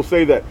then people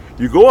say that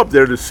you go up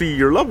there to see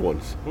your loved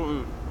ones.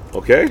 Mm-mm.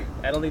 Okay.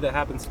 I don't think that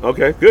happens.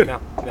 Okay. Good. No.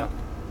 I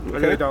Okay.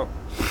 really don't.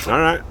 All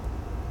right.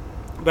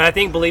 But I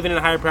think believing in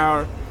a higher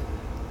power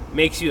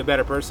makes you a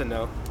better person,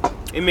 though.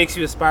 It makes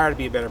you aspire to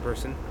be a better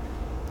person.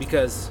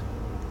 Because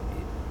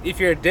if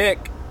you're a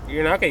dick,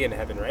 you're not going to get into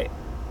heaven, right?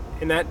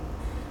 And that,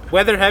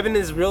 whether heaven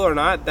is real or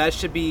not, that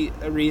should be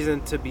a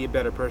reason to be a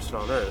better person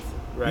on earth,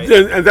 right?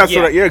 And that's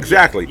what. Yeah,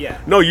 exactly. Yeah.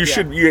 No, you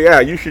should. Yeah,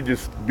 you should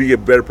just be a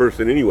better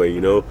person anyway.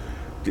 You know,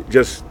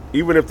 just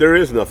even if there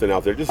is nothing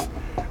out there, just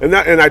and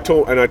I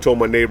told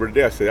my neighbor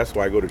today. I said that's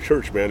why I go to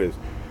church, man, is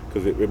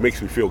because it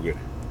makes me feel good.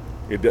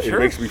 It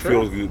makes me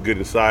feel good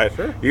inside.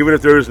 Sure. Even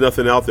if there is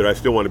nothing out there, I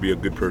still want to be a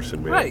good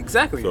person, man. Right,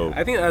 exactly. So,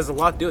 I think that has a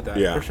lot to do with that.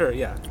 Yeah. For sure,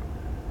 yeah.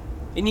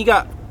 And you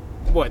got,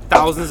 what,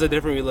 thousands of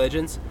different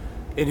religions,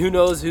 and who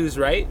knows who's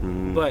right,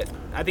 but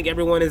I think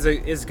everyone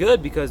is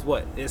good because,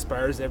 what, it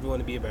inspires everyone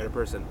to be a better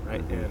person, right?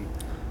 And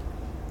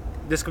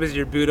just because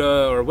you're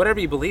Buddha or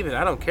whatever you believe in,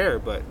 I don't care,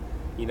 but,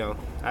 you know,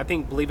 I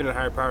think believing in a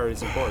higher power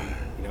is important,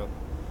 you know.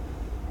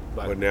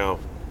 But now,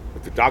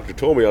 if the doctor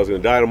told me I was going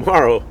to die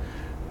tomorrow,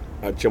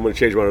 I'm going to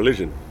change my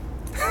religion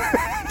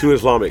to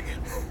Islamic.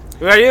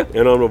 Who are you? And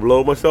I'm going to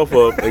blow myself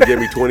up and get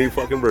me 20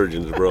 fucking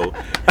virgins, bro.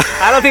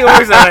 I don't think it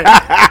works that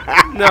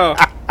way. No.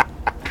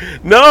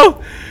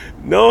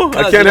 No?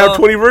 I can't have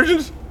 20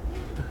 virgins?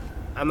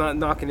 I'm not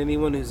knocking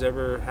anyone who's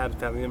ever had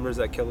family members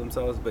that kill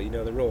themselves, but you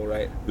know the rule,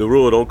 right? The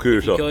rule, don't kill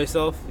If you yourself. kill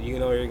yourself, you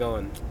know where you're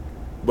going.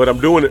 But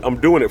I'm doing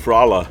it for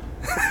Allah.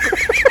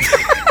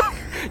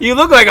 You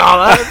look like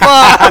Allah.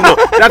 No,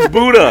 that's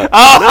Buddha.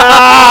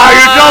 Nah,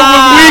 your joke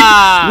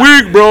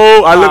was weak,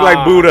 bro. I look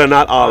like Buddha,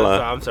 not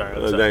Allah. I'm sorry.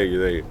 Thank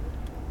you.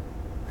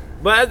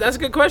 But that's a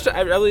good question.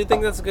 I really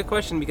think that's a good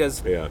question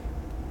because,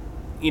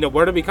 you know,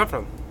 where do we come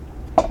from?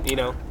 You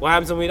know, what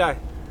happens when we die?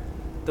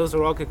 Those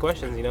are all good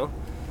questions, you know.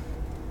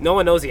 No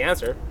one knows the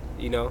answer,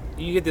 you know.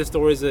 You get the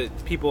stories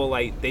that people,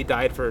 like, they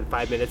died for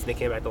 5 minutes and they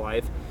came back to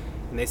life,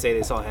 and they say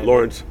they saw heaven.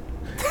 Lawrence.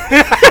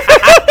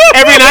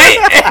 Every night?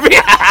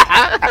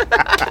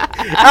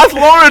 Ask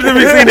Lawrence if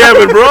he's seen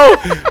heaven, bro.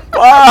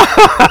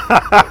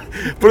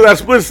 For that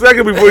split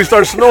second before he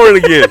starts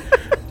snoring again.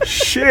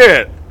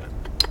 Shit.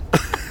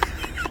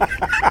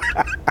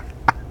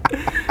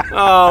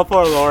 Oh,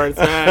 poor Lawrence,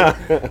 man.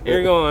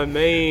 You're going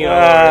mean.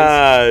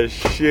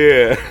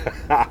 Shit.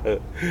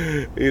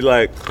 He's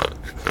like...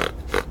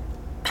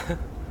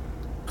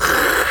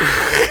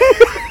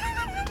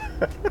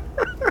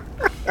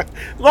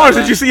 Lawrence,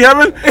 did you see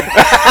heaven?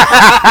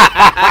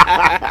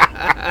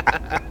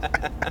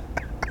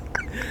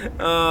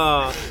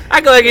 Oh,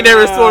 I feel like you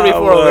never snored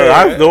before.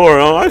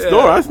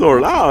 I snore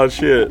loud.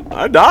 Shit,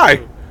 I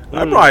die.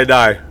 I probably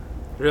die.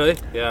 Really?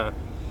 Yeah.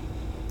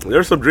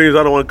 There's some dreams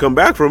I don't want to come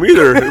back from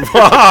either.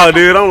 Wow,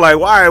 dude, I'm like,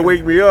 why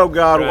wake me up,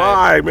 God?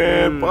 Why,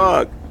 man?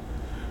 Fuck.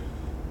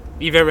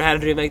 You've ever had a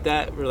dream like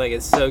that where like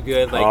it's so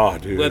good,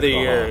 like whether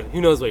you're who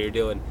knows what you're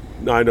doing.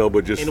 No, I know,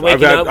 but just and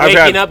waking up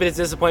and it's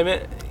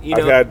disappointment. You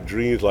know? I've had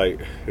dreams like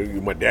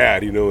my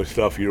dad, you know, and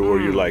stuff. Where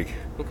you're like,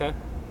 okay,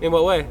 in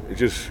what way? It's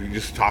just you're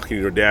just talking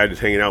to your dad,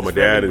 just hanging out with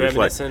my dad, and it's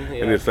like,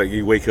 and it's like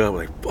you wake up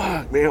like,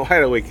 fuck, man, why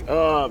did I wake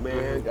up,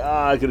 man?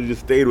 God, I could have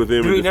just stayed with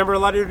him. Do you remember a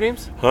lot of your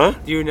dreams? Huh?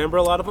 Do you remember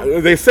a lot of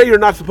them? They say you're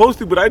not supposed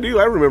to, but I do.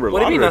 I remember a lot.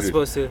 What do you mean not dreams.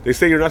 supposed to? They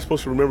say you're not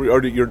supposed to remember,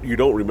 or you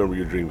don't remember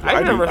your dreams. I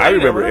remember. I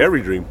remember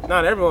every dream.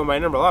 Not everyone, but I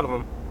remember a lot of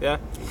them. Yeah.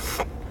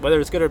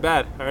 Whether it's good or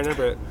bad, I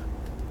remember it.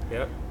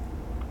 Yeah.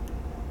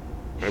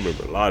 I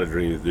remember a lot of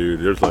dreams, dude.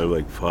 There's something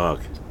like,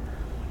 fuck.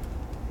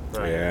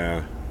 Right.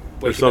 Yeah.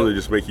 There's something that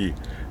just make you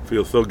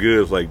feel so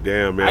good. It's like,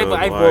 damn, man.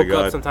 I woke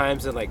up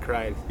sometimes and like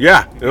cried.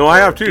 Yeah. No, I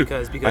have too.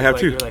 Because I have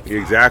like, too. You're like,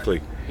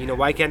 exactly. You know,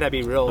 why can't that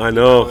be real? I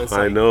know.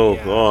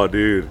 Yeah. Oh,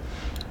 dude.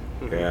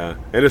 Yeah.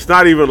 And it's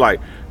not even like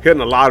hitting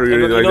the lottery or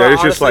anything like that.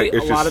 It's honestly, just like,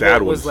 it's just sad ones. A lot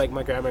of it was like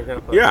my grandma and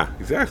grandpa. Yeah,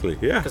 exactly.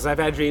 Yeah. Because I've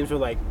had dreams where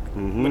like,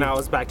 when I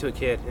was back to a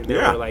kid and they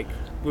were like,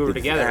 we were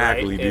together, right?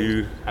 Exactly,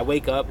 dude. And I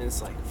wake up and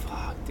it's like,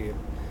 fuck, dude.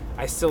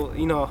 I still,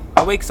 you know,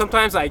 I wake,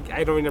 sometimes I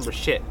don't remember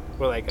shit.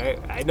 Where like,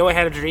 I know I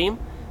had a dream,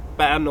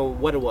 but I don't know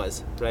what it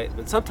was, right?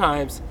 But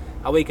sometimes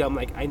I wake up, I'm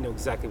like, I know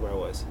exactly where I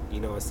was.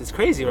 You know, it's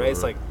crazy, right?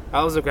 It's like,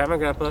 I was with grandma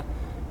and grandpa,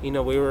 you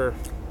know, we were,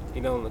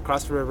 you know,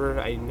 across the river.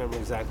 I remember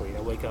exactly.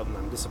 I wake up and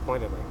I'm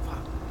disappointed, like,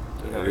 fuck.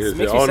 You know, it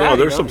makes you sad, no, there's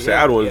you know? some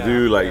sad ones,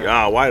 dude. Like,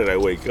 why did I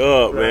wake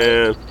up,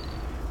 man?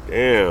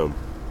 Damn.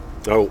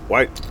 Oh,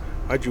 why'd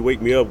you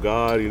wake me up,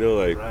 God? You know,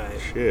 like,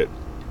 shit.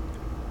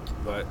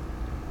 But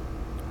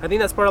I think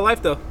that's part of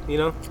life, though, you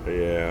know?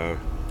 Yeah.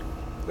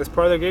 That's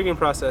part of the grieving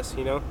process,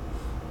 you know?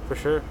 For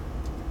sure.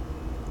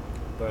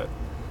 But,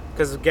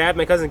 because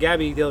my cousin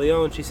Gabby De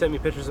Leon, she sent me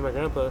pictures of my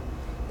grandpa,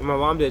 and my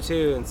mom did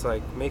too, and it's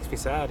like, makes me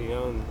sad, you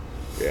know? And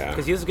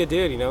because he was a good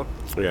dude, you know?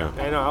 Yeah.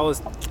 I know, I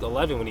was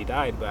 11 when he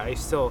died, but I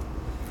still,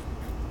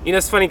 you know,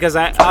 it's funny because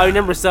I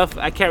remember stuff,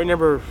 I can't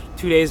remember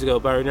 2 days ago,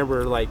 but I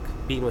remember, like,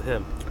 being with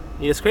him.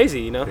 It's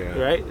crazy, you know?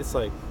 Right? It's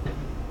like,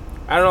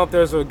 I don't know if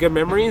there's good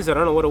memories, I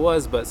don't know what it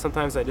was, but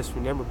sometimes I just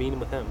remember being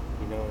with him,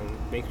 you know, and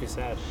it makes me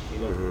sad, you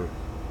know?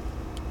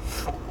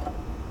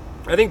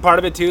 I think part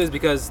of it too is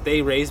because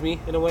they raised me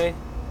in a way.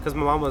 Because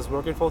my mom was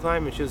working full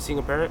time and she was a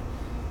single parent.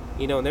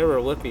 You know, and they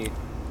were with me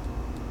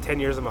 10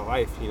 years of my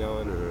life. You know,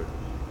 and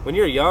when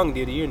you're young,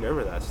 dude, you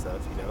remember that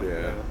stuff. You know.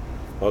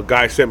 Yeah. A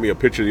guy sent me a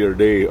picture the other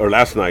day, or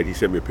last night. He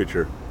sent me a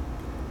picture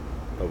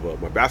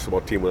of my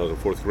basketball team when I was in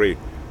 4th grade.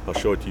 I'll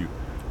show it to you.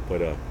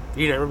 But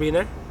You remember being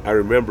there? I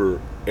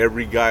remember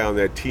every guy on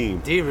that team.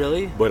 Do you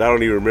really? But I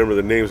don't even remember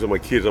the names of my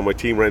kids on my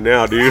team right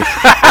now, dude.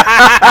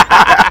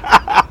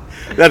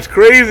 That's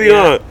crazy,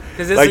 huh?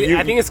 Because Like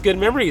I think it's good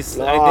memories.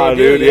 Ah,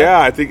 dude,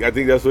 yeah. I think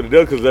that's what it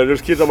does. Because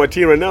there's kids on my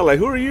team right now. Like,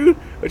 who are you?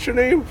 What's your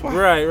name? Fuck.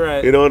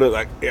 Right. You know, and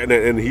like,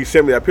 and he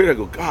sent me that picture. I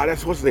go, God,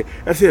 what's his name?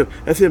 That's him.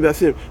 That's him. That's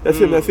him. That's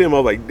him. That's him. I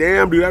was like,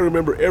 damn, dude, I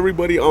remember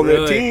everybody on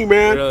that team,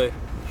 man. Really?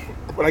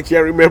 But I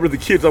can't remember the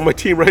kids on my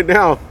team right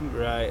now.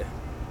 Right.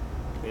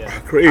 Yeah.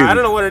 Crazy. I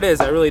don't know what it is.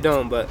 I really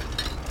don't, but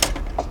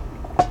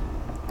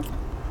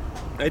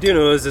I do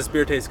know this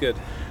beer tastes good.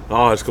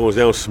 Oh, it's going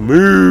down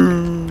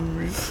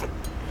smooth.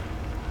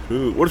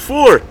 Ooh, what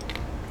for?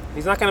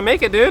 He's not gonna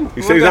make it, dude.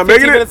 He said he's not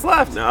making it? Minutes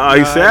left. No,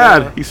 he's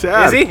sad. No. He's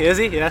sad. Is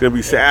he? Yeah. He's gonna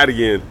be sad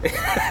again.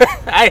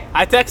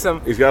 I text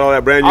him. He's got all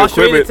that brand new I'll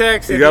show you the equipment.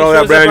 text He's if got he all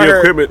that shows brand up new at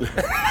equipment.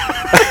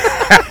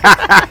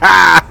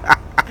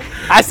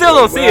 I still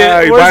don't see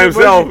it. He's by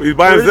himself. He's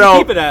by where's himself.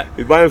 He keep it at?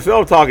 He's by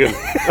himself talking.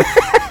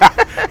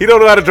 He don't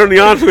know how to turn the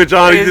on switch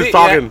on. He's just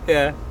talking.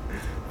 Yeah.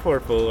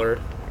 Poor fooler.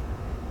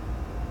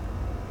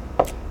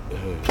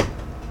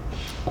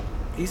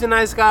 He's a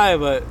nice guy,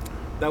 but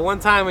that one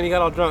time when he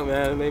got all drunk,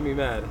 man, it made me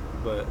mad.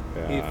 But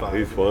he's fine.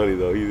 He's funny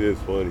though. He is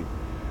funny.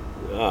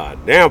 Ah,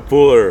 damn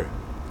Fuller.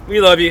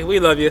 We love you. We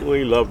love you.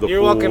 We love the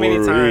You're Fuller. welcome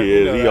anytime. He You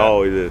is. know He that.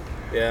 always is.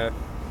 Yeah.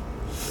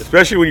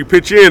 Especially when you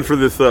pitch in for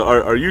this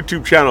our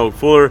YouTube channel,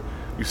 Fuller.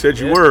 You said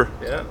you were.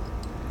 Yeah.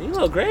 You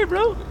look great,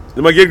 bro.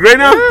 Am I getting gray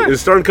now? Yeah. Is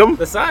it starting to come?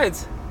 The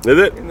sides. Is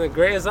it? And the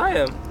gray as I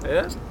am.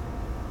 Yeah.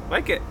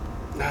 Like it.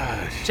 Ah,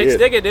 Chicks shit.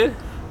 dig it, dude.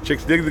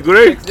 Chicks dig the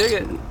gray? Chicks dig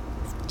it.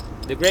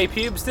 The gray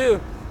pubes, too.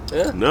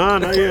 Yeah. No,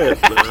 not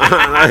yet.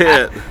 Not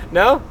yet.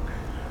 No?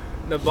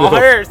 The ball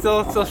hair is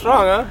still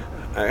strong, huh?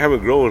 I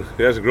haven't grown.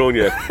 It hasn't grown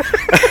yet.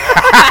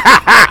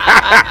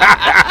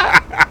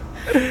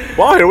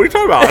 Ball hair? What are you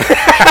talking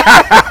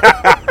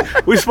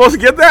about? We supposed to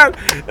get that?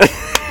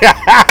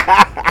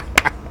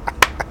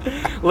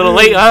 A little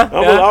late, huh?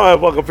 I'm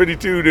a fucking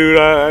 52, dude.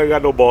 I ain't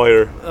got no ball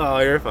hair. Oh,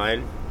 you're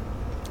fine.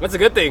 That's a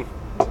good thing.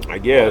 I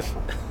guess.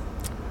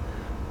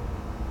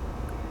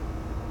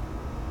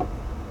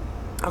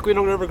 How come you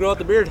don't ever grow out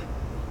the beard?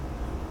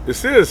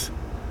 This is.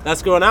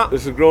 That's growing out.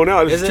 This is growing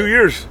out. This Is is it? 2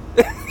 years.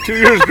 2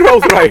 years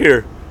growth right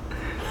here.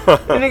 You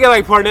think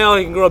like Parnell,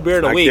 he can grow a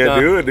beard in a I week, can't huh?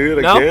 do it, dude.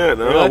 I No? can't.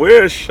 No,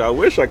 Really? I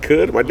wish I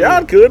could. My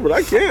dad could, but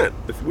I can't.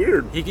 It's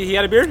weird. He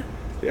had a beard?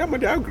 Yeah, my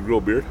dad could grow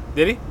a beard.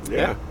 Did he?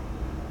 Yeah.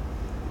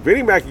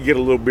 Vinny Mac can get a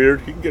little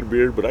beard. He can get a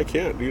beard, but I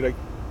can't, dude. I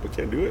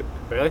can't do it.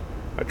 Really?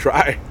 I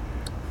try.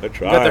 You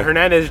got the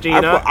Hernandez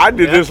gene, huh? I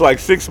did Yeah. this like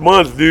 6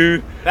 months,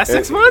 dude. That's And-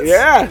 6 months?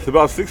 Yeah, it's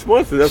about 6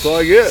 months, and that's all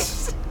I get.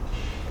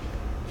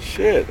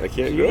 Shit, I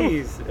can't grow.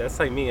 Jeez, that's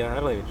like me. I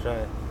don't even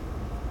try.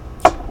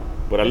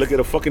 But I look at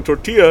a fucking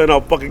tortilla, and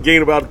I'll fucking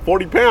gain about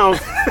 40 pounds.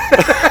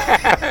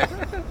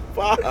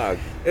 Fuck.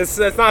 It's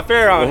not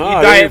fair, huh? Nah,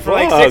 You diet dude, for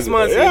like fuck. 6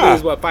 months and Yeah. you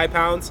lose, what, 5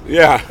 pounds?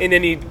 Yeah. And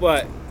then you,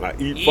 what? I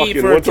eat You fucking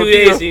eat for one 2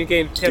 tortilla. days and you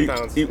gain 10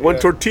 pounds. Eat one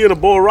Yeah. tortilla and a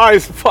bowl of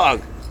rice.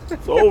 Fuck.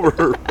 It's over.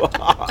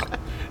 Fuck.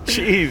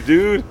 Jeez,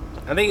 dude.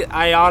 I think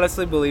I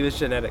honestly believe it's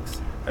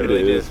genetics. I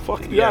really do.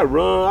 Fuck yeah. I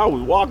run. I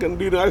was walking,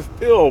 dude. I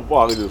still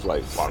fucking just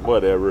like, fuck,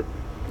 whatever.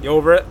 You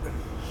over it?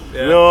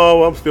 Yeah.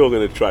 No, I'm still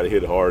going to try to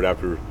hit hard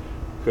after,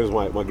 because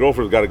my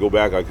girlfriend's got to go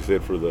back, like I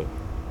said,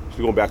 she's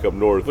going back up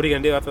north. What are you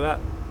going to do after that?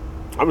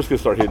 I'm just going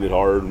to start hitting it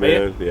hard,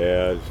 man.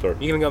 Yeah, just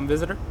start. You going to come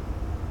visit her?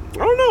 I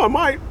don't know.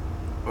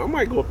 I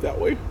might go up that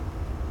way.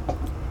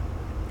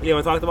 You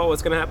haven't talked about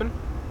what's going to happen?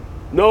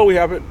 No, we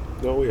haven't.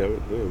 Yeah, we'll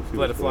see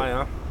Let what's it fly, going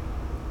on.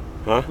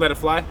 huh? Huh? Let it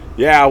fly?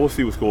 Yeah, we'll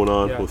see what's going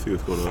on. Yeah. We'll see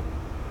what's going on.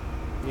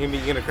 You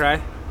gonna cry?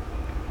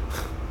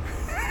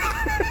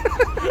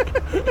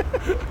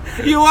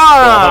 You are!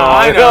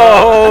 I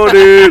know. No,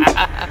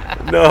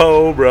 dude.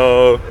 No,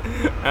 bro.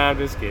 I'm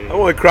just kidding. I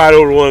only cried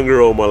over one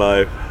girl in my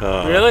life.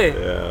 Really?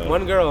 Yeah.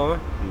 One girl, huh?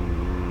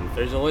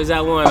 There's always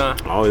that one, huh?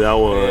 Oh, that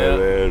one, Yeah.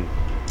 man.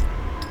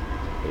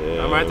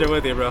 Yeah. I'm right there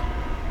with you, bro.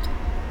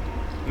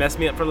 Messed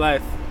me up for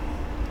life.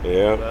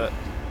 Yeah. But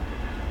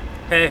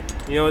hey,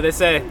 you know what they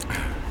say.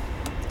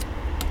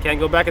 Can't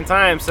go back in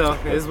time, so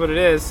it is what it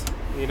is.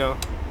 You know.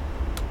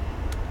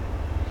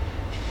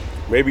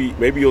 Maybe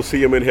you'll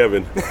see him in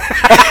heaven. I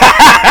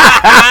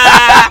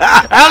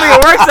don't think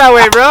it works that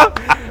way, bro.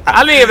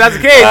 I think if that's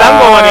the case, I'm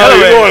going the other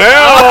You're way. going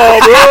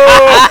hell, bro.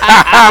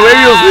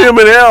 Maybe you'll see him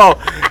in hell.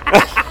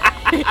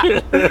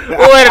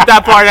 We'll edit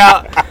that part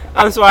out.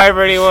 I'm sorry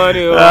for anyone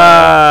who.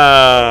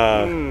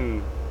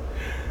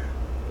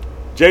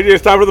 JJ,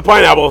 it's time for the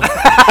pineapple.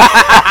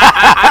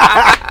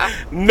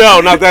 No,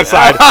 not that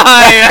side.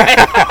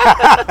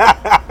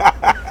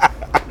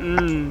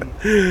 Mm.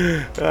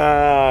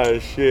 Ah,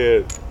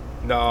 shit.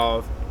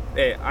 No,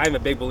 Hey, I'm a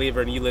big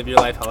believer in you live your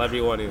life however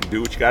you want to.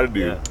 Do what you got to do.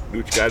 Yeah. Do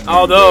what you got to do.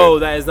 Although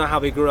that is not how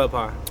we grew up,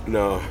 huh?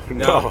 No.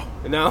 No.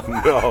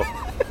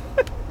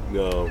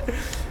 No.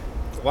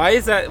 Why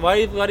is that?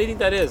 Why do you think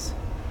that is?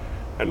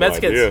 I had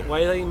Mexicans. no idea. Why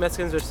do you think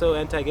Mexicans are so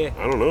anti-gay?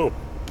 I don't know.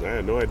 I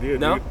had no idea,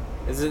 No? dude.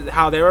 Is it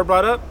how they were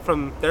brought up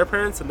from their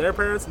parents and their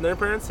parents and their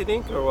parents, you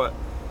think? Or what?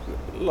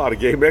 A lot of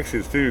gay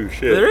Mexicans, too.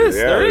 Shit. There is,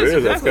 Yeah, there is,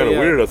 That's exactly, kind of yeah.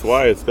 weird. That's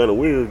why it's kind of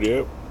weird,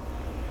 yeah.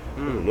 I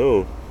don't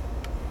know.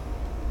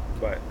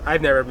 But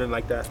I've never been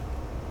like that.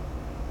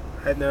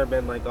 I've never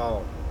been like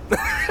all.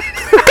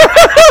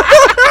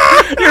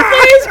 Your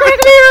face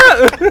cracked me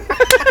up!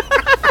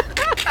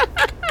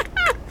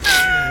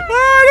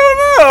 I don't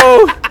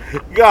know.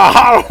 God,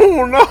 I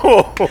don't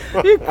know.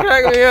 You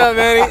cracked me up,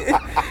 man.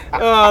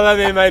 Oh, that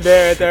made my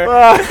day right there.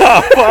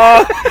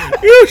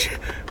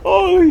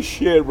 Holy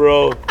shit,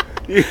 bro.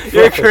 You're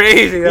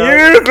crazy, though.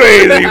 You're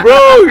crazy, bro.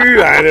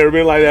 I ain't never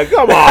been like that.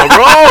 Come on,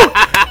 bro.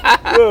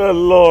 Good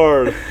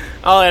Lord.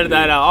 I'll edit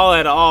that out. I'll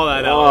edit all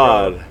that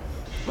out. God.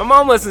 My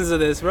mom listens to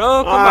this,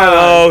 bro. Come I on.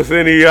 know,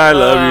 Cindy. I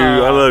love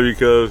you. I love you,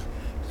 cuz.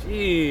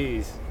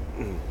 Jeez.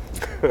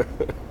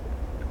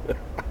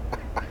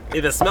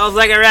 If it smells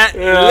like a rat, it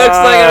looks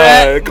like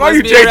a rat. Call must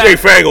you be a rat. JJ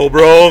Fangle,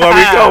 bro. I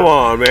mean, come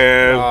on,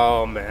 man.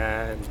 Oh,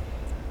 man.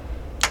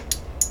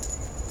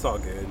 It's all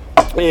good.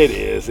 It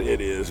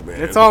is, man.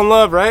 It's all in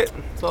love, right?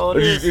 That's all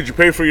it is. Did you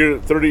pay for your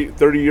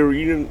 30-year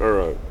reunion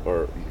or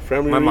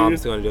family My reunion?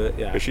 mom's going to do it,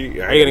 yeah. Is she?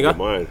 Yeah, Are you going to get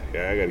go? mine.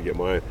 Yeah, I got to get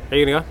mine. Are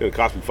you going to It's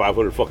gonna cost me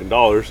 $500 fucking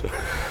dollars.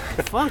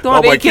 Fuck,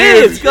 don't have 8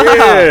 kids.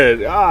 Shit,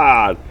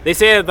 God. They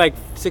say like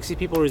 60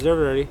 people reserved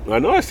already. I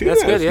know. I see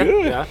That's that. good, yeah.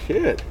 Good. Yeah.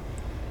 Shit.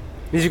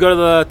 Did you go to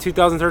the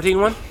 2013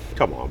 one?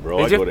 Come on, bro.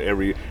 Did I you? go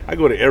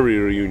to every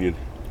reunion.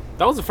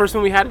 That was the first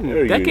one we had in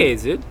Every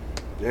decades, dude.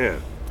 Yeah.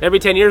 Every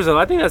 10 years, though.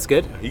 I think that's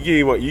good. You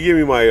give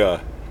me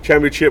my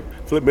championship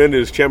Flip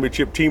Mendez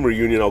championship team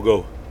reunion. I'll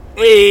go.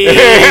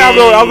 Hey,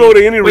 I'll go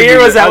to any What reunion.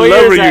 year was that? I What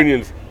year love was that?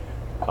 reunions.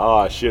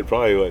 Oh shit,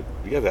 probably what?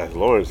 You guys asked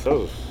Lawrence. That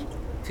was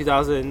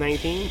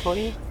 2019,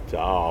 20?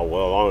 well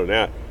longer than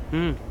that.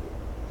 Hmm.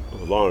 It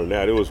was longer than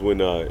that. It was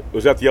when it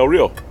was at the El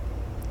Rio.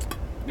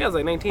 Yeah, it was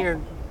like 19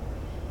 or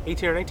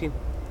 18 or 19.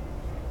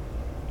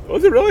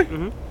 Was it really?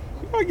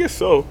 Mm-hmm. I guess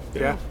so.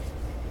 Yeah.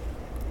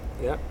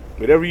 Yeah.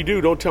 Whatever you do,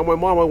 don't tell my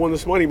mom I won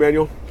this money,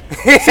 Manuel.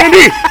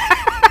 Cindy!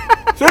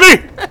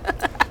 Cindy!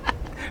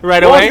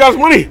 Right Lawrence away? got his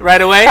money.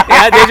 Right away?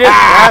 Yeah, did you?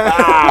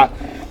 Yeah.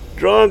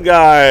 Drunk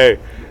guy.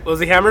 Was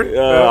he hammered?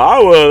 I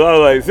was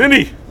like,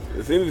 Cindy,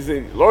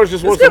 Lawrence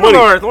just Let's wants give some him money.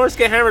 Lawrence. Lawrence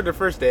get hammered the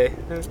first day.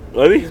 Was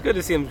he? It's good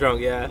to see him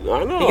drunk, yeah.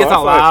 I know. He gets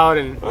all loud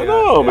and... I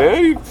know,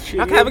 man.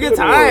 I can have a good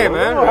time,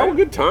 man, Have a right?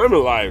 good time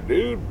in life,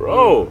 dude,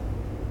 bro.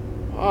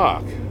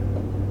 Fuck.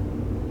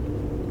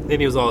 Then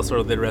he was all sort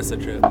of the rest of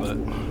the trip, but...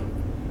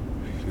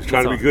 He's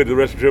trying to be good the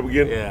rest of the trip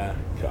again? Yeah.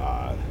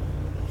 God.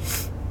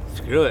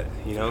 Screw it,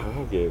 you know?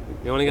 Okay.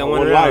 You only got One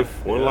one life.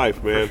 round. One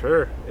life, man. For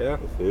sure, yeah.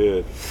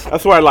 Yeah.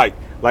 That's why I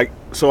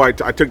so I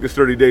took this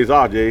 30 days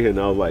off, Jay, and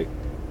I was like,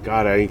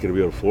 God, I ain't gonna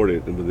be able to afford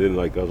it. And then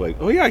I was like,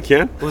 oh yeah, I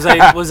can. Was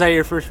that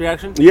your first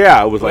reaction?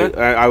 Yeah, I was like,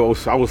 What? I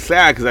was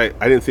sad because I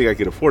didn't think I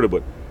could afford it,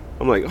 but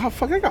I'm like, oh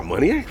fuck, I got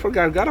money. I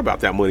forgot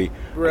about that money.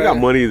 Right. I got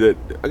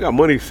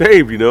money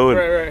saved, you know. And,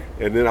 Right.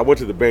 And then I went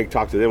to the bank,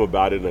 talked to them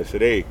about it, and I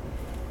said, hey,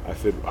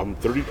 I'm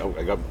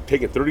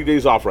taking 30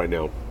 days off right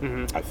now.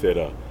 Mm-hmm. I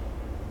said,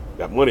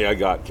 that money I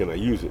got, can I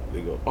use it?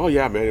 They go, oh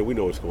yeah, man, we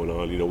know what's going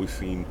on. You know,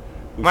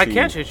 Why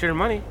can't you? It's your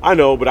money. I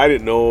know, but I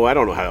didn't know. I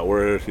don't know how it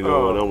works, you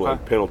know. Oh, and I'm like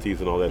okay. penalties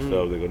and all that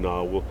stuff. They go,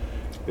 no,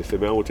 they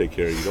said, man, we'll take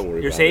care of you. Don't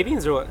worry. Your about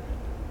savings or what? it.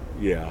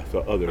 Yeah, so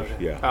others,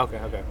 yeah, Okay.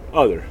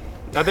 other.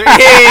 Other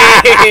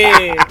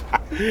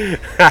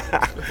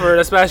for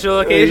a special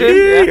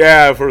occasion?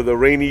 Yeah, for the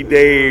rainy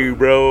day,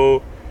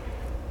 bro.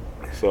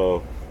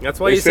 So That's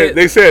why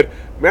they said,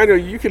 Manuel,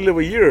 you can live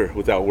a year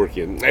without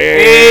working.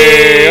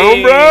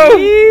 Hey, bro.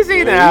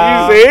 Easy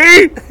now.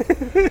 Easy.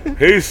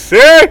 He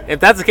said. If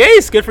that's the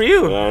case, good for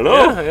you. I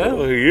know. Yeah.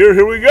 Well,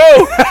 here we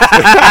go.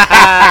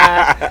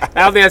 I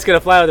don't think that's gonna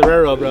fly with the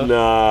railroad, bro.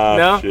 Nah,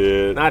 No?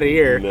 shit. Not a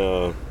year.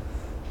 No.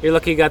 You're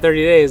lucky you got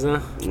 30 days, huh?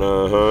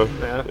 Uh-huh.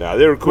 Yeah. Yeah,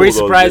 they were cool. Were you though.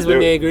 surprised when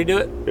they agreed to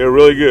it? They were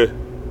really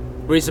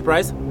good. Were you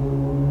surprised?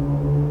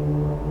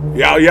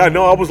 Yeah,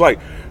 no, I was like,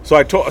 so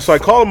I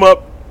call him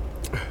up.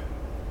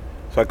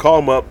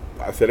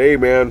 I said, hey,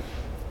 man.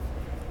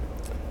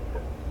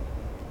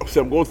 I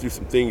said, I'm going through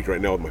some things right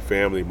now with my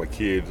family, my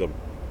kids. I'm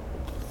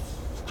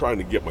trying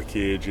to get my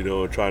kids, you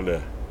know, trying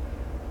to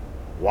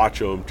watch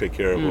them, take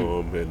care of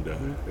them. And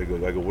I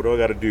go, what do I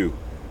got to do?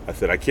 I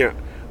said, I can't.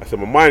 I said,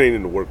 my mind ain't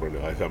in the work right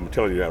now. I said, I'm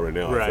telling you that right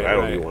now. I said, I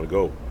don't even want to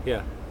go.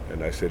 Yeah.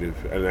 And I said,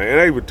 and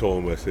I even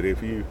told him, I said,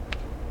 if you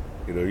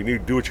need to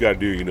do what you got to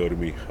do, to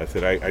me. I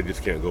said, I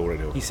just can't go right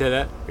now. You said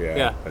that?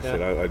 Yeah. I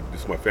said,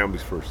 this is my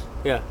family's first.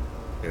 Yeah.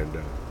 And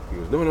he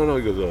goes, no.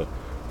 He goes,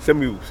 send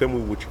me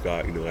what you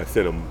got. I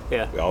sent him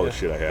all the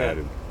shit I had,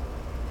 and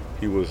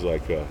he was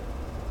like,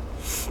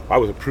 I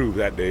was approved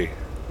that day.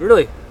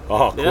 Really?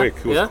 Oh, quick!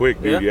 It was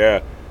quick, dude. Yeah.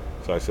 Yeah.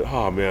 So I said,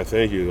 oh man,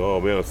 thank you. Oh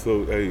man,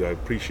 I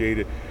appreciate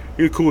it.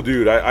 He was a cool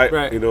dude. I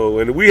Right. you know,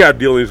 and we had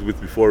dealings with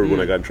before when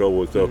I got in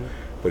trouble and stuff.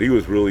 But he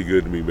was really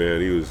good to me,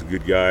 man. He was a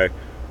good guy.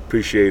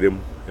 Appreciate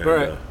him. And,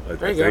 Right. I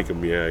There you thank go.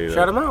 him. Yeah, you know.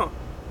 Shout him out.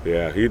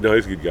 Yeah, he's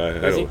a good guy. I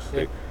Is he? don't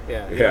think.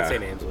 Yeah. You Yeah. don't say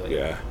names, but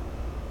Yeah,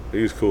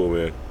 he's cool,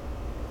 man.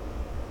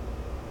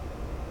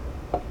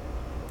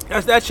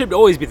 That should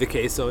always be the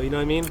case, though. You know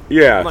what I mean?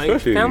 Yeah, Like,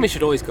 especially family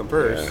should always come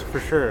first, Yeah. for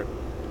sure.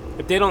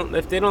 If they don't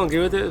agree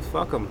with it,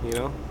 fuck them. You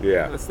know?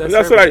 Yeah, That's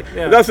that's what I.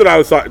 yeah. That's what I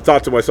was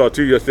thought to myself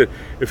too. I said,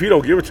 if you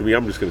don't give it to me,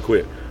 I'm just gonna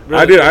quit.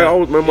 Really? I did. I Yeah.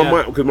 always my Yeah.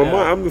 mind because my Yeah.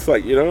 mind. I'm just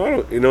like, you know, I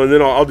don't, you know, and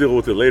then I'll deal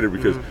with it later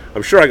because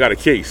I'm sure I got a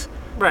case.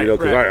 Right, You know,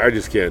 because right. I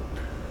just can't.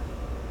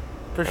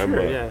 For sure. I'm,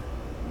 Yeah.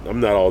 I'm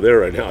not all there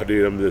right now,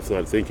 dude. I'm just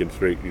not thinking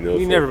straight. You know.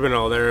 You've so- never been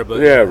all there, but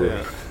Never.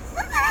 yeah.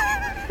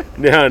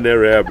 No, I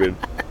never have been.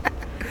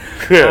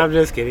 I'm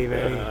just kidding,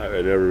 man.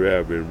 I never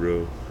have been,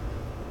 bro.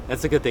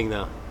 That's a good thing,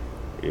 though.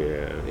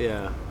 Yeah.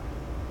 Yeah.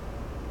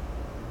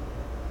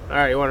 All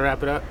right, you want to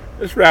wrap it up?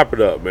 Let's wrap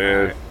it up,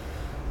 man.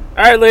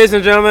 All right, ladies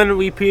and gentlemen,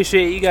 we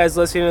appreciate you guys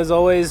listening as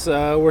always.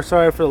 We're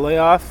sorry for the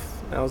layoff.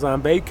 I was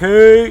on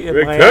vacay in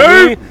Vacay?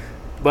 Miami.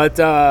 But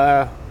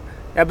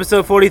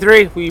episode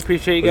 43, we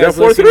appreciate you Was guys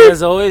that listening 43?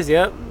 as always.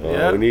 Yep.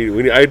 Yep. We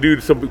need. I do.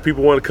 Some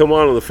people want to come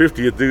on the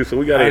 50th, dude. So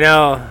we got to. I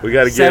know. We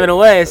got to 7 get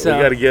away. So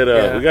we got to get.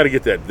 yeah. We got to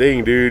get that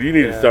thing, dude. You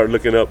need to Yeah. start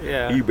looking up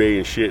Yeah. eBay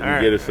and shit and All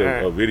right, get us all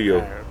right, a video.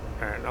 All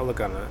right, I'll look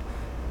on that.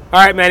 All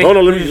right, Manny. Hold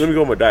on, let me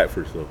go on my diet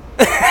first, though.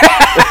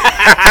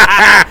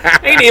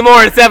 We need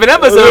more than 7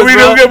 episodes, we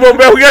bro. don't get more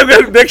back. We got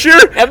next year.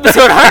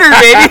 Episode 100,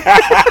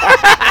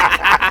 baby.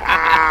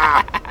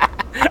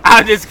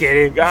 I'm just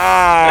kidding.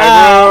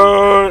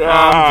 God, bro.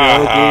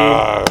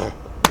 I'm joking.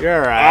 You're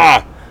all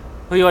right.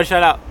 Who you want to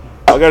shout out?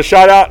 I got a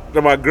shout out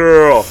to my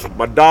girl,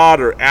 my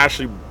daughter,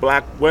 Ashley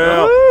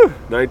Blackwell,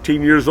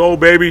 19 years old,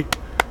 baby.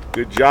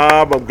 Good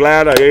job. I'm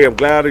glad. I'm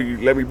glad you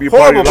let me be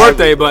part Horrible of your life.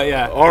 birthday, but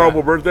yeah.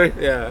 Horrible birthday.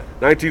 Yeah.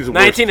 19 is the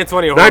 19 worst. and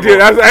 20 are horrible.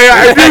 19.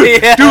 I do,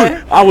 Yeah.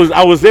 dude.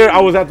 I was there.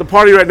 I was at the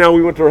party right now.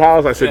 We went to her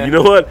house. I said, Yeah. you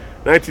know what?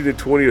 19 and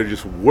 20 are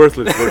just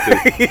worthless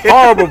birthdays.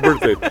 Horrible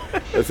birthdays.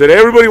 I said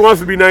everybody wants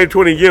to be 9 and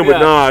 20 again, but Yeah.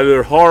 nah,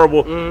 they're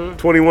horrible.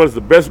 21 is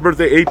the best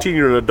birthday. 18,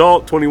 you're an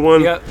adult.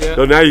 21. Yep, yep.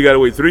 So now you got to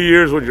wait 3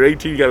 years. When you're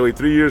 18, you got to wait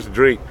 3 years to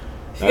drink.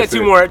 You got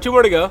two more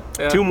to go.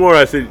 Yeah. 2 more.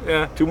 I said,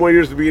 Yeah. 2 more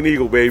years to be an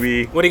eagle,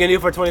 baby. What are you gonna do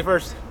for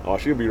 21st? Oh,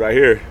 she'll be right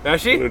here.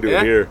 Is she? We're gonna do yeah?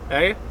 it here.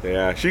 Are you?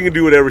 Yeah, she can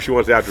do whatever she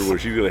wants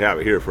afterwards. She's gonna have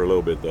it here for a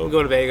little bit though. We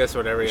go to Vegas or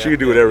whatever. She can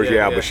do whatever.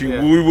 Yeah, but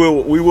yeah.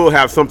 we will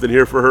have something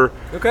here for her.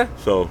 Okay.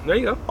 So There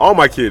you go. all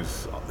my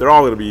kids, they're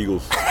all gonna be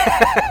Eagles.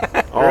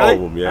 All Really? of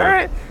them. Yeah. All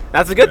right.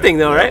 That's a good thing,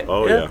 though, Yeah. right?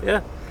 Oh,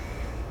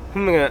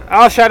 yeah.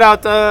 I'll shout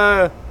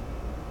out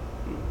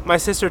my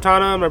sister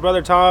Tana and my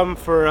brother Tom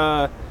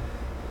for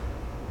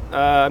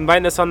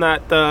inviting us on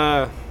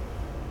that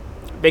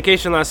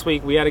vacation last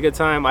week. We had a good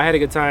time. I had a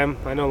good time.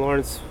 I know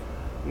Lawrence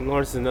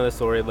is another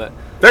story, but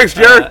Thanks,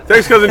 Jared.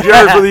 Thanks, cousin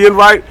Jared, for the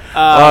invite.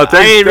 I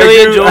thank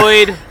really you.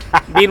 enjoyed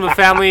being with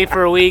family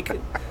for a week.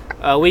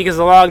 A week is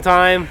a long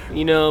time,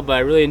 you know, but I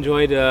really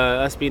enjoyed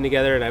us being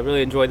together, and I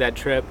really enjoyed that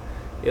trip.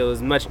 It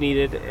was much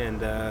needed,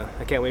 and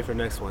I can't wait for the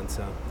next one.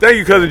 So Thank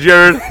you, cousin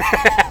Jared.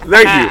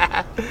 Thank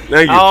you.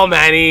 Thank you. Oh,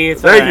 Manny.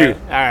 It's Thank all right. you.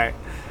 All right.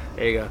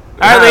 There you go. All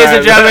right, ladies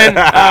and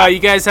gentlemen. You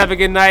guys have a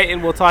good night,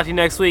 and we'll talk to you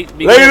next week.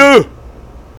 Be good. Later.